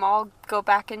heard them all go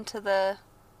back into the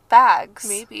bags.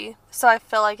 Maybe. So I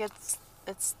feel like it's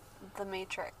the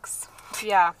Matrix.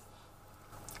 Yeah.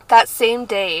 That same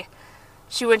day,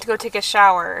 she went to go take a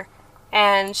shower,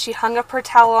 and she hung up her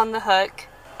towel on the hook,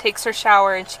 takes her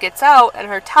shower, and she gets out, and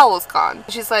her towel's gone.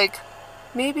 She's like,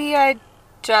 maybe I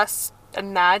just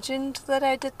imagined that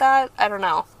I did that? I don't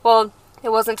know. Well, it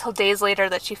wasn't until days later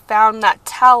that she found that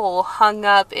towel hung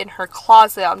up in her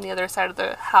closet on the other side of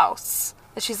the house.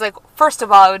 And she's like, first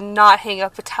of all, I would not hang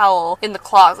up a towel in the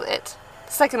closet.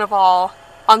 Second of all,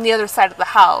 on the other side of the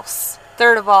house.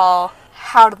 Third of all,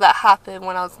 how did that happen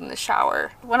when I was in the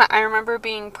shower? When I remember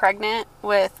being pregnant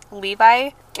with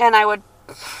Levi, and I would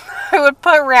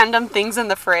put random things in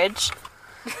the fridge.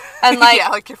 And like yeah,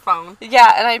 like your phone.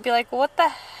 Yeah, and I'd be like, what the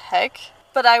heck?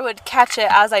 But I would catch it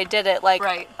as I did it. Like,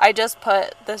 right. I just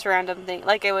put this random thing.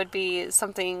 Like, it would be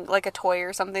something, like a toy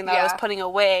or something that I was putting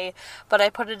away. But I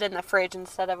put it in the fridge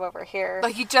instead of over here.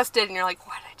 Like, you just did, and you're like,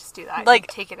 why did I just do that? Like, and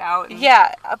take it out. And...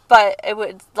 Yeah, but it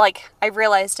would, like, I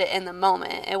realized it in the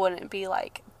moment. It wouldn't be,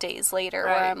 like, days later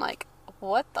where I'm like,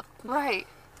 what the... Right.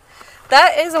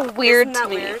 That is a weird Isn't that to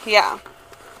me. Weird? Yeah.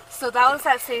 So that was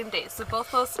that same day. So both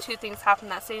those 2 things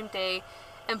happened that same day.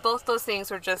 And both those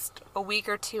things were just a week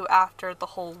or 2 after the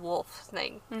whole wolf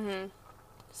thing. Mm-hmm.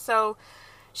 So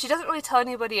she doesn't really tell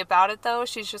anybody about it, though.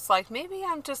 She's just like, maybe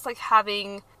I'm just like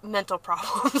having mental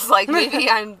problems. Like maybe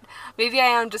I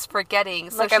am just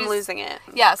forgetting. So like I'm losing it.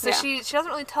 Yeah. So she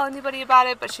doesn't really tell anybody about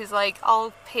it, but she's like,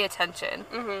 I'll pay attention.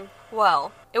 Mm-hmm.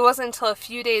 Well, it wasn't until a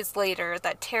few days later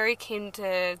that Terry came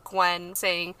to Gwen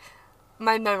saying,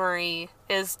 my memory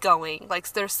is going.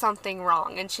 Like, there's something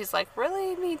wrong. And she's like,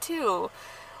 really? Me too.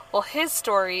 Well, his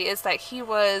story is that he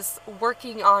was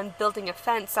working on building a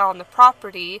fence out on the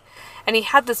property, and he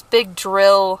had this big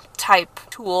drill type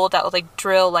tool that would, like,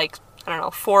 drill, like, I don't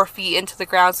know, 4 feet into the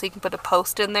ground so you can put a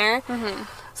post in there. Mm-hmm.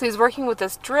 So he's working with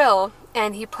this drill,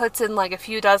 and he puts in, like, a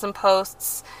few dozen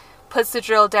posts, puts the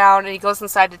drill down, and he goes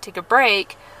inside to take a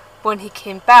break. When he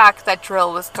came back, that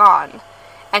drill was gone.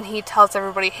 And he tells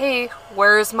everybody, hey,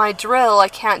 where's my drill? I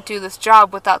can't do this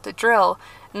job without the drill.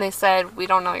 And they said, we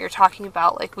don't know what you're talking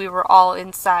about. Like, we were all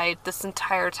inside this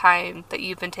entire time that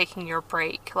you've been taking your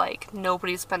break. Like,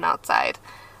 nobody's been outside.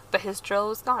 But his drill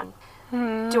was gone. Do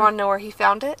you want to know where he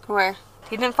found it? Where?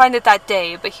 He didn't find it that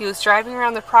day, but he was driving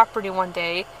around the property one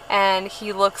day, and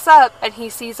he looks up, and he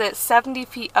sees it 70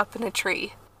 feet up in a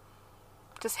tree.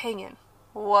 Just hanging.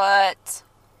 What?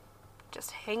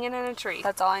 Just hanging in a tree.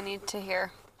 That's all I need to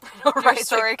hear. Right, your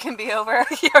story can be over.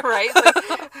 Yeah, right?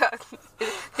 Like,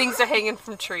 things are hanging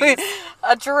from trees.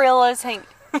 A drill is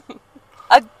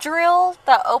a drill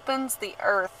that opens the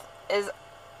earth is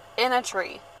in a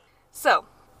tree. So,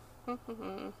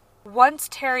 once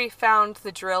Terry found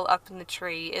the drill up in the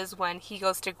tree is when he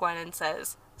goes to Gwen and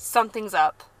says, something's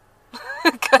up.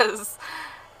 Because,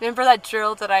 remember that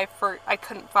drill that I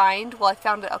couldn't find? Well, I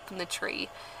found it up in the tree.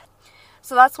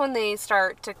 So that's when they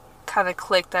start to kind of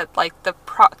click that, like,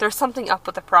 there's something up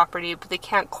with the property, but they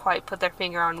can't quite put their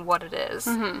finger on what it is.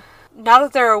 Mm-hmm. Now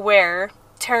that they're aware,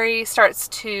 Terry starts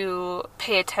to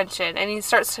pay attention, and he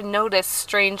starts to notice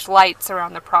strange lights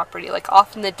around the property, like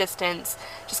off in the distance,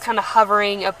 just kind of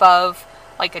hovering above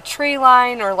like a tree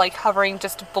line or like hovering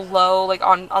just below, like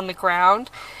on the ground.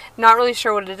 Not really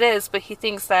sure what it is, but he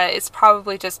thinks that it's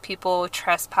probably just people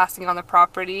trespassing on the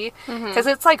property, because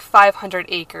it's like 500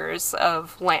 acres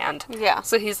of land. Yeah.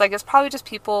 So he's like, it's probably just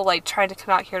people like trying to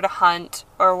come out here to hunt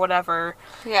or whatever.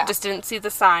 Yeah. Just didn't see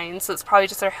the signs, so it's probably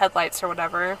just their headlights or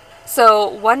whatever. So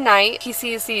one night he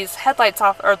sees these headlights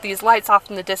off, or these lights off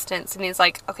in the distance, and he's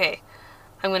like, okay,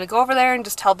 I'm going to go over there and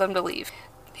just tell them to leave.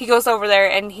 He goes over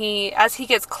there, and as he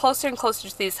gets closer and closer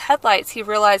to these headlights, he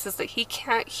realizes that he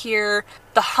can't hear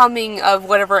the humming of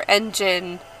whatever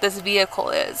engine this vehicle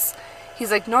is. He's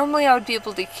like, normally I would be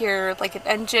able to hear like an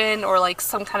engine or like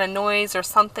some kind of noise or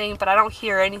something, but I don't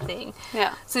hear anything.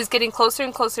 Yeah. So he's getting closer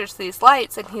and closer to these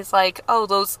lights, and he's like, oh,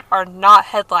 those are not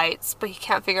headlights, but he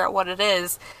can't figure out what it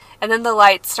is. And then the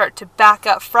lights start to back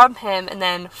up from him and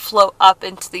then float up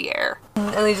into the air.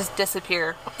 And they just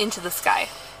disappear into the sky.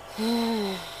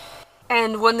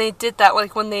 And when they did that,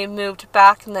 like when they moved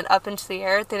back and then up into the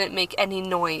air, they didn't make any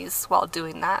noise while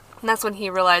doing that. And that's when he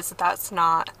realized that that's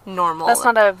not normal. That's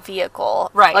not a vehicle.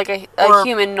 Right. Like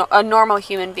a normal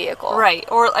human vehicle. Right.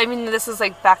 Or, I mean, this is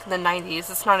like back in the 90s.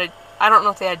 It's not I don't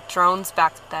know if they had drones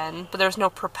back then, but there's no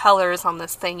propellers on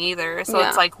this thing either. So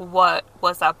it's like, what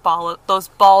was that those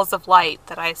balls of light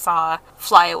that I saw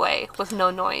fly away with no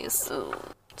noise? Ooh.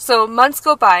 So months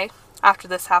go by after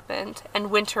this happened, and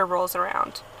winter rolls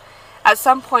around. At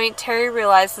some point, Terry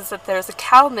realizes that there's a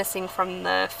cow missing from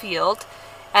the field,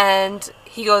 and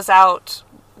he goes out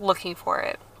looking for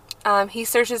it. He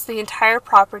searches the entire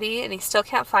property, and he still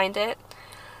can't find it.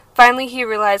 Finally, he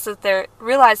realizes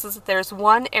that there's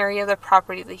one area of the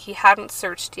property that he hadn't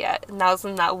searched yet, and that was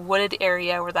in that wooded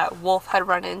area where that wolf had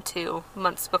run into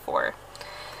months before.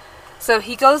 So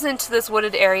he goes into this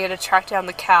wooded area to track down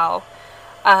the cow,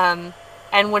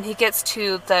 and when he gets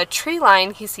to the tree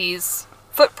line, he sees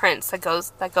footprints that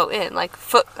go in, like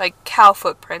cow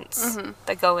footprints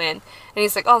that go in, and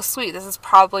he's like, oh sweet, this is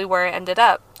probably where it ended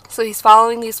up. So he's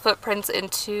following these footprints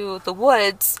into the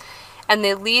woods, and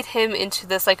they lead him into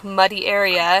this like muddy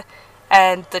area,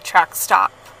 and the tracks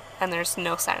stop, and there's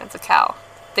no sign of the cow.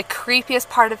 The creepiest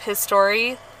part of this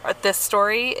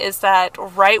story is that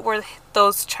right where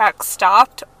those tracks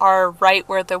stopped are right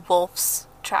where the wolf's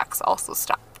tracks also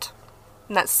stopped,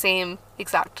 in that same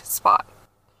exact spot.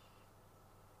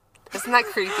 Isn't that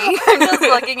creepy? I'm just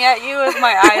looking at you with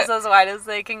my eyes as wide as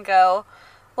they can go.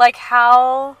 Like,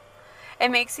 how it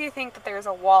makes you think that there's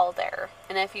a wall there,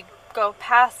 and if you go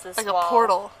past this like wall, a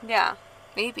portal. Yeah.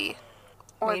 Maybe.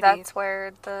 That's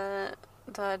where the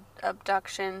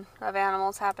abduction of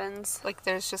animals happens. Like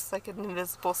there's just like an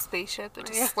invisible spaceship that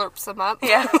just slurps them up.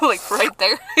 Yeah. Like right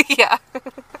there. Yeah.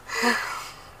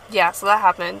 Yeah, so that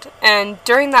happened. And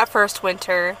during that first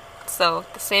winter, so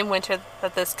the same winter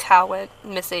that this cow went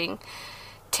missing,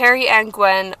 Terry and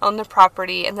Gwen owned the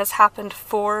property, and this happened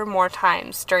 4 more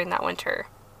times during that winter.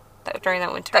 That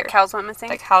cows went missing?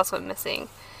 That cows went missing.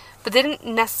 But they didn't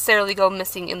necessarily go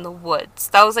missing in the woods.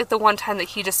 That was like the one time that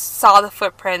he just saw the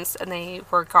footprints and they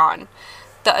were gone.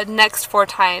 The next 4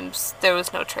 times, there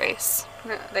was no trace.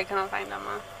 No, they couldn't find them,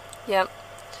 huh? Yep.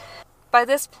 By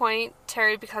this point,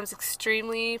 Terry becomes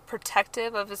extremely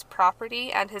protective of his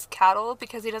property and his cattle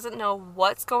because he doesn't know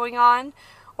what's going on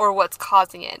or what's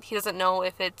causing it. He doesn't know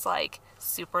if it's like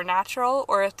supernatural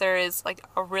or if there is like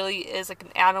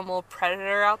an animal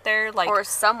predator out there, like, or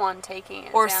someone taking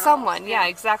it, or someone. Yeah,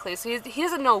 exactly. So he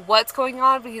doesn't know what's going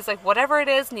on, but he's like, whatever it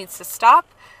is needs to stop.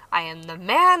 I am the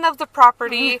man of the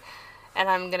property, and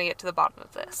I'm gonna get to the bottom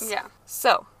of this. Yeah.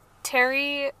 So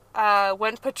Terry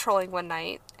went patrolling one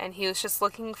night, and he was just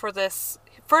looking for this.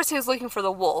 First, he was looking for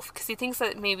the wolf because he thinks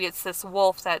that maybe it's this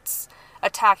wolf that's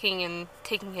attacking and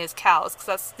taking his cows, because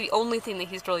that's the only thing that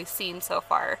he's really seen so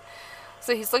far.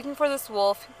 So he's looking for this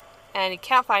wolf, and he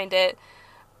can't find it,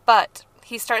 but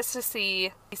he starts to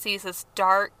he sees this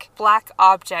dark black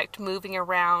object moving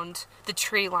around the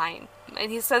tree line.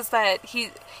 And he says that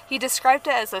he described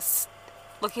it as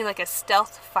looking like a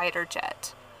stealth fighter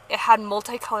jet. It had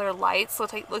multicolored lights,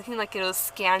 looking like it was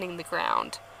scanning the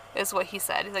ground, is what he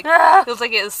said. He's like, it was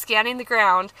like it was scanning the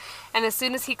ground, and as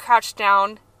soon as he crouched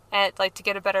down to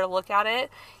get a better look at it,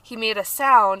 he made a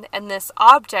sound, and this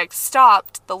object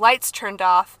stopped, the lights turned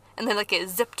off, and then like it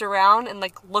zipped around and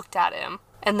like looked at him.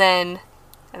 And then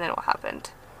what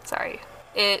happened? Sorry.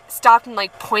 It stopped and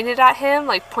like pointed at him,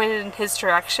 like pointed in his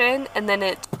direction, and then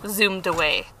it zoomed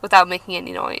away without making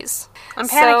any noise. I'm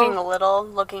panicking a little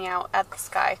looking out at the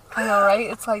sky. I know, right?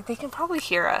 It's like they can probably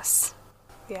hear us.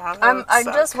 Yeah. I'm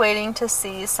just waiting to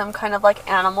see some kind of like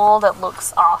animal that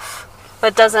looks off,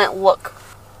 but doesn't look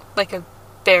like a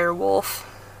bear wolf.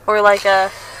 Or like a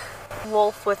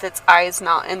wolf with its eyes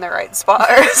not in the right spot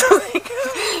or something.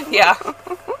 Yeah.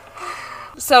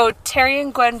 So Terry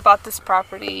and Gwen bought this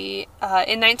property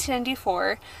in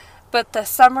 1994, but the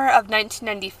summer of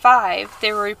 1995,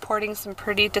 they were reporting some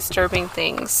pretty disturbing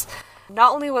things.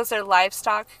 Not only was their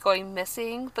livestock going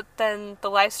missing, but then the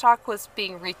livestock was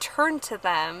being returned to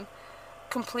them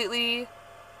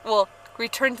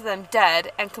returned to them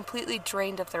dead and completely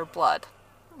drained of their blood.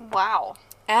 Wow.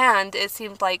 And it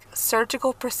seemed like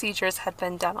surgical procedures had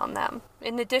been done on them.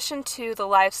 In addition to the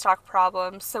livestock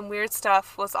problems, some weird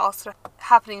stuff was also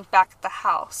happening back at the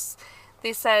house.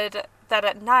 They said that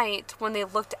at night, when they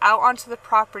looked out onto the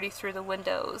property through the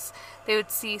windows, they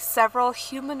would see several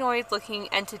humanoid-looking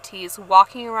entities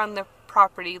walking around the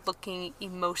property looking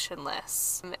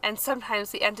emotionless. And sometimes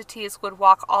the entities would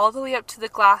walk all the way up to the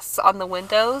glass on the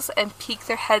windows and peek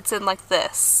their heads in like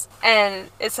this. And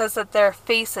it says that their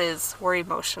faces were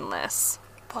emotionless.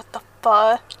 What the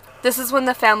fuck? This is when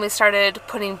the family started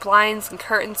putting blinds and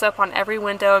curtains up on every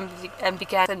window and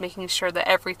began making sure that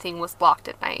everything was locked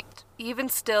at night. Even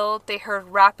still, they heard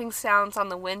rapping sounds on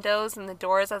the windows and the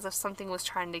doors as if something was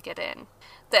trying to get in.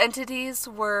 The entities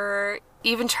were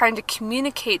even trying to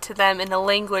communicate to them in a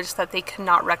language that they could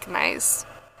not recognize.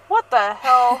 What the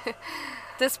hell?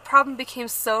 This problem became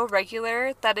so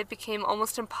regular that it became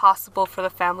almost impossible for the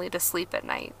family to sleep at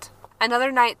night.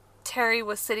 Another night, Terry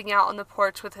was sitting out on the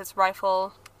porch with his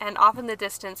rifle, and off in the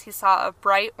distance he saw a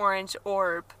bright orange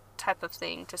orb type of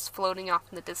thing just floating off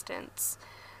in the distance.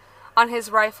 On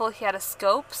his rifle he had a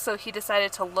scope, so he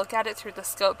decided to look at it through the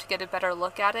scope to get a better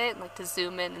look at it, and like to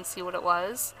zoom in and see what it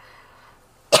was.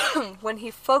 When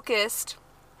he focused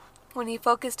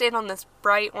in on this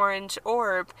bright orange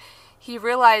orb, he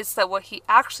realized that what he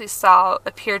actually saw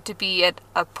appeared to be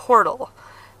a portal,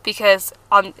 because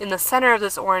in the center of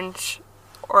this orange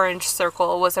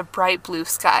circle was a bright blue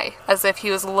sky, as if he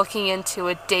was looking into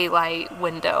a daylight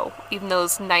window, even though it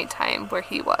was nighttime where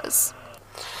he was.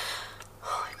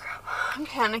 Holy crap. I'm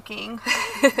panicking.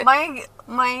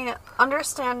 my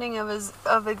understanding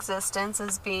of existence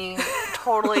is being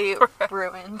totally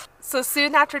ruined. So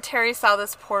soon after Terry saw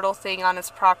this portal thing on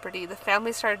his property, the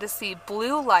family started to see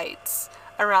blue lights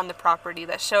around the property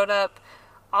that showed up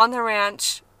on the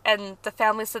ranch. And the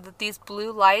family said that these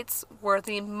blue lights were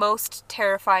the most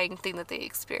terrifying thing that they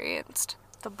experienced.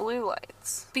 The blue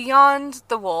lights. Beyond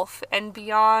the wolf and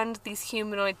beyond these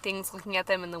humanoid things looking at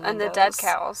them in the windows. And the dead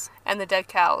cows. And the dead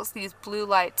cows. These blue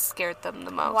lights scared them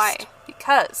the most. Why?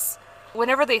 Because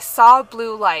whenever they saw a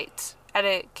blue light and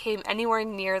it came anywhere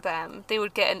near them, they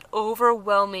would get an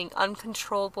overwhelming,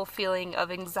 uncontrollable feeling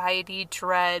of anxiety,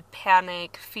 dread,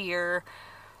 panic, fear,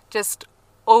 just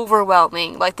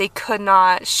overwhelming, like they could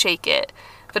not shake it.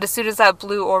 But as soon as that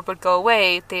blue orb would go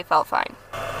away, they felt fine.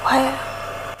 What?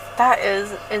 That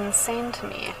is insane to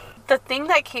me. The thing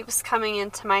that keeps coming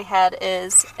into my head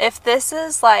is, if this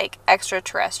is like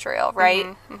extraterrestrial, right?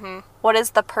 Mm-hmm, mm-hmm. What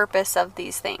is the purpose of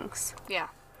these things? Yeah.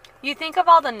 You think of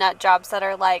all the nut jobs that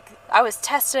are like, I was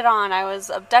tested on, I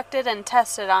was abducted and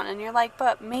tested on, and you're like,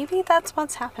 but maybe that's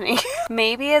what's happening.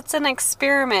 Maybe it's an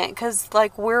experiment, because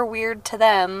like we're weird to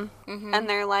them, mm-hmm. and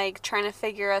they're like trying to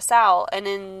figure us out, and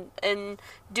in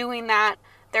doing that,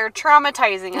 they're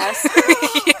traumatizing us.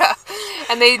 Yeah.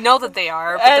 And they know that they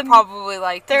are, but they're probably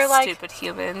like, they're like, stupid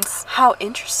humans. How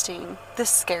interesting.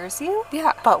 This scares you?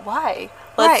 Yeah. But why?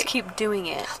 Let's keep doing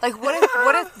it. Like,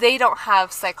 what if they don't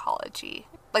have psychology?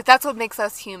 Like, that's what makes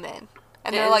us human.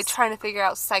 And they're, like, trying to figure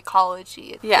out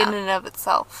psychology in and of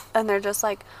itself. And they're just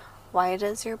like, why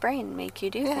does your brain make you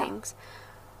do things?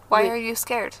 Why are you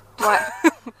scared? What?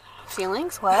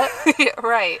 Feelings? What? Yeah,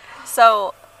 right.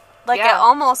 So, like, it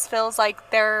almost feels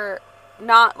like they're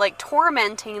not, like,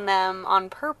 tormenting them on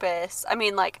purpose. I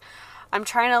mean, like, I'm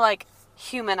trying to, like,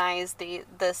 humanize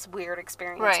this weird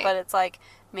experience. Right. But it's like,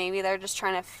 maybe they're just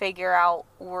trying to figure out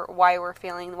why we're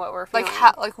feeling what we're feeling.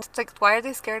 Like, why are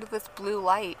they scared of this blue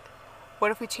light? What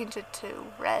if we change it to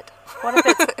red? What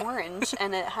if it's orange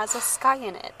and it has a sky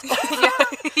in it?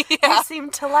 Yeah. You seem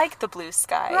to like the blue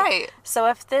sky. Right. So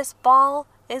if this ball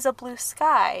is a blue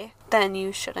sky, then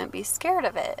you shouldn't be scared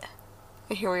of it.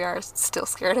 And here we are, still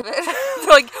scared of it.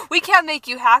 Like, we can't make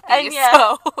you happy, and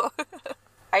so...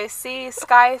 I see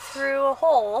sky through a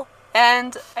hole,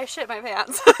 and I shit my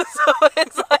pants. So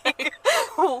it's like,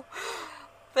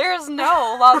 there's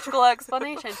no logical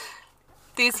explanation.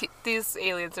 These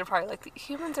aliens are probably like,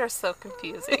 humans are so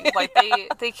confusing. Like,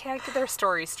 they can't get their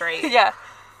story straight. Yeah.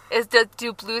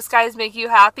 Do blue skies make you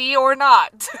happy or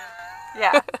not?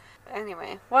 Yeah.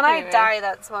 Anyway, when I die,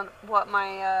 that's what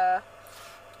my...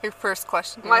 Your first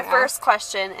question. My first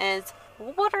question is,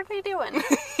 what are they doing?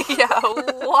 Yeah,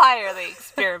 why are they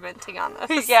experimenting on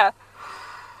this? Yeah.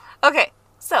 Okay,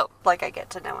 so. Like I get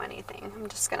to know anything. I'm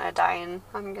just gonna die and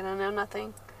I'm gonna know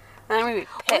nothing. And I'm gonna be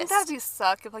pissed. Wouldn't that be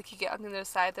suck if, like, you get on the other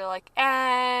side, they're like,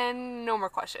 and no more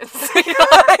questions.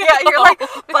 Yeah, you're like,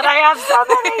 but I have so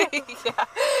many. Yeah.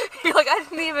 You're like, I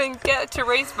didn't even get to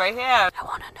raise my hand. I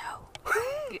wanna know.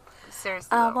 Yeah,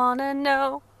 seriously. I wanna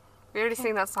know. We already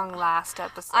sang that song last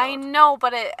episode. I know,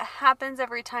 but it happens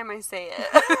every time I say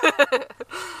it.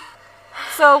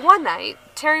 So one night,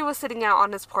 Terry was sitting out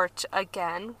on his porch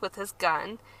again with his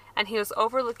gun, and he was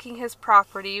overlooking his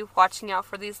property, watching out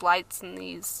for these lights and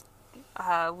these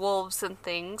wolves and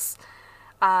things.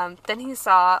 Then he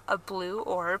saw a blue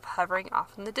orb hovering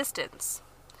off in the distance.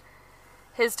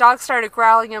 His dog started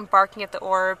growling and barking at the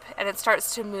orb, and it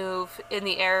starts to move in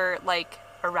the air, like,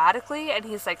 erratically, and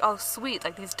he's like, oh, sweet,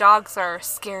 like, these dogs are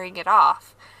scaring it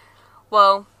off.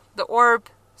 Well, the orb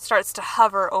starts to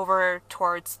hover over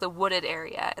towards the wooded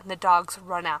area, and the dogs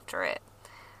run after it.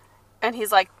 And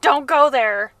he's like, don't go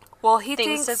there. Well,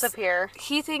 Things disappear.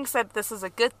 He thinks that this is a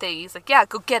good thing. He's like, yeah,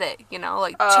 go get it,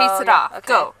 like, chase it off, okay.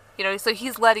 go. So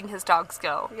he's letting his dogs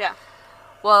go. Yeah.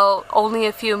 Well, only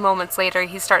a few moments later,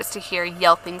 he starts to hear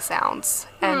yelping sounds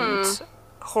and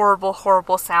horrible,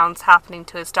 horrible sounds happening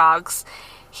to his dogs.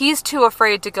 He's too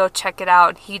afraid to go check it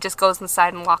out. He just goes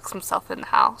inside and locks himself in the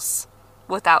house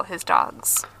without his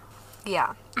dogs.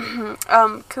 Yeah.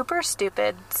 Cooper's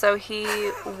stupid, so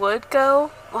he would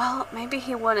go. Well, maybe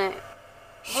he wouldn't.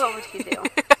 What would he do?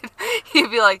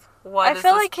 He'd be like, what I is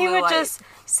feel this like he blue would light? just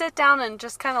sit down and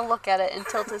just kind of look at it and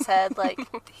tilt his head, like.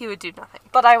 He would do nothing.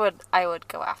 But I would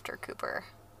go after Cooper.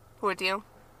 Would you?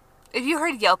 If you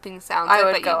heard yelping sounds, I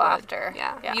would bet go you would. after.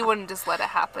 Yeah. You wouldn't just let it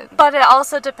happen. But it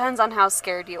also depends on how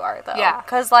scared you are, though. Yeah.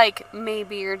 Because, like,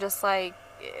 maybe you're just like.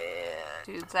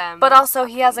 Do them. But also,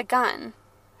 he has a gun.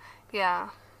 Yeah.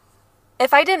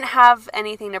 If I didn't have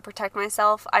anything to protect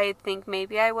myself, I think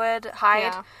maybe I would hide.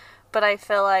 Yeah. But I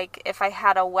feel like if I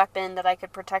had a weapon that I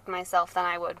could protect myself, then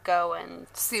I would go and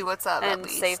See what's up, at and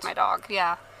least. save my dog.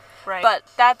 Yeah. Right. But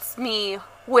that's me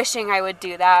wishing I would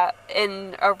do that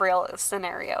in a real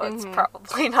scenario. It's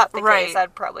probably not the case.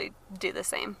 I'd probably do the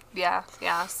same. Yeah.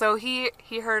 So he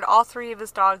heard all three of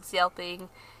his dogs yelping.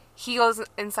 He goes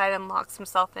inside and locks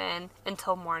himself in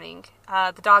until morning.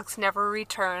 The dogs never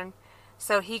return,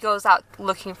 so he goes out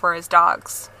looking for his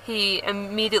dogs. He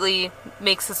immediately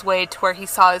makes his way to where he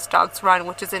saw his dogs run,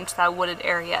 which is into that wooded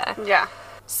area. Yeah.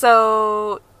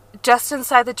 So just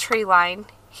inside the tree line,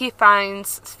 he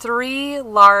finds 3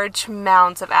 large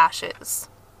mounds of ashes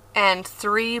and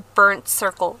 3 burnt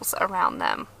circles around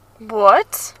them.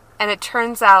 What? And it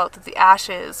turns out that the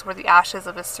ashes were the ashes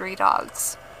of his 3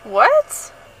 dogs.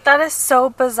 What? That is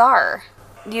so bizarre.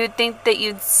 You'd think that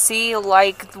you'd see,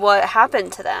 like, what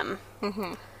happened to them.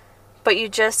 Mm-hmm. But you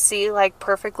just see, like,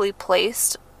 perfectly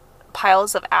placed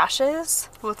piles of ashes.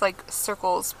 With, like,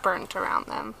 circles burnt around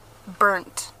them.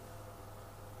 Burnt.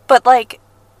 But, like,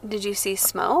 did you see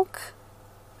smoke?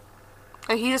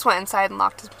 And he just went inside and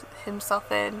locked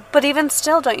himself in. But even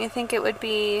still, don't you think it would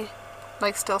be...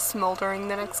 Like, still smoldering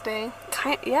the next day?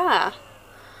 Yeah.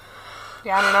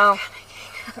 Yeah, I don't know.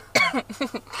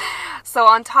 So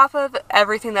on top of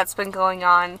everything that's been going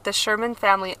on, the Sherman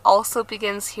family also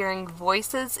begins hearing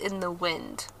voices in the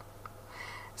wind.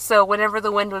 So whenever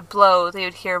the wind would blow, they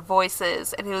would hear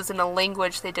voices, and it was in a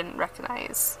language they didn't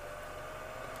recognize.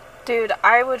 Dude,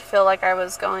 I would feel like I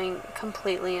was going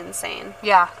completely insane.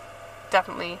 Yeah,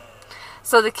 definitely.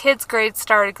 So the kids' grades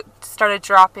started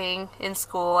dropping in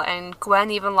school, and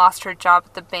Gwen even lost her job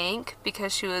at the bank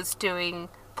because she was doing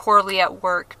poorly at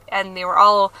work, and they were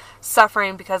all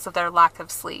suffering because of their lack of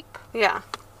sleep. Yeah.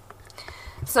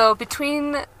 So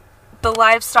between the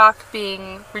livestock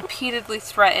being repeatedly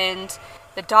threatened,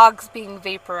 the dogs being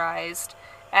vaporized,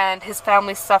 and his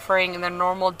family suffering in their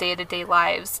normal day-to-day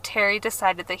lives, Terry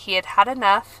decided that he had had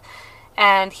enough,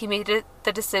 and he made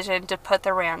the decision to put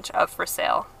the ranch up for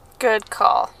sale. Good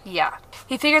call. Yeah.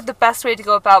 He figured the best way to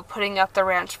go about putting up the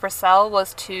ranch for sale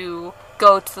was to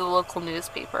go to the local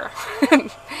newspaper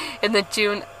in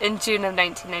June of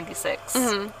 1996.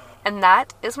 Mm-hmm. And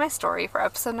that is my story for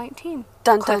episode 19.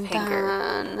 Dun,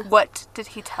 Cliffhanger. dun. What did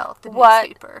he tell the What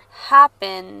newspaper?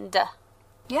 happened?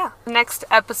 Yeah. Next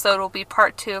episode will be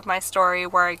part 2 of my story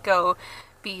where I go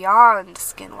beyond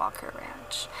Skinwalker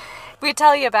Ranch. We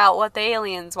tell you about what the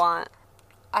aliens want.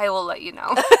 I will let you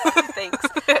know. Thanks.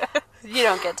 You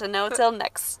don't get to know till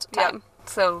next time. Yep.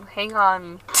 So hang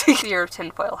on to your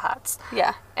tinfoil hats.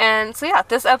 Yeah. And so yeah,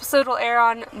 this episode will air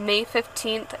on May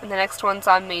 15th, and the next one's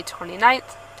on May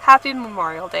 29th. Happy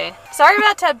Memorial Day. Sorry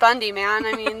about Ted Bundy, man.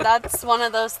 I mean, that's one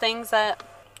of those things that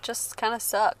just kind of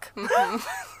suck. Mm-hmm.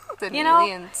 The You know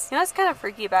aliens. what's kind of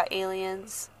freaky about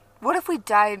aliens? What if we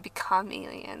die and become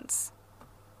aliens?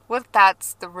 What if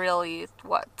that's really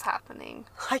what's happening?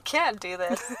 I can't do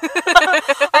this.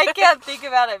 I can't think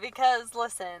about it because,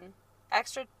 listen,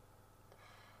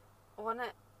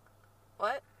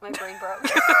 what? My brain broke.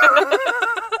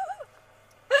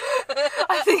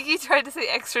 I think you tried to say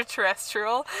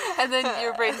extraterrestrial, and then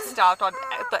your brain stopped on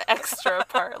the extra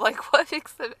part. Like, what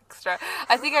makes it extra?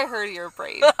 I think I heard your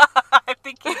brain. I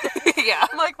think you did. Yeah.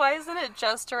 I'm like, why isn't it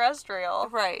just terrestrial?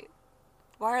 Right.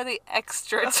 Why are they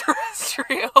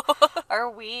extraterrestrial? Are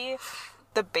we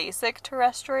the basic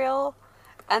terrestrial,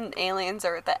 and aliens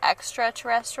are the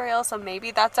extraterrestrial? So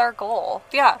maybe that's our goal.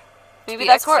 Yeah. Maybe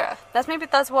that's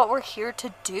what we're here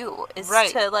to do. Is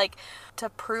right. to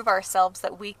prove ourselves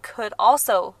that we could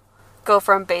also go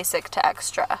from basic to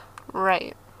extra.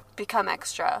 Right. Become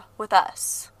extra with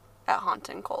us at Haunt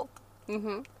and Cold.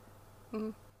 Mm-hmm. Mm-hmm.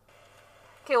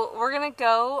 Okay, well, we're gonna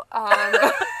go.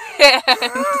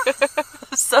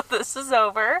 So this is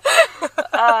over.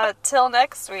 Till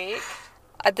next week.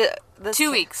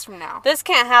 2 weeks from now. This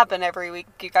can't happen every week,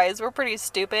 you guys. We're pretty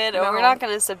stupid, and No. we're not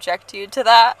going to subject you to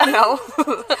that. No.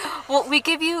 Well, we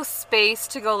give you space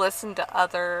to go listen to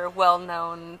other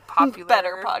well-known, popular,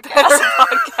 better podcasts.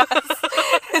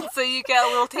 And so you get a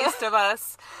little taste of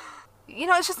us. You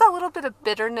know, it's just that little bit of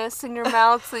bitterness in your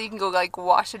mouth, so you can go, like,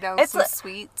 wash it down with some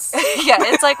sweets. Yeah,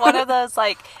 it's like one of those,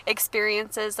 like,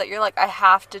 experiences that you're like, I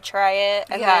have to try it,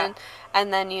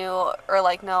 and then you are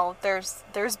like, no, there's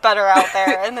better out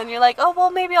there, and then you're like, oh,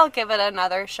 well, maybe I'll give it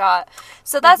another shot.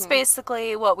 So that's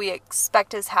basically what we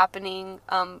expect is happening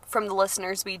from the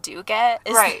listeners we do get.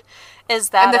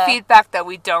 Is that and the feedback that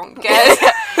we don't get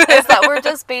is that we're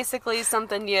just basically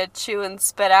something you chew and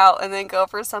spit out and then go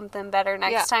for something better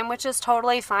next time, which is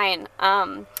totally fine.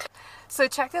 So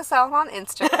check us out on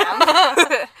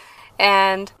Instagram,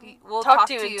 and we'll talk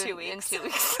to you in 2 weeks.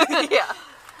 Yeah.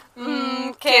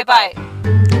 Okay, bye.